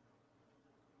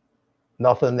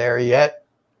 Nothing there yet.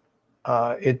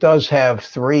 It does have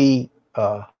 3.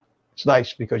 It's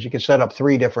nice because you can set up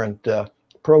 3 different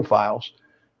profiles.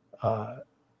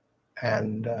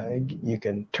 And you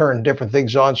can turn different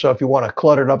things on. So if you want a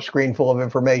cluttered up screen full of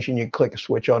information, you click a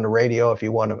switch on the radio. If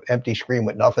you want an empty screen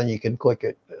with nothing, you can click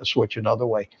it, switch another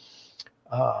way.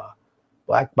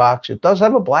 Black box. It does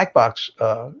have a black box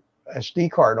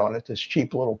SD card on it. This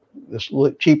cheap little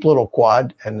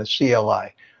quad and the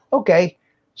CLI. Okay,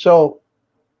 so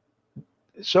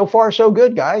far so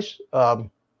good, guys. I'm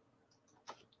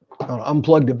gonna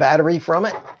unplug the battery from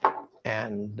it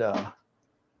and.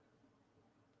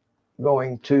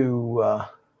 Going to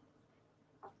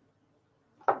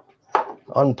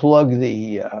unplug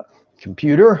the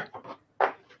computer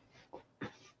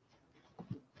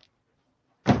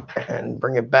and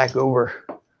bring it back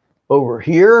over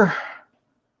here.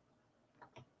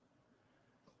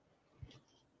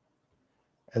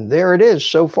 And there it is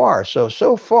so far.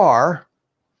 So far,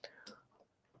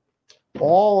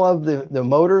 all of the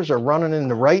motors are running in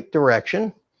the right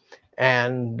direction.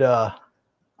 And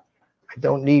I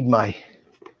don't need I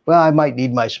might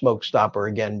need my smoke stopper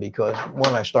again because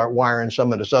when I start wiring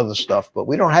some of this other stuff, but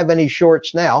we don't have any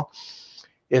shorts now.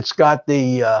 It's got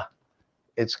the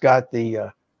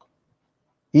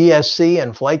ESC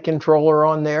and flight controller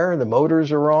on there. The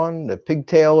motors are on. The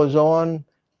pigtail is on.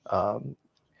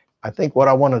 I think what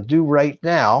I want to do right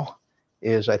now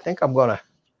is I think I'm going to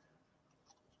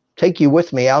take you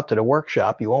with me out to the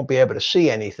workshop. You won't be able to see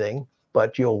anything,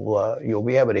 but you'll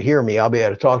be able to hear me. I'll be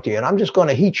able to talk to you, and I'm just going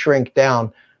to heat shrink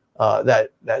down that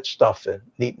stuff and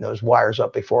neaten those wires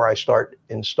up before I start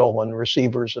installing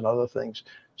receivers and other things.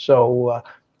 So,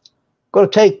 we'll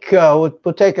take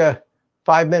a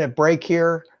 5-minute break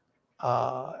here,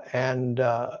 and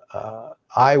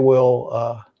I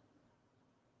will.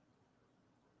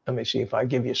 Let me see if I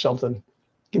give you something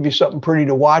give you something pretty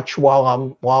to watch while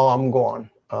I'm gone.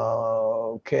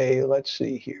 Okay, let's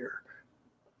see here.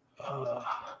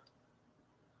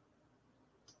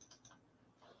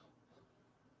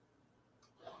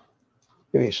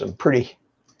 Give you some pretty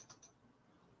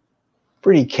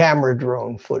camera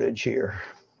drone footage here.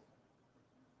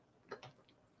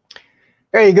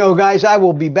 There you go, guys. I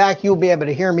will be back. You'll be able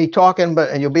to hear me talking,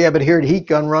 and you'll be able to hear the heat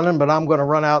gun running, but I'm going to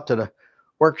run out to the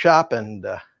workshop and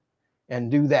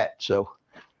do that. So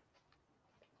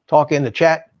talk in the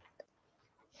chat,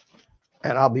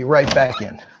 and I'll be right back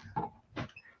in.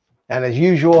 And as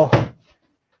usual,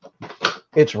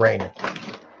 it's raining.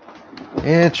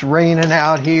 It's raining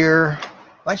out here.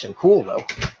 Nice and cool, though.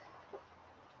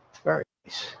 Very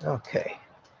nice. Okay.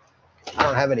 I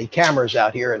don't have any cameras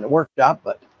out here in the workshop,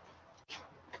 but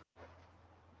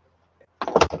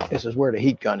this is where the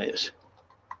heat gun is.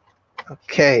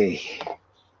 Okay.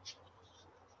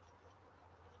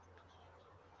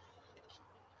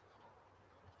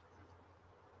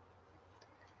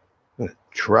 I'm going to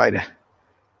try to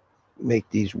make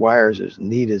these wires as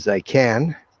neat as I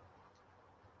can.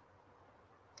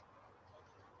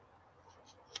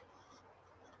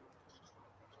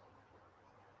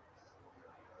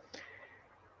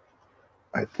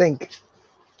 I think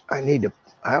I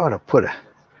ought to put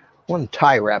one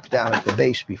tie wrap down at the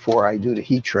base before I do the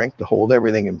heat shrink to hold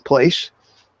everything in place.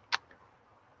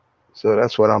 So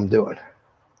that's what I'm doing.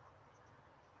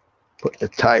 Put the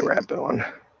tie wrap on.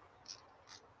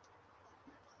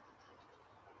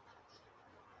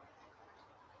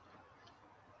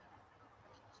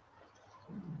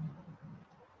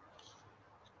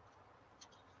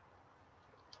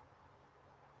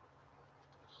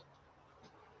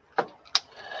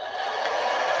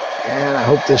 And I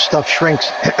hope this stuff shrinks.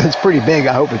 It's pretty big.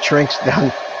 I hope it shrinks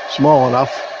down small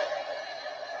enough.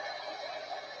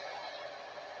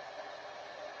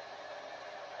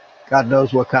 God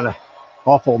knows what kind of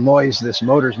awful noise this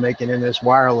motor's making in this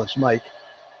wireless mic.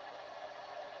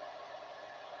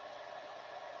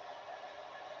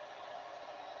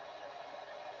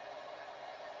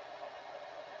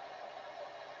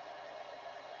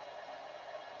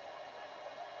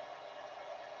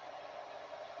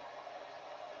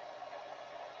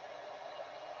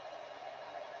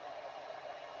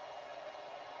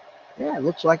 Yeah, it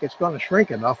looks like it's going to shrink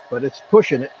enough, but it's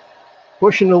pushing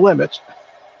the limits.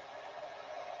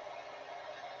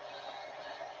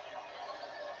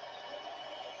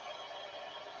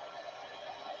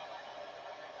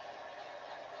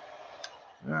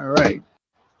 All right.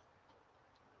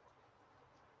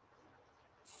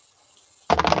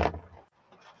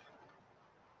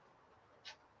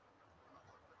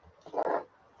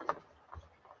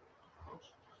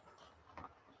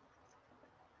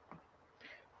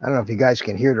 I don't know if you guys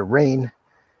can hear the rain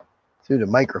through the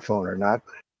microphone or not,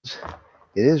 but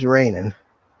it is raining.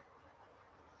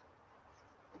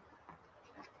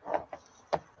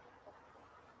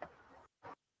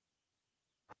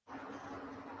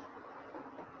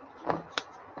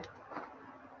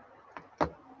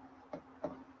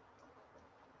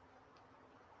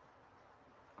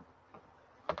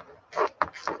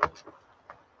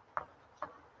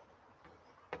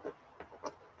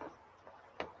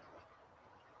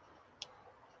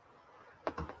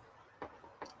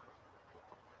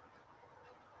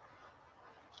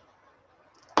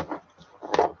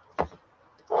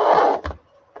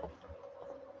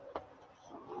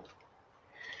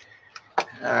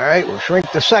 All right, we'll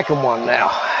shrink the second one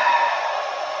now.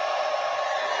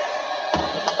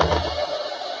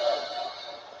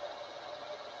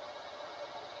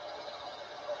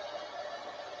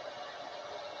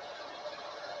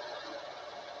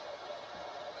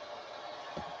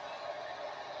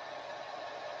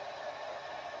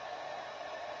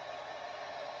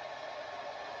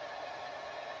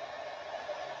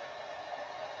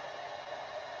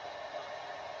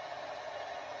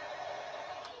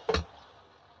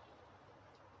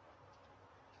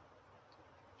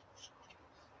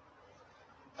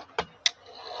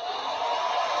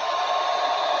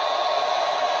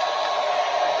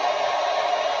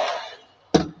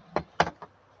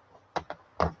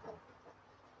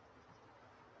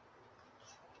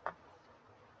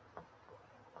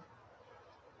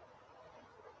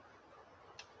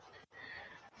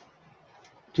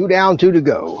 Two down, two to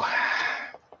go.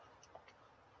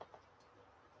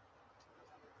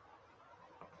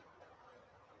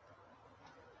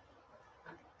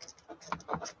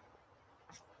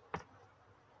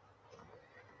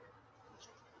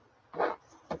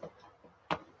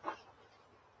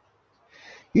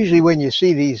 Usually when you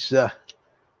see these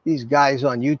guys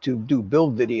on YouTube do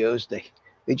build videos,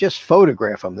 they just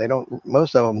photograph them. They don't,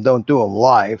 most of them don't do them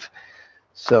live.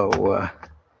 So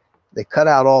they cut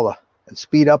out all the and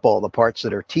speed up all the parts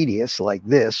that are tedious like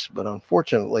this, but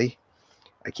unfortunately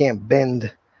I can't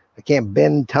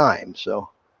bend time, so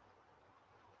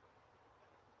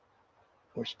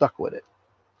we're stuck with it.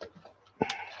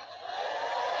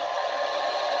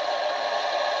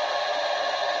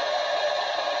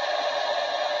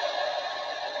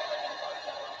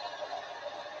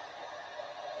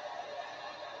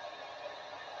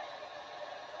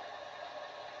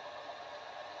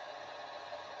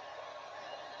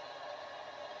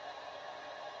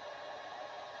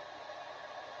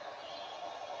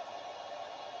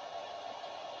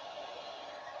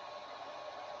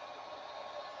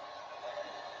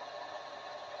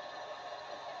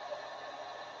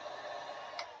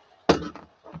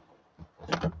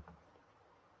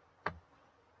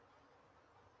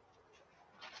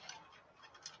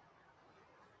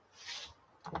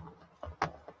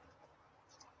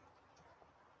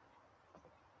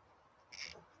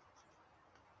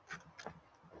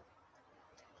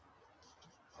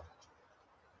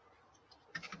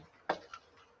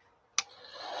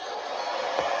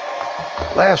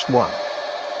 Last one.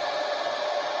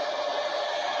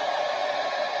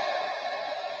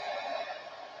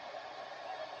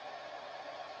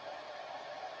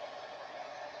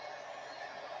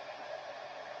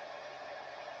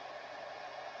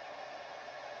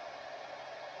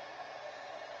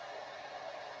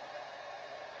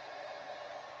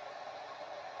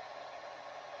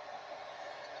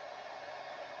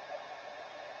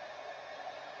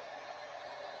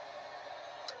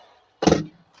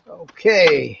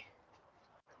 Okay.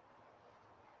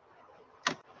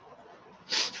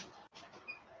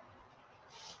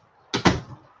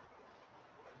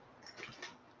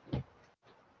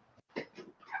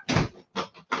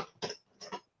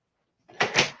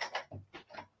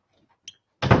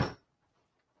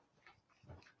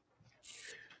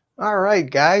 All right,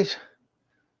 guys.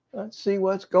 Let's see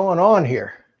what's going on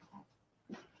here.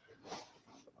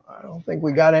 I don't think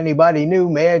we got anybody new.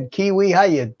 Mad Kiwi, how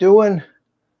you doing?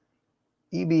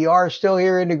 EBR still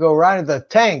here, Indigo right at the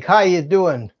tank. How you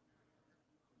doing?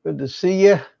 Good to see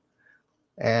you.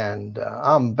 And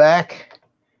I'm back.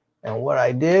 And what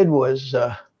I did was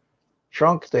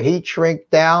shrunk the heat shrink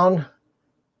down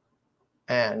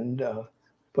and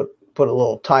put a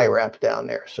little tie wrap down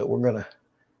there. So we're gonna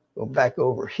go back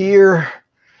over here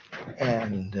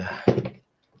and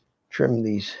trim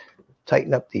these,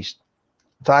 tighten up these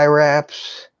tie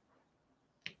wraps,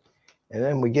 and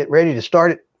then we get ready to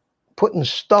start it, putting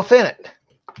stuff in it.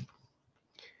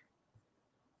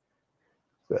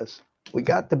 Because we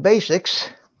got the basics,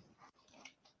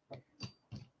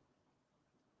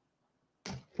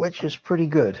 which is pretty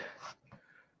good.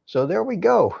 So there we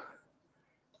go.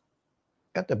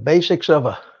 Got the basics of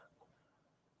a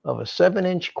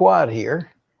 7-inch quad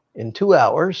here in 2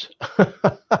 hours,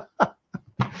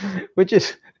 which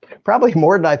is probably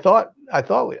more than I thought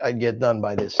I'd get done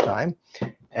by this time.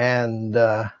 And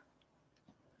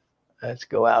let's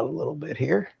go out a little bit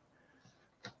here.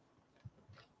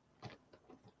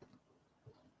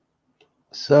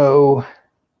 So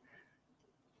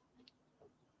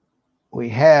we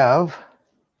have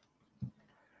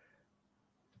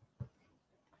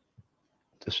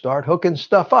to start hooking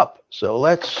stuff up. So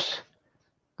let's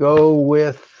go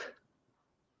with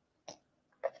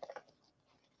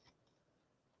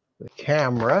the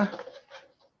camera.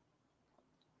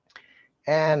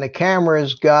 And the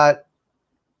camera's got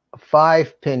a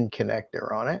 5-pin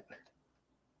connector on it.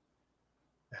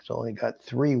 That's only got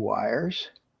 3 wires.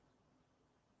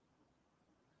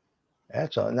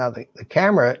 That's all. Now the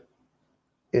camera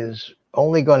is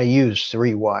only going to use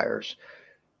 3 wires.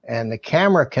 And the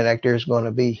camera connector is going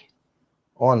to be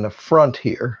on the front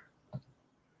here.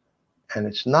 And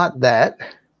it's not that.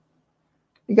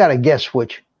 You got to guess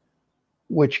which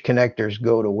connectors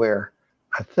go to where.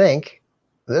 I think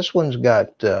this one's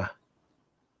got, I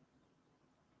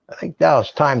think now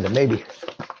it's time to maybe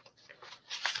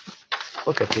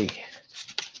look at the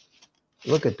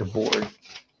board,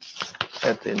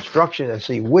 at the instruction, and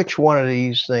see which one of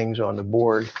these things on the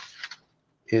board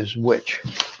is which.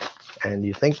 And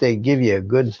you think they give you a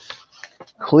good,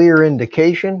 clear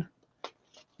indication?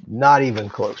 Not even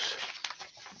close.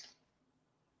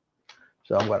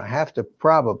 So I'm going to have to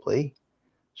probably,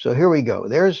 so here we go.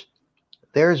 There's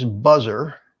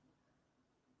buzzer.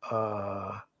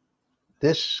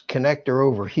 This connector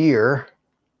over here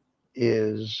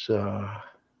is TX1,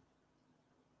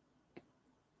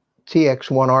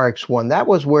 RX1. That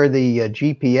was where the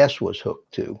GPS was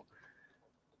hooked to.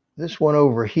 This one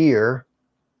over here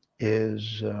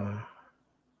is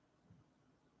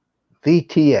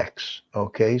VTX.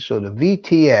 Okay, so the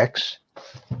VTX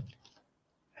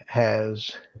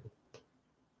has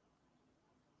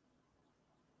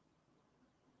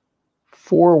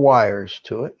 4 wires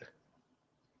to it,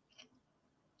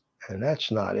 and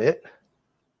that's not it,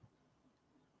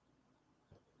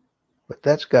 but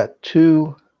that's got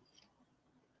 2.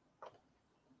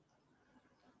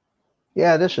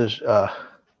 Yeah, this is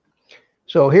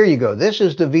so here you go. This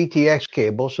is the VTX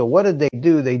cable. So what did they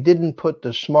do? They didn't put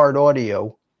the smart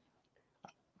audio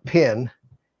pin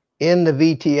in the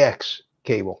VTX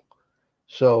cable.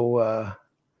 So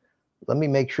let me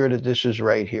make sure that this is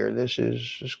right here. This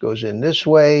goes in this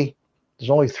way. There's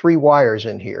only 3 wires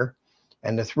in here,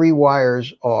 and the 3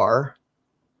 wires are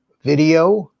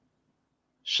video,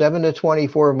 7 to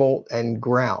 24 volt, and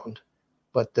ground.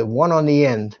 But the one on the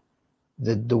end,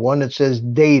 the one that says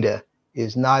data,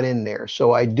 is not in there.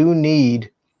 So I am going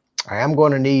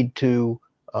to need to,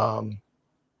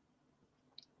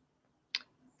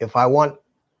 if I want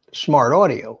smart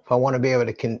audio, if I want to be able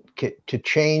to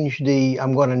change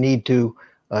I'm going to need to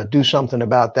do something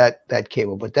about that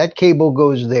cable. But that cable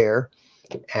goes there,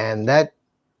 and that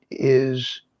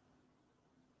is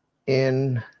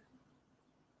in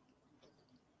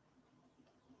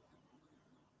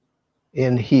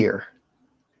here.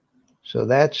 So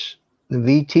that's the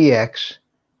VTX.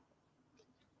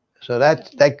 So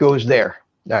that goes there.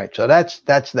 All right, so that's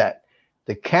that.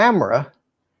 The camera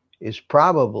is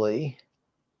probably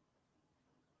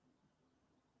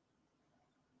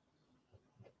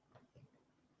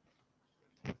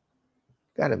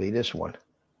got to be this one.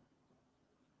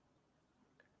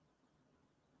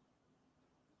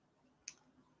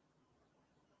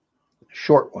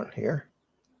 Short one here.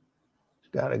 It's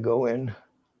got to go in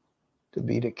to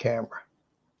be the camera.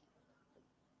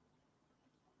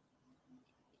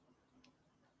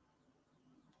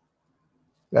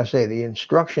 I say the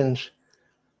instructions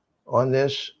on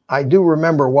this, I do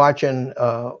remember watching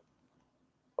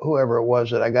whoever it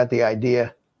was that I got the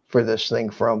idea for this thing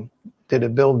from, did a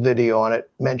build video on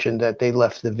it, mentioned that they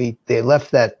left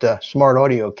that smart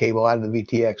audio cable out of the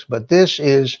VTX. But this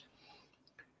is,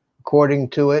 according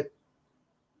to it,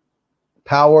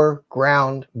 power,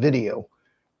 ground, video,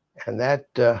 and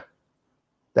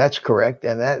that's correct.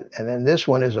 And then this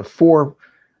one is a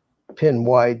 4-pin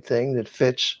wide thing that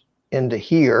fits into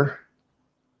here.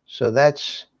 So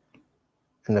that's,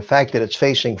 and the fact that it's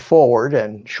facing forward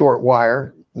and short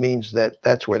wire means that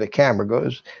that's where the camera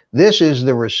goes. This is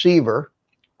the receiver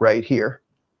right here.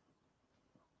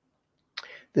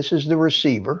 This is the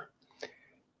receiver,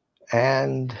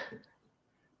 and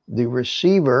the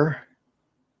receiver,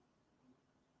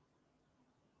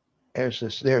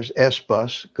 there's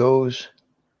S-bus, goes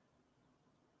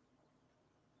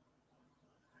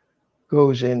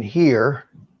in here,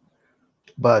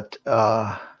 but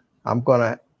I'm going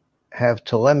to have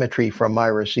telemetry from my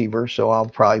receiver, so I'll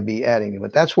probably be adding it.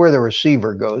 But that's where the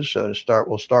receiver goes. So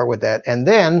we'll start with that. And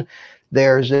then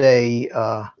there's a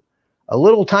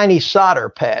little tiny solder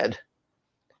pad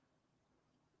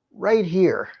right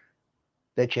here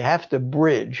that you have to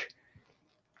bridge.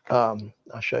 I'll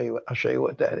show you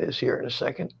what that is here in a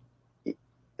second.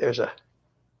 There's a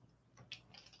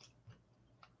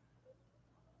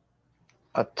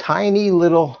tiny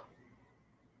little,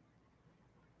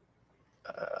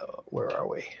 where are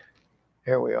we?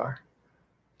 Here we are.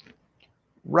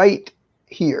 Right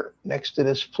here next to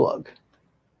this plug.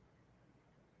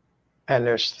 And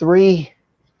there's 3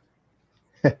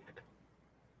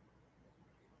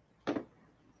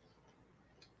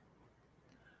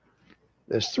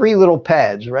 there's 3 little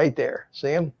pads right there. See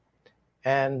them?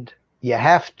 And you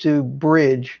have to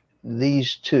bridge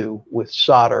these 2 with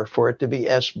solder for it to be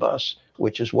S-bus,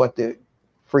 which is what the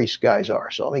Freeze guys are.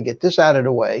 So let me get this out of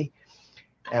the way,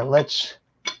 and let's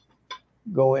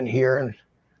go in here and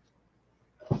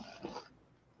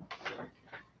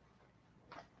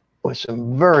with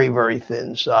some very, very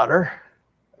thin solder.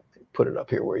 Put it up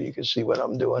here where you can see what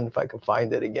I'm doing, if I can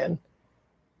find it again.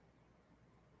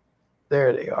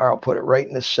 There they are. I'll put it right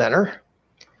in the center.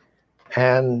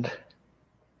 And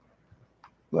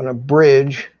I'm going to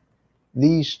bridge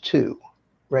these 2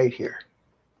 right here.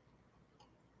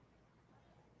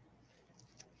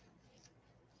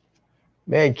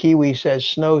 Man, Kiwi says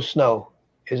snow, snow.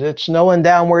 Is it snowing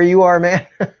down where you are, man?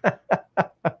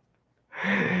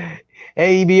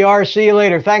 Hey, EBR, see you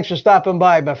later. Thanks for stopping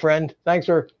by, my friend. Thanks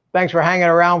for hanging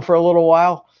around for a little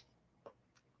while.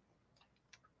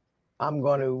 I'm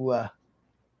going to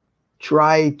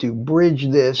try to bridge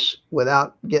this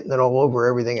without getting it all over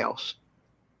everything else.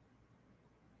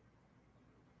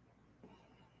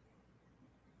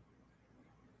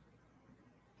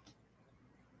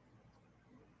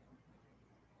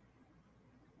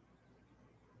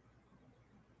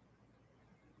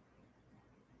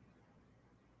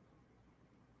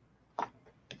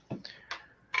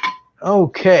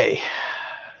 Okay,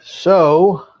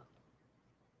 so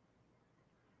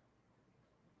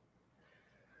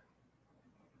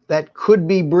that could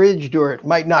be bridged or it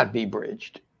might not be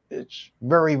bridged. It's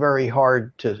very, very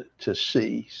hard to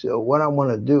see. So what I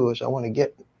want to do is I want to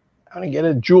get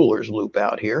a jeweler's loop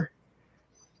out here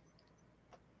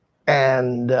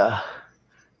and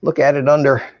look at it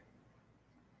under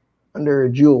a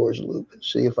jeweler's loop and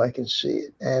see if I can see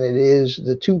it. And it is,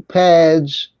 the two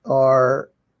pads are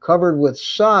covered with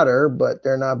solder, but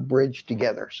they're not bridged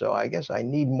together. So I guess I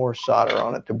need more solder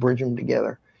on it to bridge them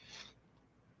together.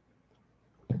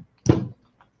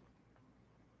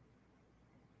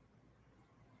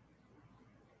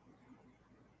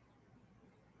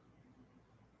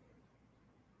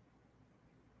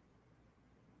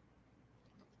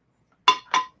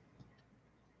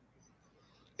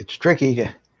 It's tricky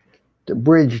to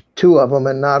bridge two of them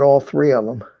and not all three of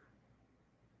them.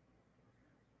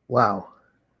 Wow.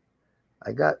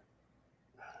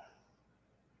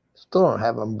 Still don't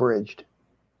have them bridged.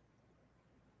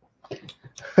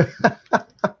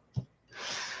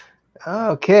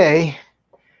 Okay.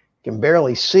 Can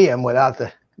barely see them without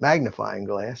the magnifying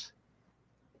glass.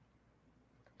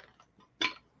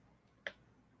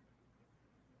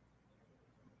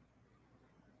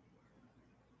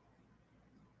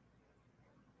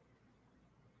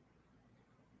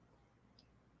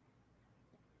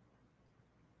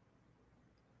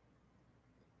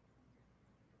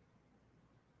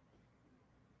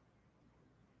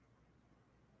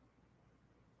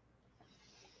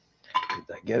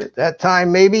 Did I get it that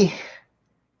time, maybe?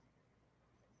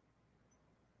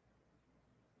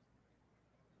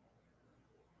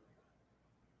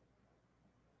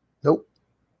 Nope.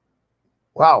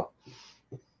 Wow.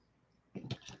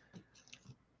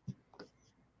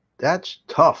 That's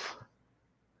tough.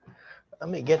 Let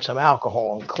me get some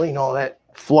alcohol and clean all that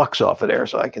flux off of there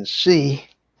so I can see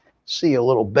a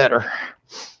little better.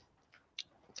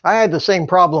 I had the same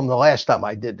problem the last time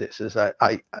I did this. Is no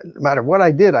matter what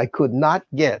I did, I could not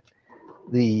get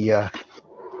the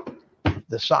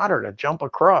solder to jump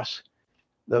across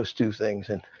those two things.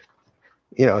 And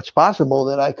you know, it's possible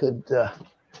that I could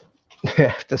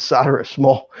have to solder a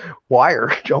small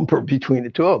wire jumper between the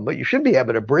two of them, but you should be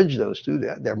able to bridge those two.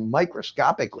 They're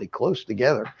microscopically close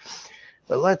together.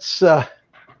 But let's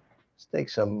take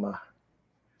some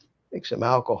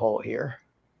alcohol here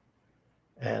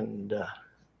and a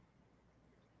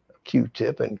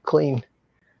Q-tip and clean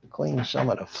some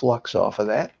of the flux off of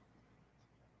that.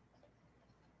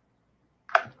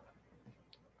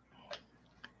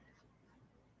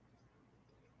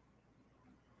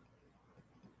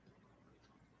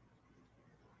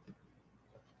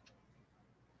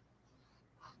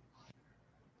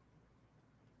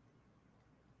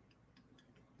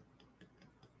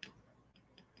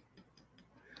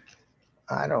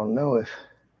 I don't know if,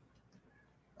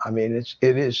 I mean,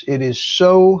 it is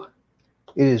so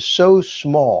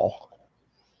small.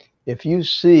 If you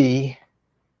see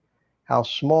how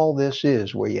small this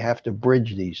is, where you have to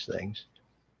bridge these things,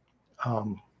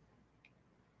 in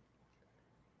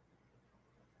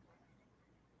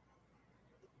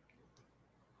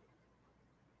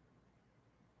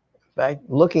fact,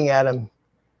 looking at them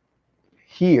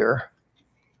here,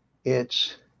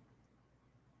 it's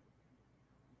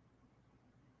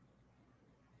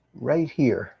right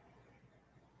here.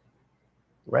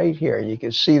 Right here. You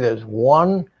can see there's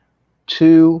 1,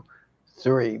 2,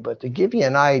 3. But to give you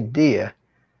an idea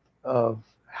of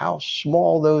how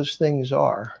small those things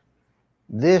are,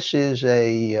 this is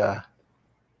the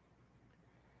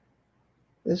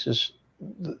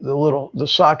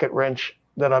socket wrench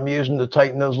that I'm using to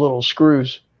tighten those little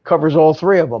screws. Covers all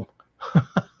three of them.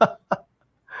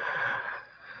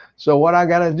 So what I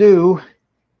got to do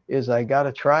is I got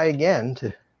to try again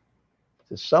to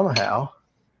somehow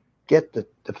get the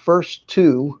first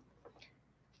two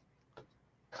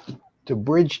to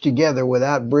bridge together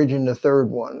without bridging the third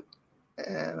one.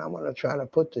 And I'm going to try to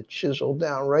put the chisel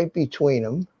down right between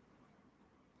them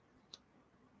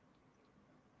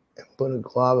and put a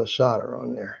glob of solder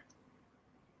on there.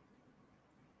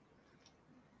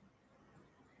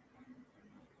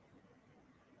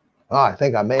 Oh, I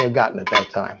think I may have gotten it that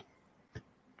time.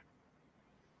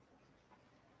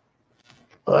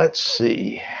 Let's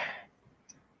see.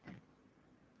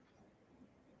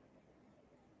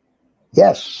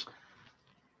 Yes.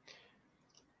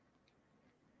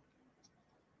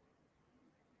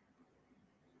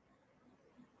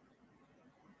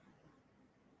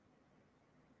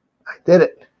 I did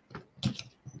it.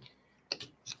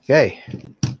 Okay.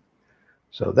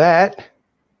 So that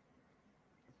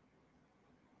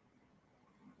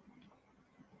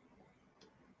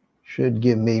should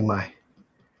give me my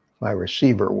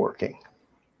receiver working.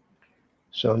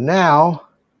 So now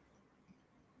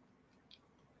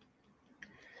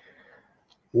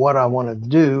what I want to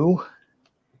do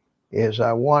is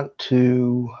I want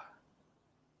to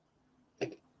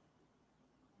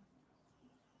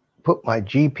put my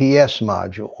GPS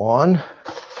module on.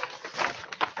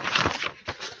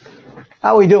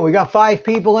 How we doing? We got 5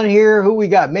 people in here. Who we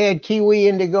got? Mad Kiwi,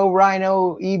 Indigo,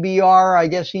 Rhino, EBR. I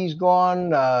guess he's gone.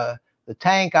 The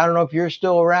Tank. I don't know if you're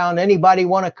still around. Anybody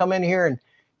want to come in here and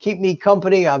keep me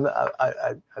company?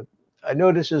 I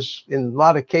know this is in a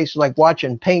lot of cases like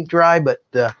watching paint dry, but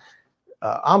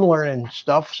I'm learning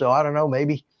stuff. So I don't know.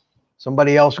 Maybe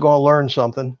somebody else going to learn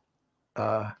something.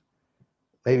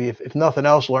 Maybe if nothing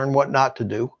else, learn what not to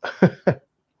do.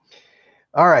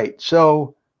 All right.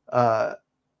 So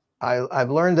I've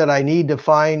learned that I need to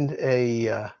find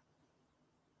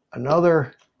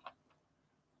another.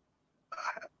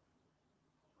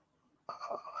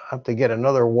 I have to get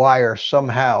another wire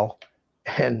somehow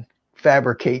and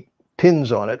fabricate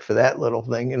pins on it for that little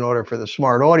thing in order for the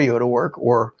smart audio to work,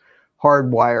 or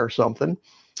hardwire something.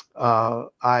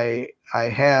 I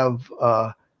have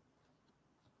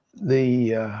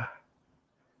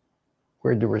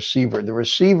where'd the receiver? The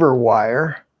receiver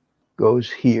wire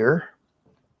goes here.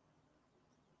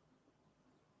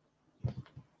 I'm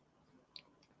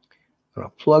going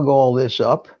to plug all this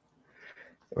up.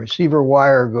 The receiver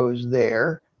wire goes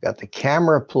there. Got the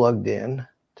camera plugged in.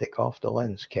 Take off the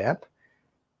lens cap.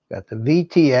 Got the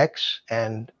VTX,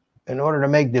 and in order to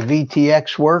make the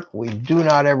VTX work, we do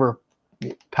not ever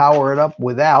power it up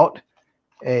without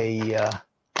an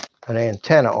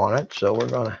antenna on it. So we're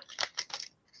going to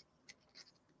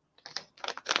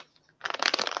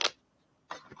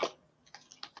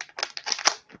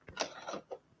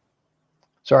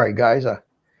sorry guys, let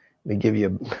me give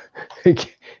you let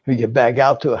me get back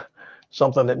out to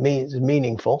something that means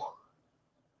meaningful.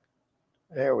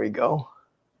 There we go.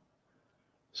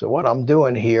 So what I'm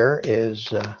doing here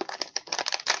is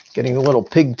getting a little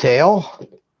pigtail.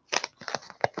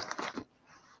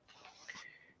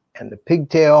 And the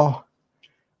pigtail,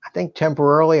 I think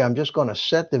temporarily, I'm just going to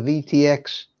set the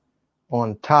VTX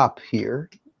on top here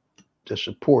to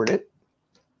support it.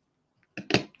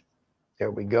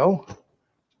 There we go.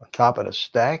 On top of the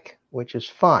stack, which is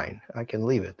fine. I can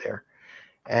leave it there.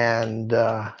 And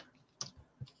then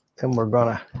we're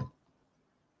going to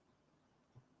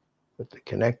put the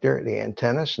connector, the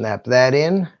antenna, snap that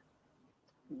in.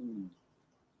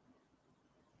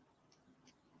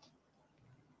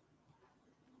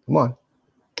 Come on.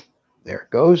 There it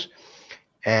goes.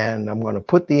 And I'm going to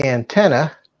put the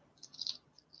antenna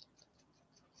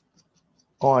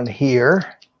on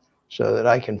here so that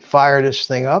I can fire this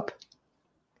thing up.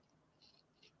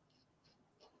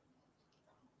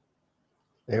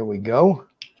 There we go.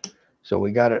 So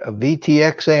we got a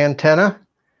VTX antenna.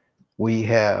 We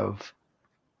have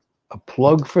a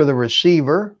plug for the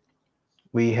receiver.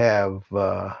 We have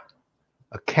a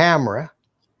camera.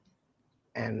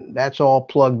 And that's all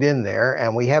plugged in there.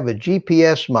 And we have a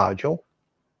GPS module,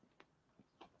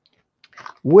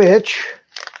 which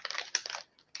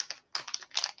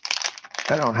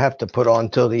I don't have to put on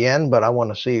till the end, but I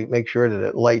want to make sure that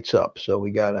it lights up. So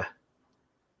we got to,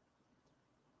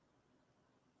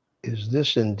 is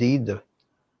this indeed the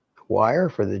wire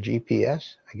for the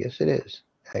GPS? I guess it is.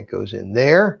 That goes in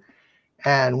there.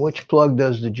 And which plug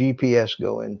does the GPS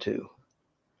go into?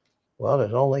 Well,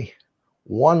 there's only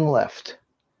one left.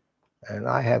 And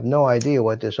I have no idea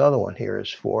what this other one here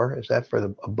is for. Is that for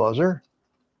a buzzer?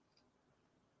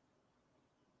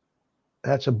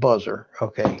 That's a buzzer.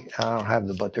 Okay, I don't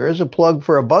have but there is a plug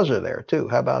for a buzzer there too.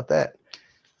 How about that?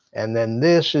 And then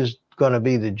this is going to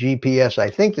be the GPS. I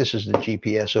think this is the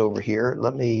GPS over here.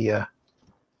 Let me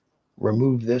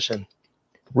remove this and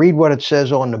read what it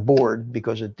says on the board,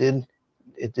 because it did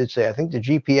say, I think the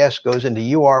GPS goes into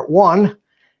UART1,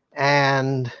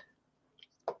 and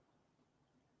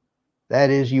that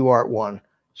is UART1.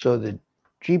 So the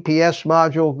GPS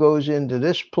module goes into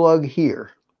this plug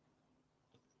here.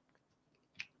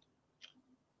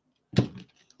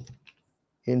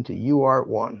 Into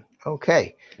UART1.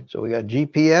 Okay, so we got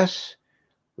GPS,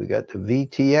 we got the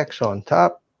VTX on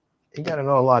top. You got to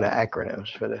know a lot of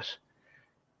acronyms for this.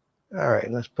 All right,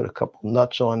 let's put a couple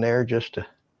nuts on there just to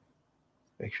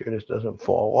make sure this doesn't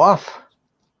fall off.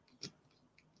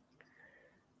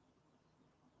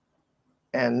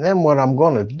 And then what I'm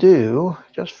going to do,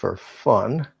 just for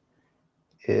fun,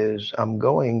 is I'm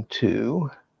going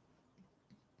to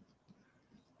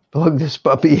plug this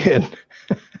puppy in.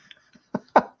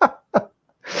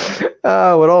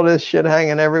 With all this shit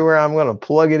hanging everywhere, I'm going to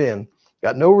plug it in.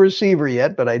 Got no receiver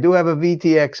yet, but I do have a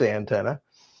VTX antenna.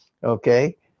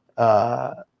 Okay.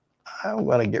 I'm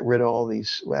going to get rid of all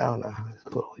these. Well, no,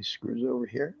 put all these screws over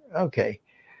here. Okay.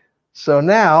 So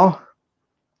now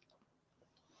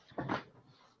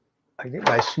I get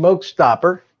my smoke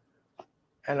stopper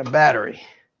and a battery.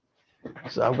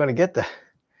 So I'm going to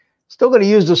still going to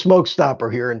use the smoke stopper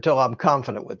here until I'm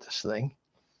confident with this thing.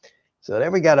 So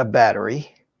there we got a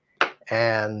battery,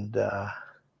 and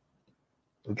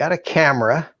we got a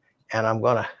camera, and I'm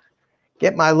going to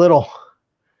get my little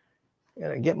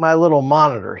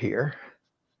monitor here.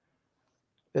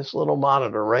 This little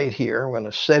monitor right here. I'm going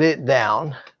to set it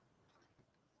down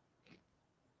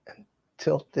and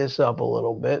tilt this up a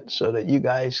little bit so that you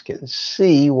guys can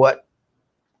see what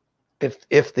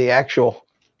if the actual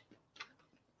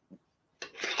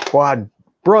quad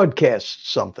broadcasts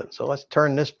something. So let's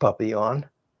turn this puppy on.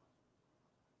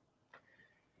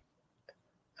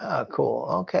 Oh, cool.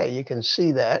 Okay, you can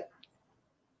see that.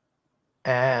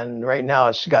 And right now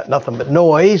it's got nothing but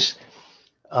noise.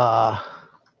 And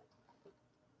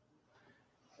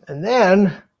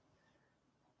then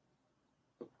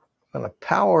I'm going to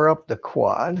power up the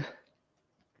quad.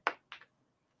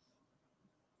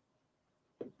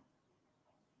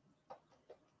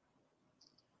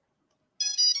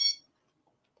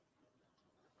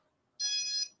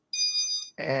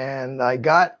 And I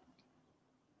got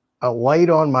a light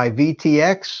on my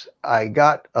VTX. I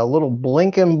got a little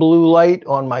blinking blue light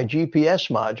on my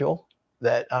GPS module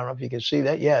that, I don't know if you can see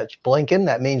that. Yeah, it's blinking.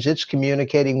 That means it's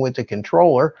communicating with the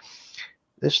controller.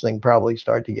 This thing probably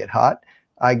started to get hot.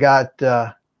 I got,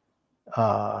 I'm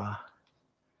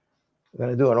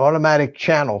going to do an automatic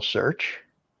channel search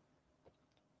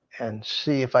and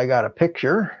see if I got a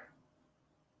picture.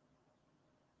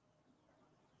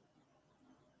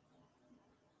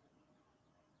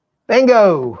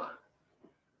 Bingo!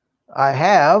 I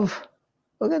have,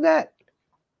 look at that.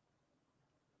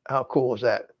 How cool is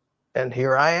that? And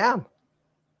here I am.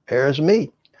 There's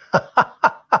me.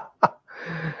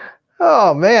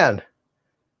 Oh, man.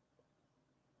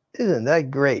 Isn't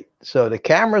that great? So the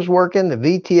camera's working, the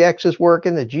VTX is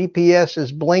working, the GPS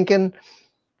is blinking.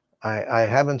 I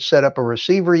haven't set up a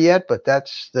receiver yet, but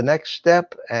that's the next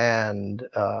step. And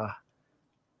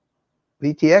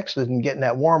VTX isn't getting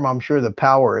that warm. I'm sure the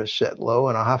power is set low,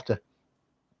 and I'll have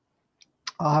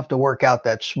to work out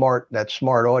that smart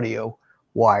audio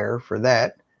wire for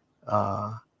that.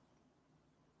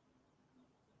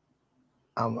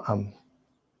 I'm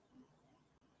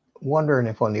wondering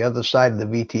if on the other side of the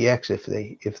VTX,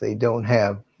 if they don't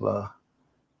have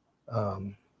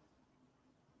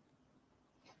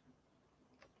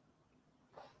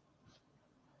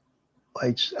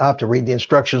lights. I'll have to read the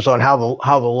instructions on how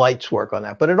the lights work on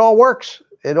that. But it all works.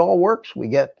 It all works. We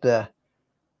get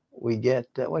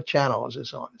what channel is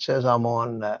this on? It says I'm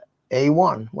on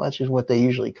A1, which is what they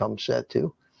usually come set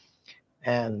to.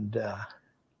 And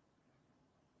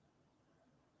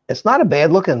it's not a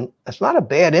bad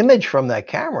image from that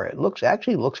camera. It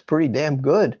actually looks pretty damn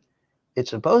good. It's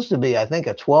supposed to be, I think,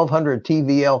 a 1200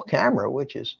 TVL camera,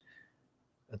 which is,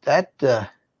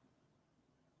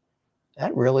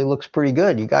 that really looks pretty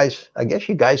good. You guys, I guess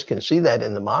you guys can see that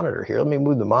in the monitor here. Let me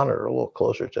move the monitor a little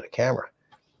closer to the camera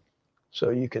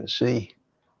so you can see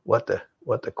what the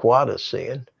quad is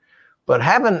seeing. But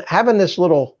having this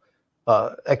little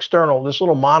this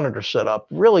little monitor set up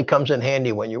really comes in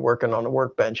handy when you're working on a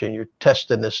workbench and you're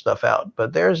testing this stuff out.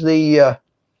 But there's here's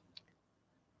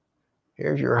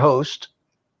your host.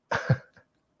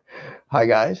 Hi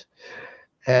guys.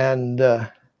 And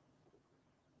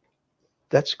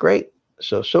that's great.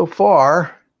 So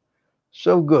far,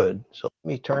 so good. So let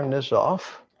me turn this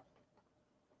off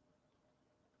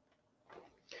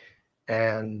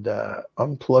and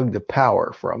unplug the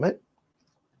power from it.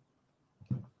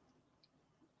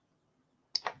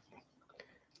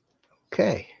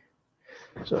 Okay,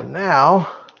 so now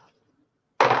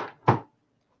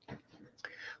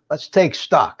let's take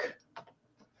stock.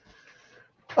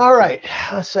 All right,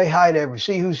 let's say hi to everybody.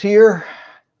 See who's here.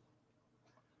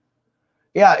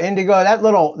 Yeah, Indigo, that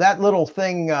little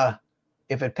thing,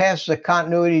 if it passes a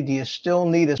continuity, do you still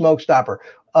need a smoke stopper?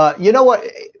 You know what?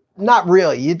 Not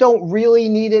really. You don't really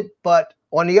need it, but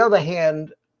on the other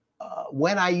hand,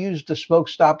 when I used the smoke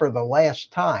stopper the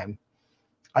last time,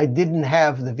 I didn't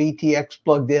have the VTX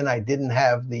plugged in, I didn't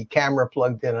have the camera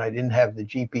plugged in, I didn't have the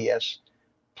GPS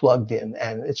plugged in.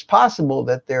 And it's possible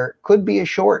that there could be a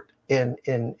short in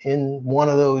one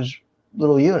of those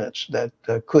little units that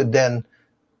could then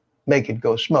make it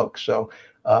go smoke. So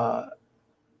the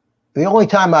only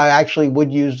time I actually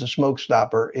would use the smoke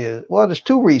stopper is, well, there's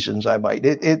two reasons I might.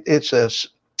 It's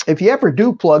if you ever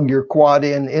do plug your quad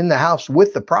in the house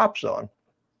with the props on,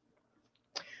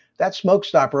 that smoke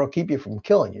stopper will keep you from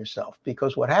killing yourself,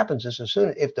 because what happens is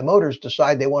if the motors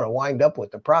decide they want to wind up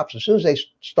with the props, as soon as they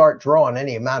start drawing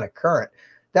any amount of current,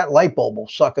 that light bulb will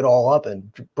suck it all up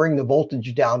and bring the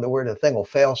voltage down to where the thing will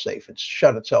fail safe. It's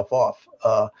shut itself off.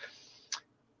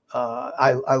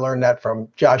 I learned that from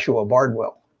Joshua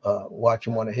Bardwell,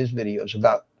 watching one of his videos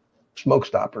about smoke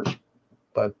stoppers.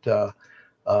 But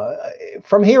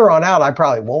from here on out, I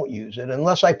probably won't use it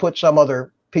unless I put some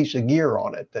other piece of gear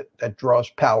on it that draws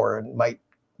power and might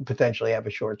potentially have a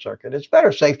short circuit. It's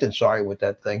better safe than sorry with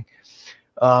that thing.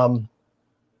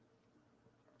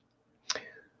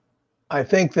 I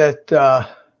think that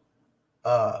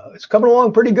it's coming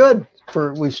along pretty good.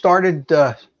 We started,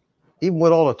 even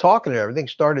with all the talking and everything,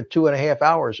 started 2.5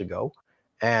 hours ago,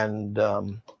 and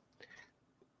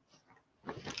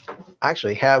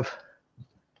actually have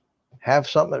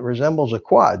something that resembles a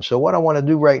quad. So what I want to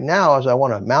do right now is I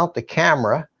want to mount the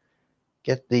camera,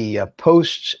 get the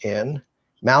posts in,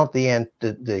 mount the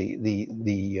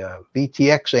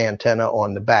VTX antenna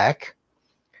on the back.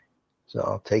 So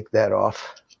I'll take that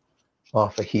off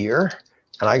of here,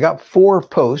 and I got 4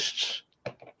 posts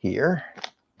here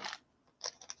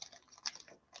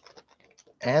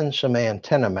and some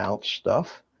antenna mount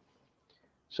stuff.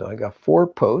 So I got 4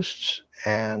 posts,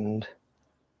 and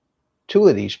 2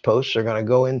 of these posts are going to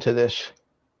go into this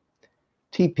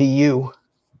TPU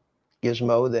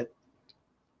gizmo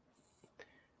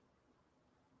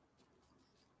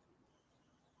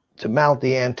to mount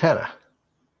the antenna,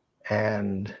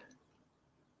 and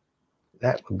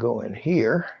that would go in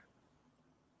here.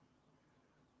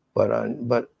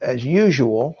 But as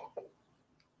usual,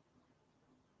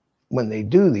 when they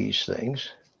do these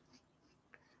things,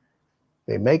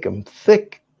 they make them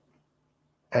thick,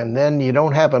 and then you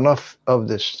don't have enough of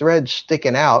this thread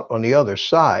sticking out on the other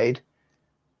side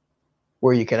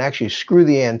where you can actually screw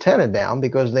the antenna down,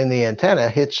 because then the antenna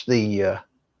hits the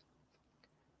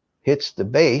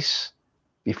base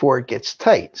before it gets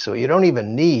tight. So you don't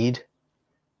even need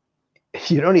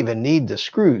the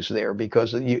screws there,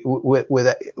 because you wouldn't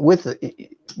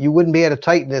be able to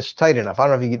tighten this tight enough. I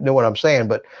don't know if you know what I'm saying,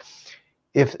 but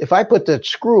if I put that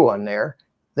screw on there,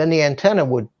 then the antenna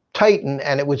would tighten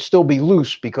and it would still be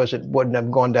loose because it wouldn't have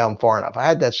gone down far enough. I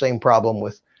had that same problem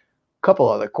with a couple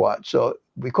other quads. So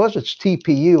because it's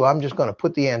TPU, I'm just going to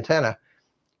put the antenna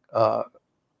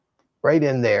right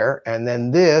in there, and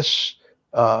then this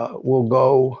will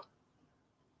go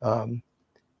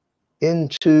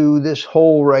into this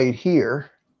hole right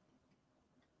here.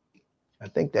 I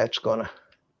think that's gonna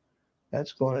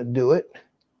do it.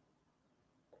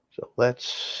 So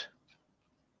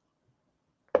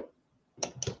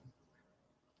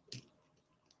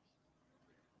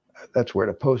that's where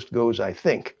the post goes, I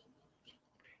think.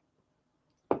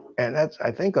 And that's,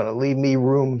 I think, going to leave me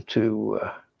room to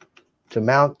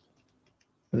mount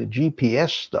the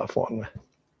GPS stuff on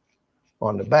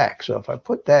the back. So if I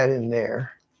put that in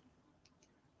there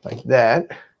like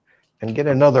that, and get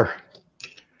another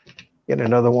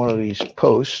one of these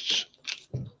posts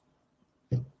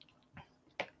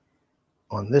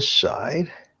on this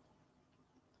side.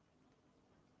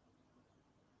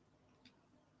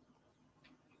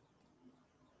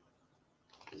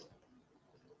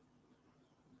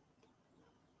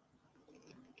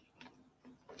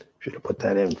 Should have put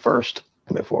that in first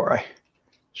before I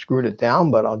screwed it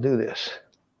down, but I'll do this.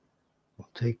 We'll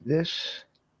take this.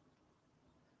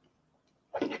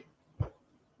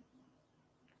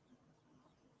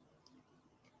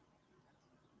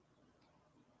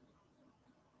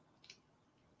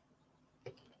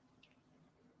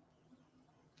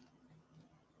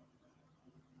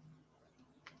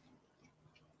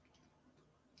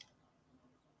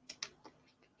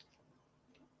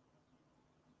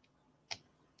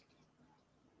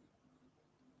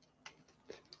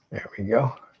 There we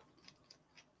go.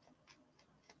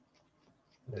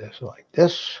 Just like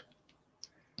this.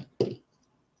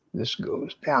 This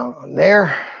goes down on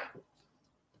there.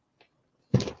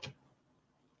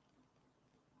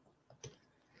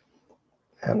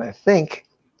 And I think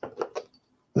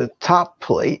the top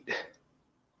plate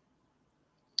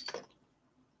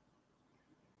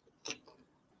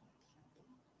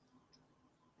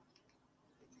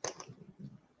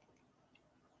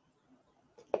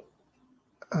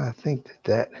I think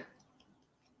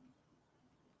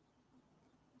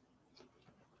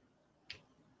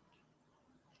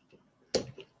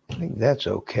that's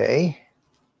okay.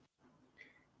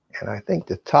 And I think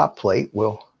the top plate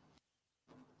will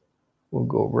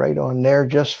go right on there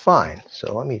just fine.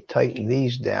 So let me tighten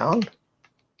these down.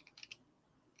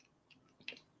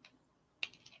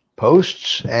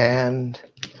 posts, and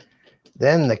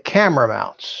then the camera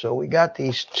mounts. So we got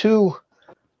these two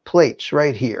plates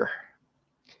right here.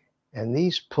 And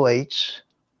these plates,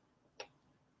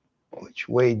 which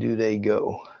way do they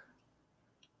go?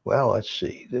 Well, let's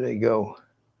see. Do they go?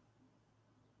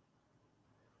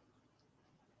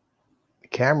 The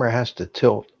camera has to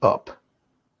tilt up.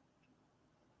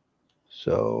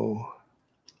 So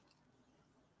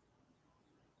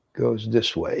goes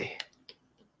this way.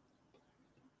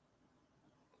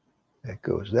 That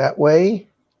goes that way.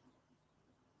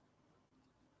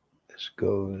 This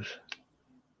goes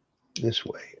this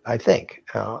way, I think.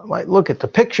 I might look at the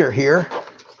picture here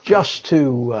just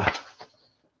to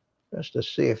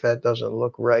see if that doesn't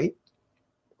look right.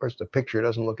 Of course, the picture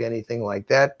doesn't look anything like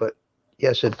that, but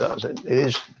yes, it does.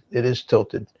 It is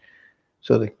tilted.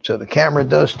 So the camera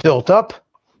does tilt up,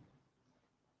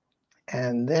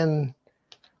 and then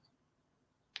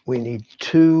we need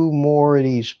two more of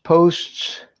these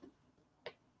posts.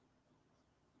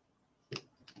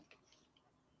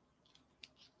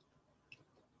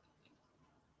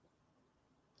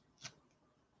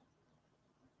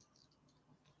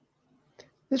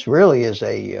 This really is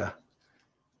a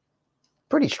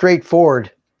pretty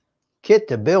straightforward kit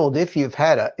to build if you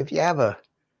have a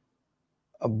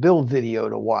build video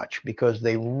to watch, because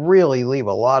they really leave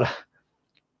a lot of,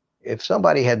 if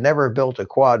somebody had never built a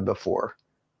quad before.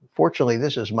 Fortunately,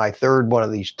 this is my third one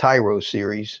of these Tyro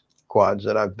series quads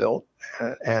that I've built,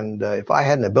 and if I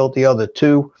hadn't have built the other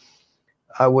two,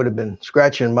 I would have been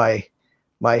scratching my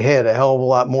head a hell of a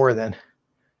lot more than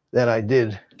I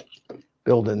did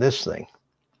building this thing.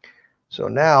 So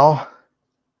now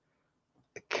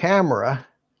the camera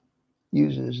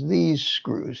uses these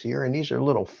screws here, and these are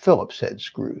little Phillips head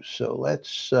screws. So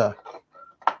let's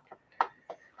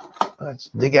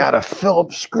dig out a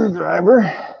Phillips screwdriver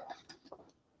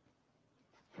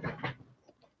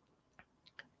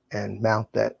and mount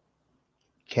that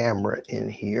camera in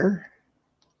here.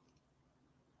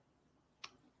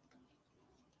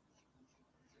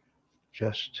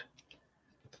 Just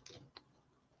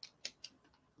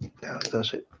now,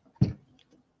 does it?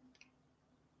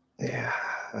 Yeah,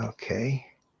 okay.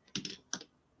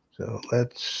 So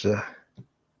let's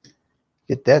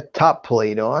get that top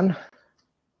plate on.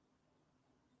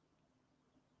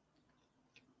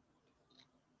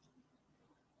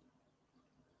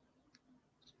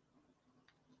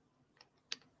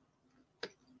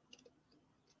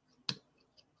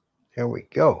 There we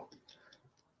go.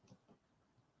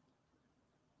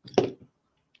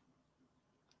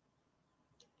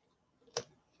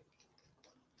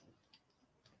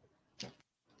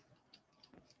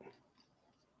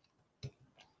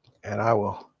 And I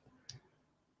will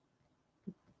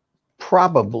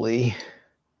probably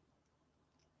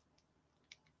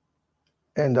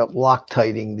end up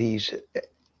Loctiting these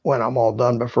when I'm all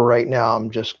done, but for right now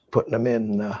I'm just putting them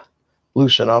in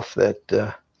loose enough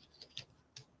that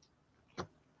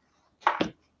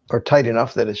or tight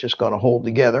enough that it's just going to hold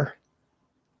together.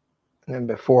 And then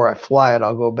before I fly it,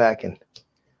 I'll go back and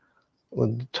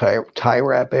with tie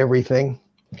wrap everything.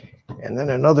 And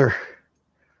then another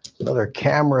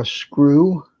camera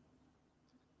screw.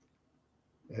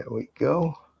 There we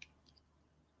go.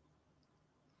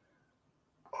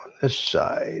 On this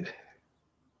side.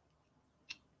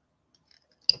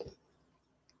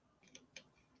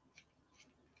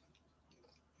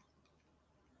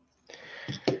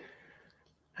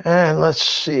 And let's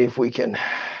see if we can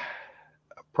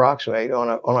approximate on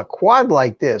a quad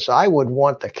like this. I would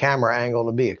want the camera angle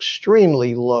to be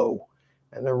extremely low.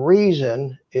 And the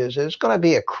reason is it's going to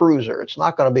be a cruiser. It's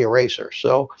not going to be a racer.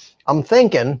 So I'm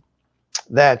thinking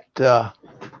that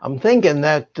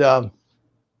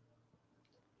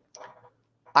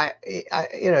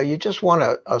you just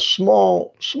want a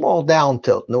small down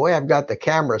tilt. And the way I've got the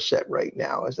camera set right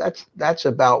now is that's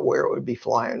about where it would be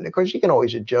flying. Of course, you can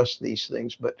always adjust these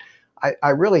things, but I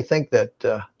really think that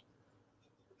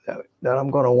I'm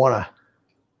going to want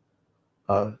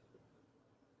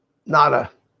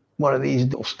not one of these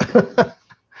deals.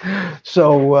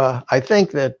 So I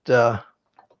think that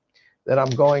I'm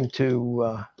going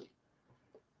to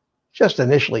just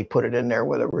initially put it in there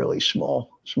with a really small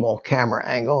camera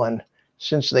angle. And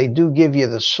since they do give you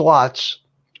the slots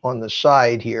on the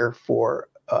side here for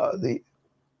a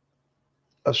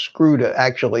screw to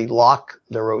actually lock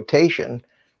the rotation,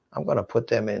 I'm going to put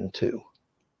them in too.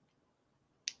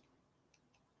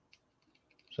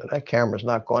 So that camera's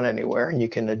not going anywhere, and you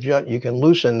can adjust, you can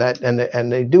loosen that,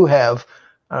 and they do have,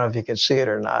 I don't know if you can see it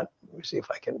or not. Let me see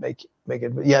if I can make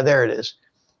it. Yeah, there it is.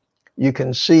 You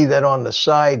can see that on the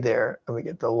side there. Let me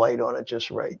get the light on it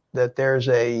just right. That there's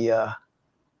I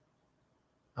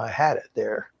had it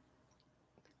there.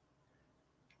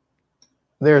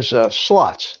 there's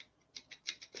slots,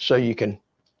 so you can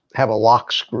have a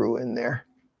lock screw in there.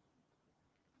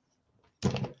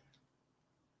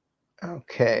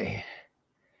 Okay,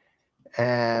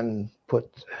 and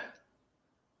put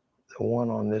the one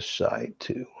on this side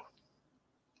too.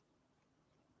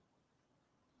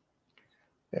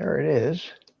 There it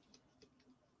is.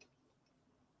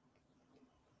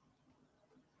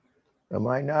 Am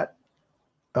I not?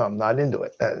 Oh, I'm not into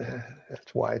it.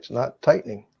 That's why it's not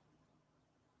tightening.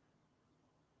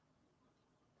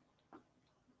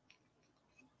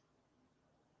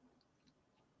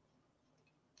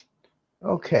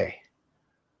 Okay.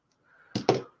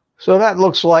 So that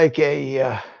looks like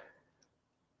a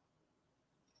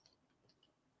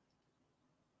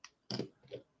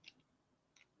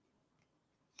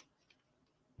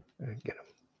get them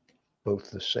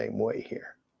both the same way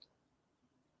here.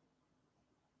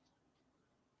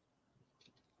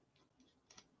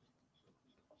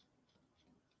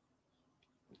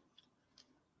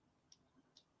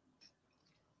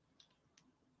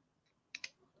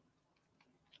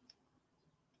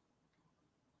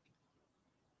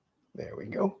 There we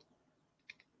go.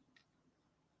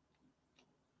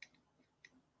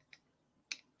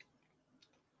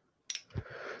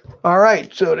 All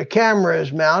right, so the camera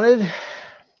is mounted.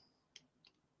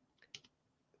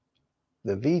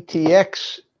 The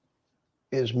VTX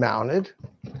is mounted,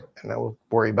 and I will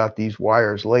worry about these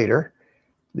wires later.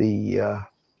 The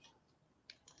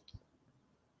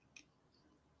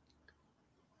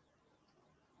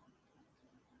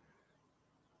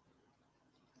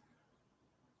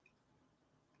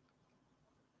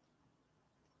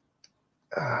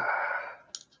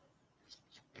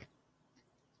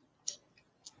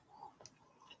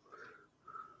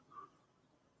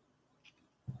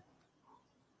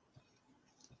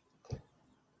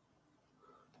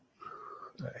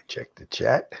I checked the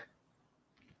chat.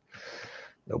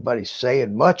 Nobody's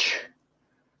saying much.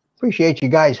 Appreciate you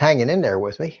guys hanging in there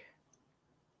with me.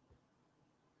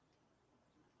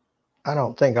 I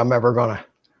don't think I'm ever going to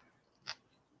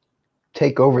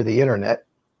take over the internet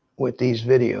with these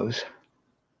videos.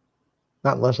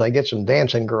 Not unless I get some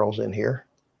dancing girls in here.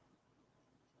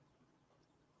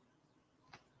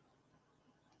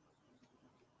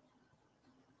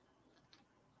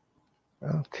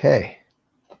 Okay.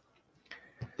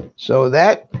 So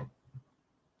that's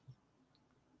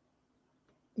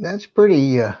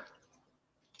pretty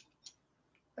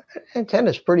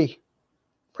antenna's pretty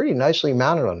nicely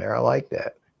mounted on there. I like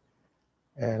that.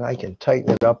 And I can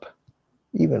tighten it up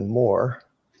even more.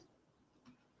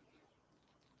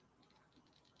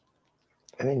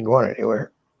 I didn't go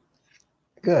anywhere.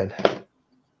 Good.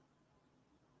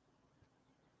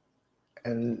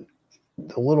 And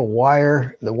the little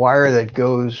wire, the wire that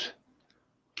goes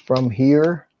from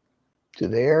here to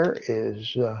there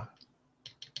is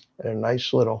at a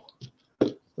nice little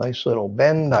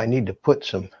bend. I need to put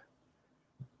some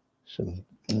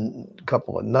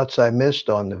couple of nuts I missed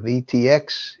on the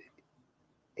VTX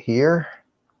here.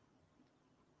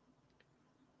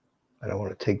 I don't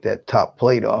want to take that top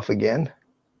plate off again.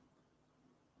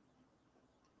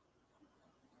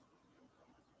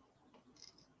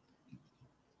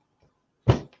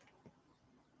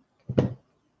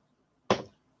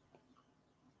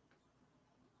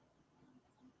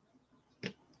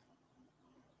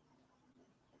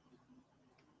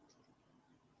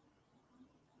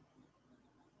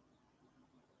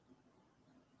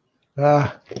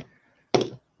 I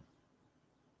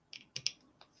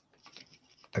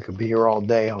could be here all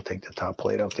day. I'll take the top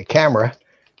plate off the camera.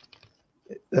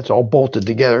 That's all bolted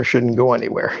together. Shouldn't go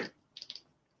anywhere.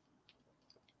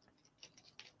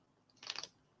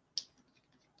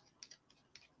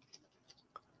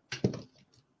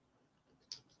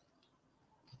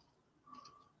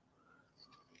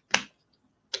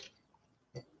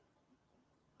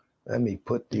 Let me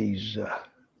put these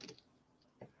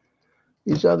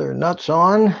other nuts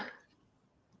on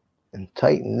and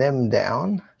tighten them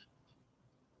down.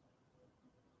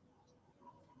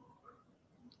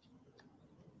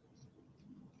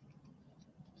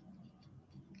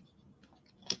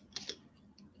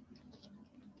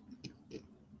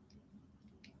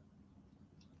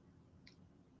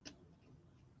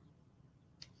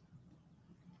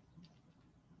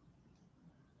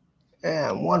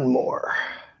 And one more.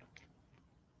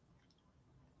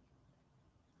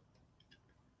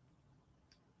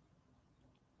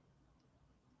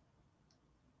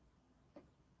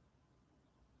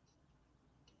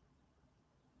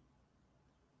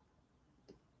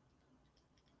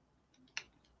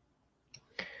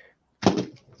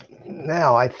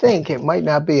 Now, I think it might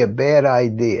not be a bad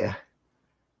idea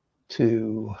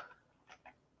to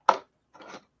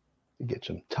get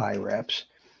some tie wraps.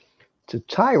 To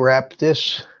tie wrap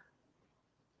this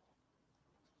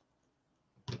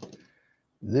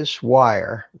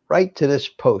wire right to this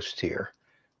post here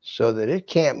so that it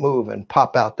can't move and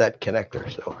pop out that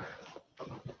connector. So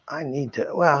I need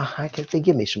to, well, they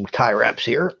give me some tie wraps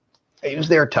here. I use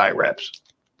their tie wraps.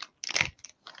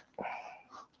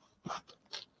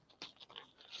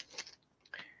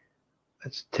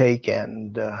 Let's take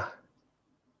and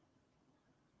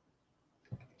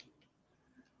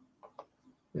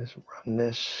just run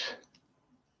this.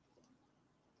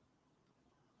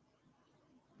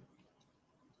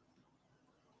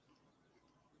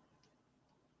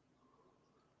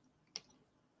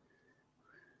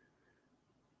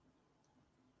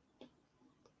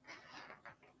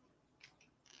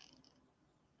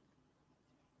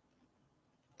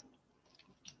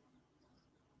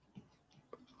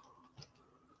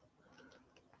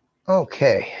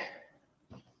 Okay.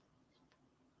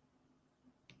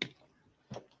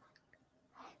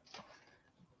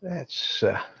 That's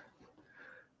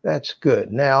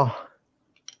good. Now,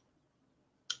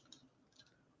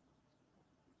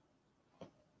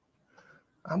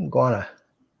 I'm going to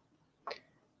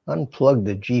unplug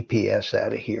the GPS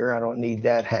out of here. I don't need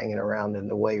that hanging around in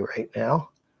the way right now.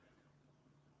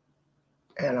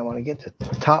 And I want to get the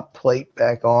top plate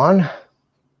back on.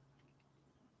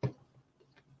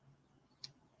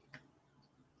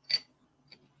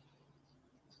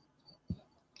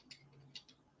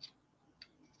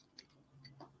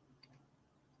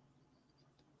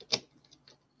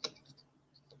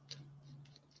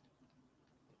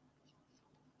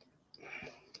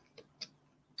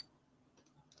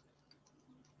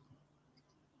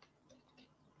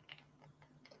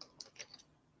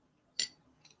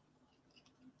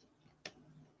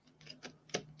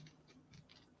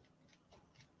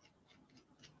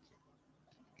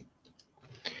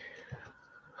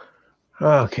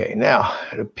 Okay, now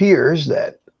it appears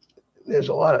that there's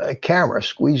a lot of a camera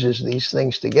squeezes these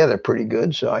things together pretty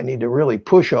good, so I need to really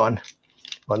push on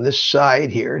this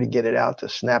side here to get it out to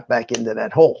snap back into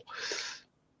that hole.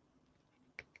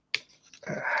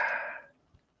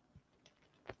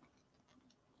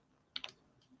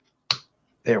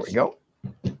 There we go.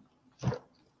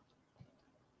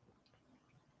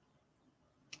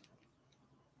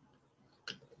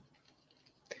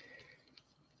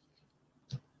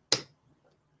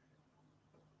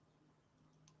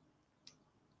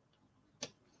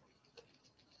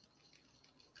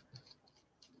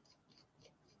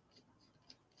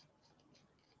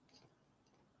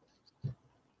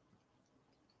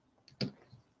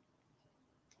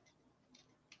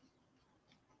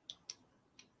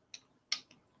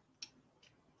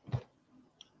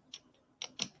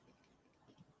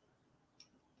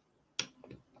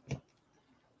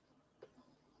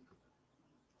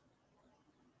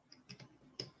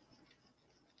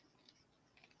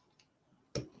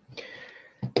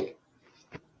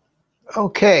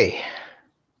 Okay,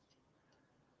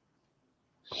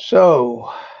 so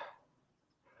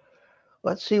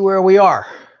let's see where we are.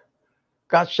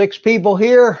 Got 6 people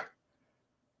here.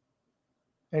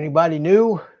 Anybody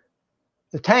new?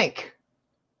 The tank.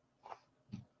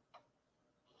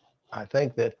 I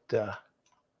think that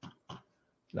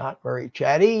not very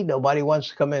chatty. Nobody wants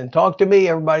to come in and talk to me.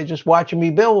 Everybody's just watching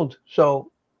me build. So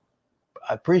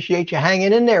I appreciate you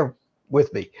hanging in there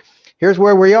with me. Here's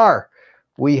where we are.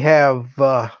 We have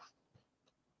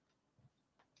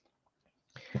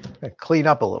clean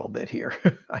up a little bit here,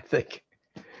 I think,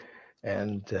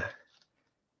 and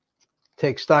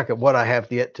take stock of what I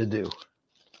have yet to do.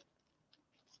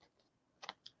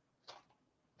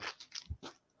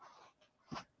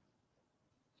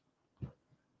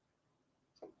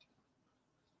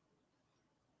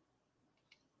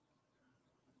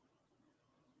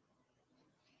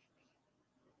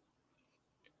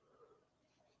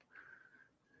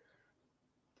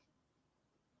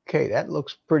 Okay, that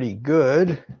looks pretty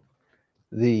good.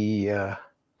 The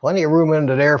plenty of room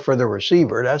under there for the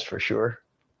receiver, that's for sure.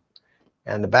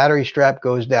 And the battery strap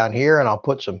goes down here, and I'll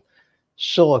put some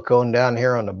silicone down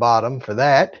here on the bottom for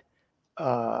that.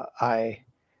 I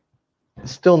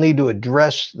still need to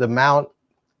address the mount,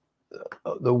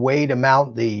 the way to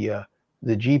mount the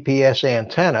GPS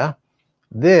antenna.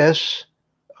 This,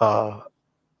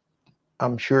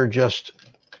 I'm sure, just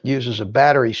uses a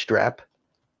battery strap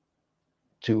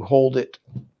to hold it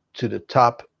to the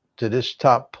top, to this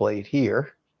top plate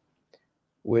here,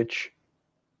 which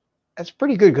that's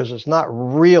pretty good because it's not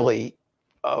really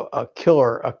a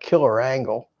killer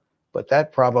angle, but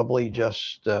that probably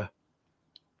just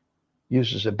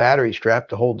uses a battery strap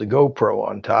to hold the GoPro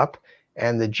on top.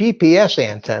 And the GPS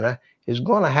antenna is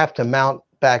going to have to mount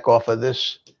back off of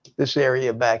this this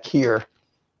area back here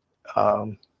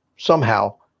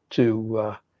somehow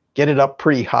to get it up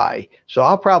pretty high. So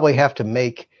I'll probably have to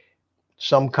make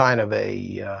some kind of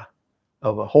a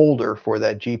holder for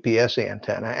that GPS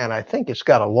antenna, and I think it's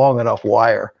got a long enough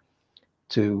wire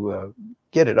to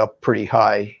get it up pretty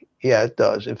high. Yeah, it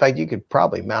does. In fact, you could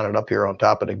probably mount it up here on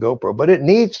top of the GoPro, but it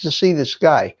needs to see the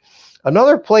sky.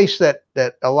 Another place that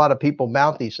a lot of people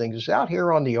mount these things is out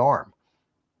here on the arm.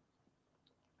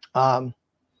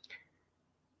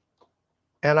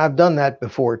 And I've done that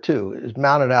before too, is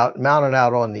mounted out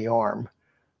on the arm.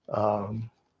 And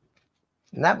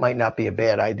that might not be a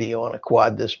bad idea on a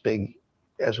quad this big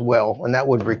as well. And that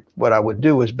would what I would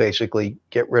do is basically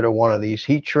get rid of one of these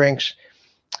heat shrinks,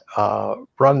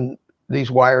 run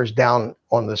these wires down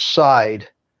on the side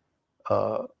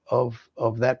of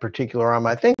that particular arm.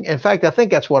 I think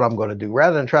that's what I'm going to do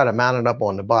rather than try to mount it up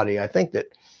on the body. I think that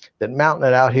mounting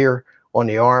it out here on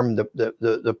the arm,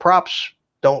 the props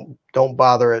don't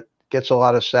bother it. Gets a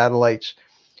lot of satellites.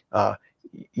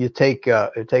 You take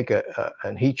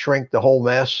and heat shrink the whole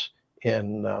mess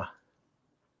in a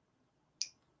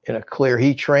clear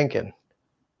heat shrink, and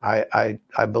I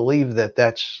believe that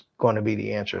that's going to be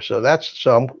the answer. So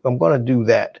I'm going to do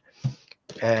that,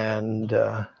 and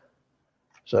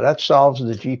so that solves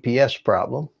the GPS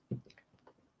problem.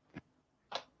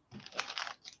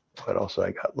 What else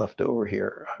I got left over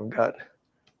here? I've got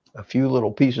a few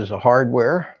little pieces of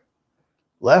hardware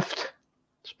left,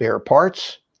 spare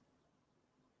parts.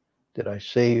 Did I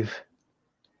save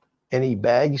any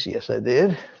bags? Yes, I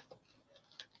did.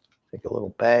 Take a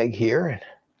little bag here and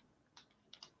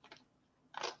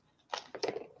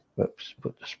oops,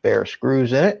 put the spare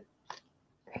screws in it.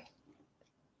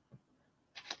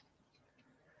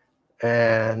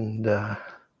 And I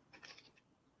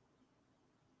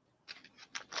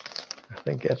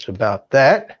think that's about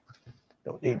that.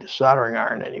 Don't need the soldering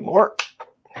iron anymore.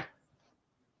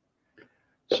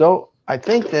 So I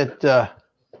think that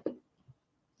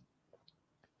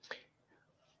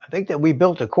we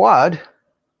built a quad,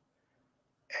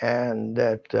 and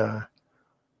that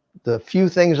the few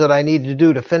things that I need to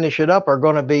do to finish it up are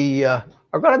going to be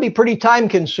pretty time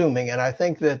consuming, and I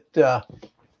think that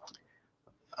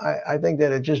I think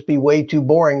that it'd just be way too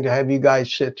boring to have you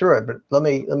guys sit through it. But let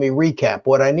me recap.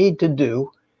 What I need to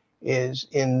do is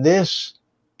in this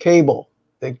cable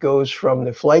that goes from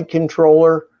the flight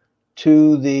controller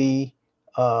to the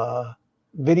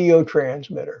video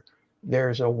transmitter,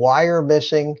 there's a wire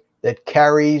missing that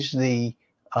carries the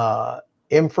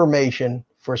information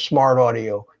for smart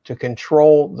audio to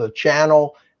control the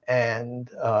channel and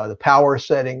the power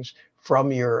settings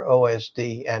from your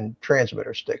OSD and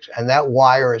transmitter sticks, and that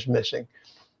wire is missing.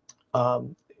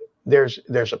 There's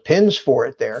a pins for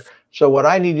it there. So what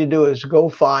I need to do is go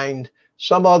find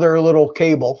some other little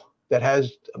cable that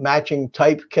has matching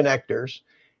type connectors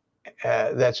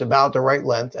that's about the right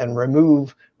length, and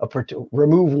remove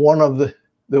one of the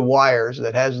wires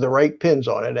that has the right pins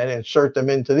on it and insert them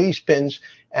into these pins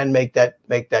and make that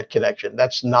connection.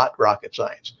 That's not rocket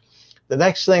science. The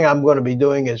next thing I'm going to be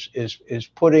doing is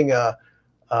putting a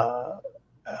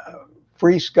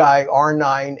Free Sky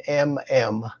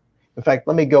R9MM. In fact,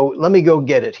 let me go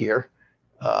get it here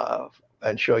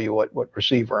and show you what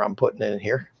receiver I'm putting in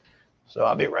here. So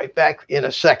I'll be right back in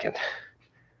a second.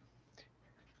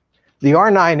 The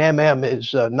R9MM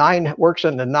is works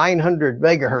in the 900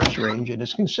 megahertz range and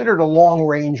is considered a long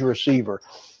range receiver.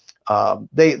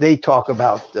 They talk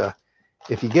about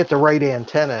if you get the right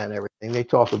antenna and everything, they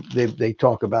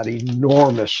talk about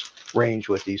enormous range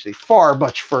with these. They far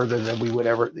much further than we would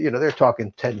ever, they're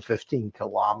talking 10, 15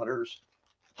 kilometers.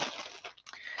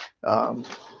 But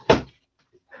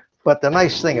the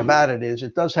nice thing about it is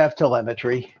it does have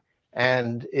telemetry,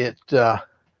 and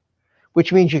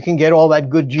which means you can get all that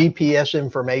good GPS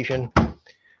information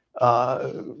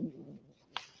on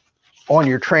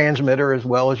your transmitter as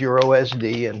well as your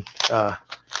OSD. And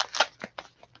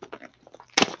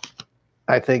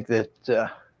I think that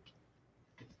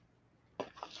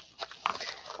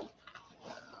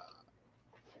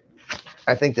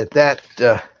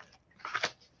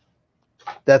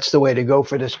that's the way to go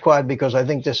for this quad, because I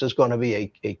think this is going to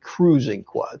be a cruising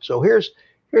quad. So here's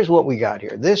what we got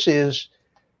here. This is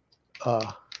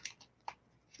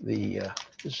this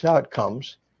is how it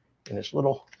comes in this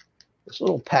little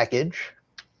package.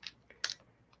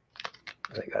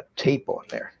 I got tape on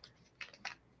there.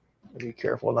 Be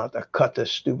careful not to cut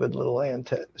this stupid little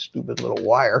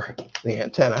wire, the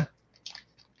antenna.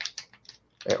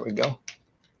 There we go.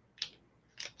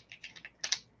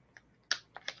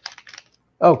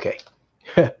 Okay.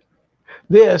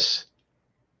 This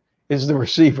is the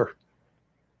receiver.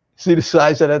 See the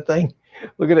size of that thing?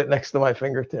 Look at it next to my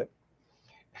fingertip.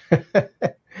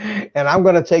 And I'm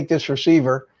going to take this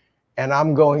receiver and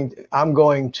I'm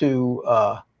going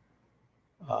to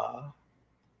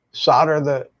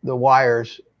solder the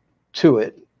wires to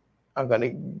it. I'm going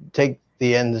to take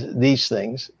the ends, these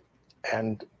things,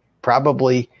 and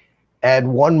probably add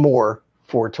one more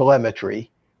for telemetry.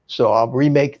 So I'll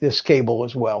remake this cable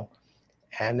as well,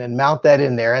 and then mount that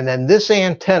in there. And then this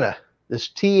antenna, this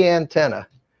T antenna,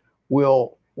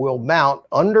 will mount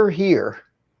under here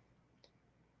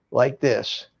like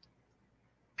this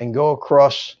and go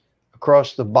across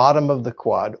the bottom of the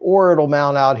quad, or it'll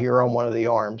mount out here on one of the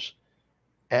arms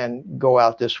and go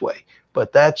out this way.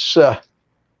 But that's the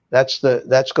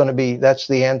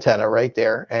antenna right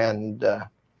there. And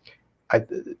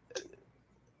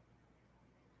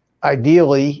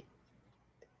ideally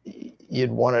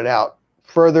you'd want it out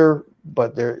further,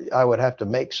 but I would have to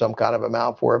make some kind of a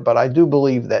mount for it. But I do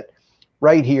believe that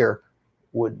right here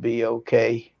would be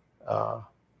okay.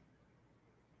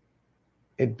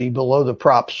 It'd be below the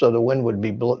props, so the wind would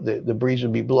be the breeze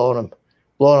would be blowing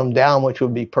them down, which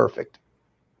would be perfect.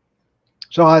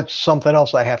 So that's something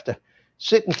else I have to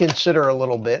sit and consider a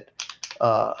little bit.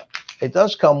 It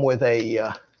does come with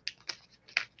a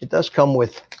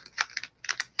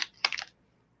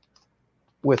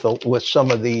with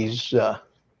some of these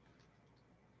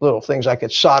little things I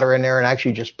could solder in there and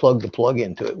actually just plug the plug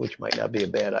into it, which might not be a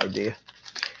bad idea.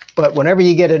 But whenever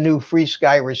you get a new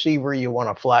FrSky receiver, you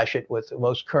want to flash it with the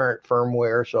most current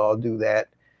firmware, so I'll do that.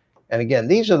 And again,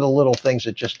 these are the little things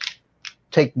that just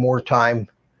take more time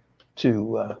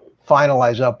to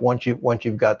finalize up once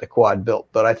you've got the quad built.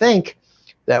 But I think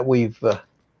that we've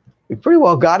pretty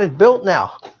well got it built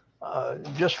now.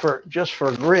 Just for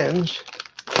grins,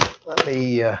 let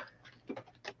me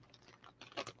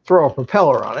throw a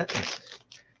propeller on it,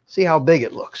 see how big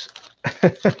it looks.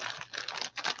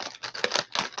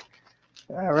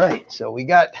 All right, so we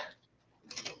got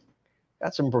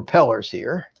some propellers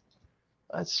here.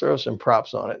 Let's throw some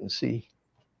props on it and see.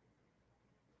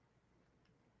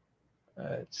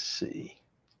 Let's see.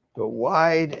 Go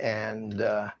wide, and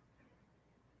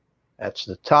that's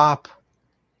the top.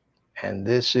 And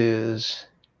this is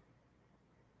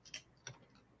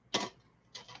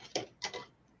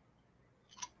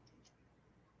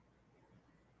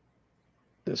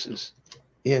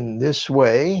in this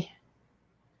way.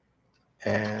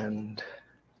 And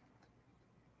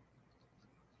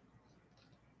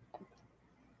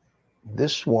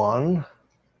this one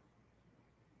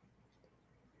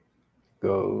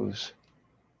goes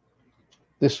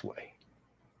this way.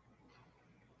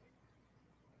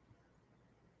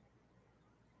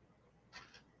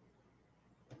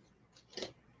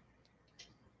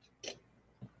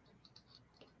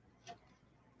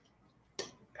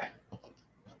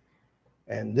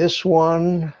 And this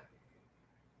one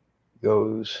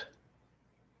goes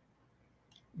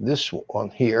this one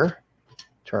here,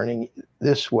 turning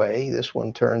this way. This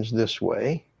one turns this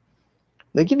way.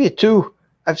 They give you two,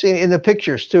 I've seen in the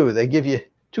pictures too, they give you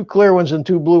two clear ones and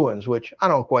two blue ones, which I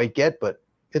don't quite get, but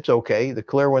it's okay. The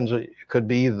clear ones could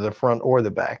be either the front or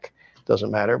the back.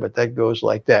 Doesn't matter, but that goes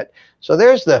like that. So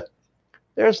there's the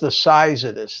size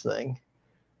of this thing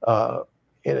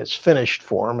in its finished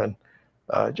form. And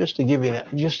just to give you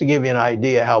an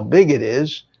idea how big it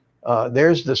is,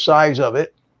 there's the size of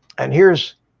it, and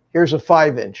here's a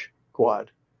 5-inch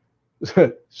quad.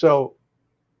 So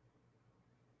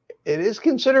it is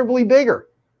considerably bigger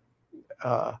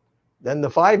than the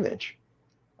 5-inch.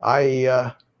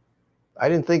 I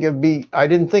didn't think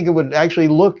it would actually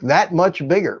look that much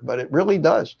bigger, but it really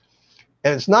does.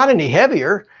 And it's not any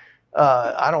heavier.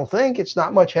 I don't think it's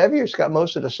not much heavier. It's got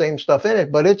most of the same stuff in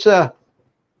it, but it's a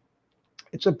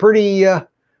pretty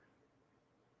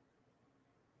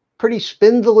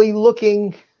spindly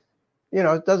looking,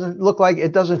 it doesn't look like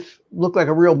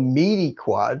a real meaty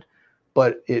quad,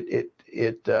 but now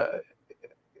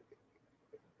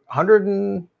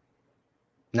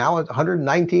it's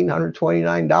 $119,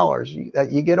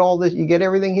 $129. You get all this, you get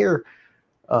everything here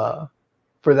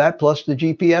for that, plus the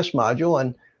GPS module.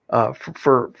 And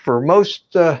for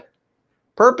most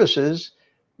purposes,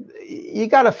 you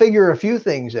got to figure a few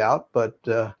things out, but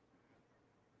the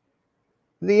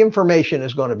information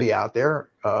is going to be out there.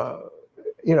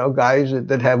 Guys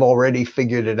that have already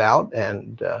figured it out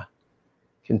and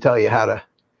can tell you how to.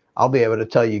 I'll be able to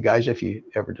tell you guys, if you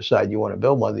ever decide you want to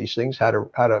build one of these things, how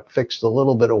to fix the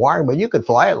little bit of wiring. But you could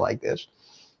fly it like this.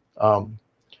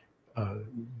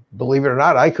 Believe it or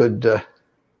not, I could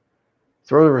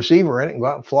throw the receiver in it and go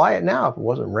out and fly it now if it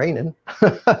wasn't raining.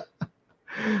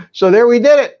 So there we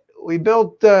did it. We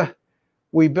built the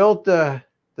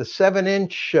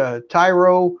 7-inch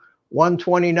Tyro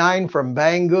 129 from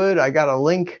Banggood. I got a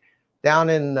link down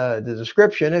in the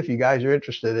description if you guys are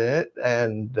interested in it.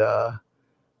 And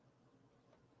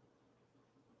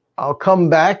I'll come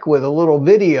back with a little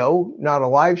video, not a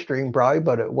live stream probably,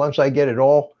 but once I get it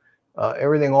all,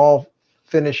 everything all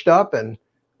finished up and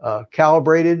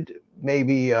calibrated,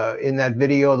 maybe in that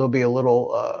video there'll be a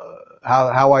little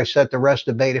how I set the rest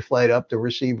of Betaflight up, the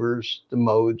receivers, the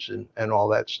modes, and all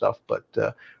that stuff. But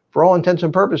for all intents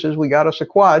and purposes, we got us a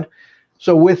quad.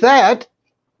 So with that,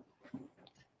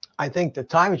 I think the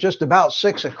time is just about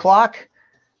 6 o'clock.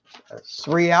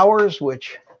 3 hours,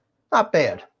 which not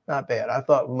bad, not bad. I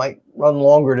thought it might run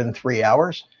longer than 3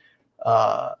 hours.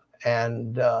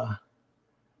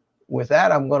 With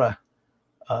that, I'm gonna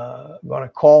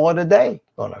call it a day.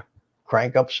 Gonna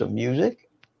crank up some music,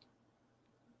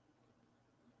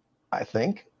 I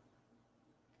think.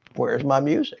 Where's my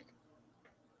music?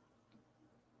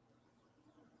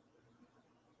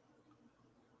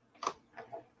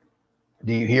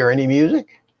 Do you hear any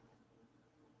music?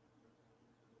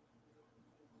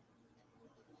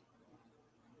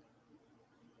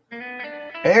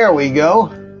 There we go.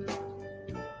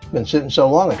 Been sitting so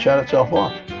long it shut itself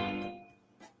off.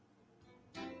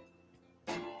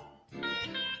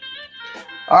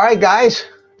 All right, guys.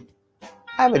 I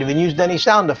haven't even used any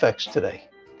sound effects today.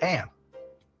 Damn.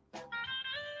 There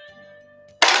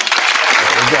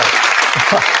we go.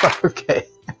 Okay.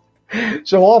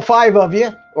 So all 5 of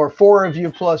you, or 4 of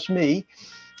you plus me,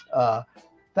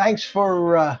 thanks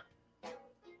for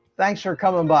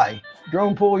coming by.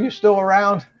 Drone Pool, you still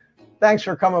around? Thanks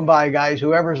for coming by, guys.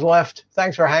 Whoever's left,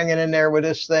 thanks for hanging in there with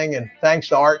this thing, and thanks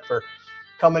to Art for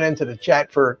coming into the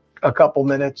chat for a couple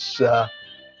minutes.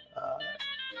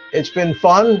 It's been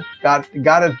fun. Got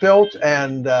it built,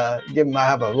 and I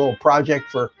have a little project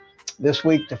for this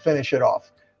week to finish it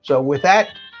off. So with that,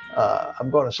 I'm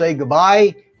going to say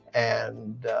goodbye,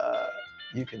 and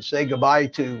you can say goodbye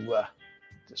to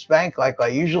Spank like I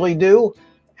usually do.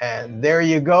 And there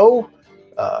you go.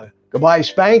 Goodbye,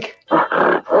 Spank.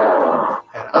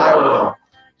 And I will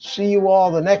see you all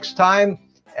the next time,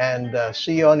 and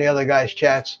see you on the other guys'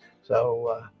 chats.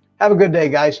 So have a good day,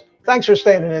 guys. Thanks for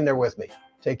standing in there with me.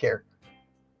 Take care.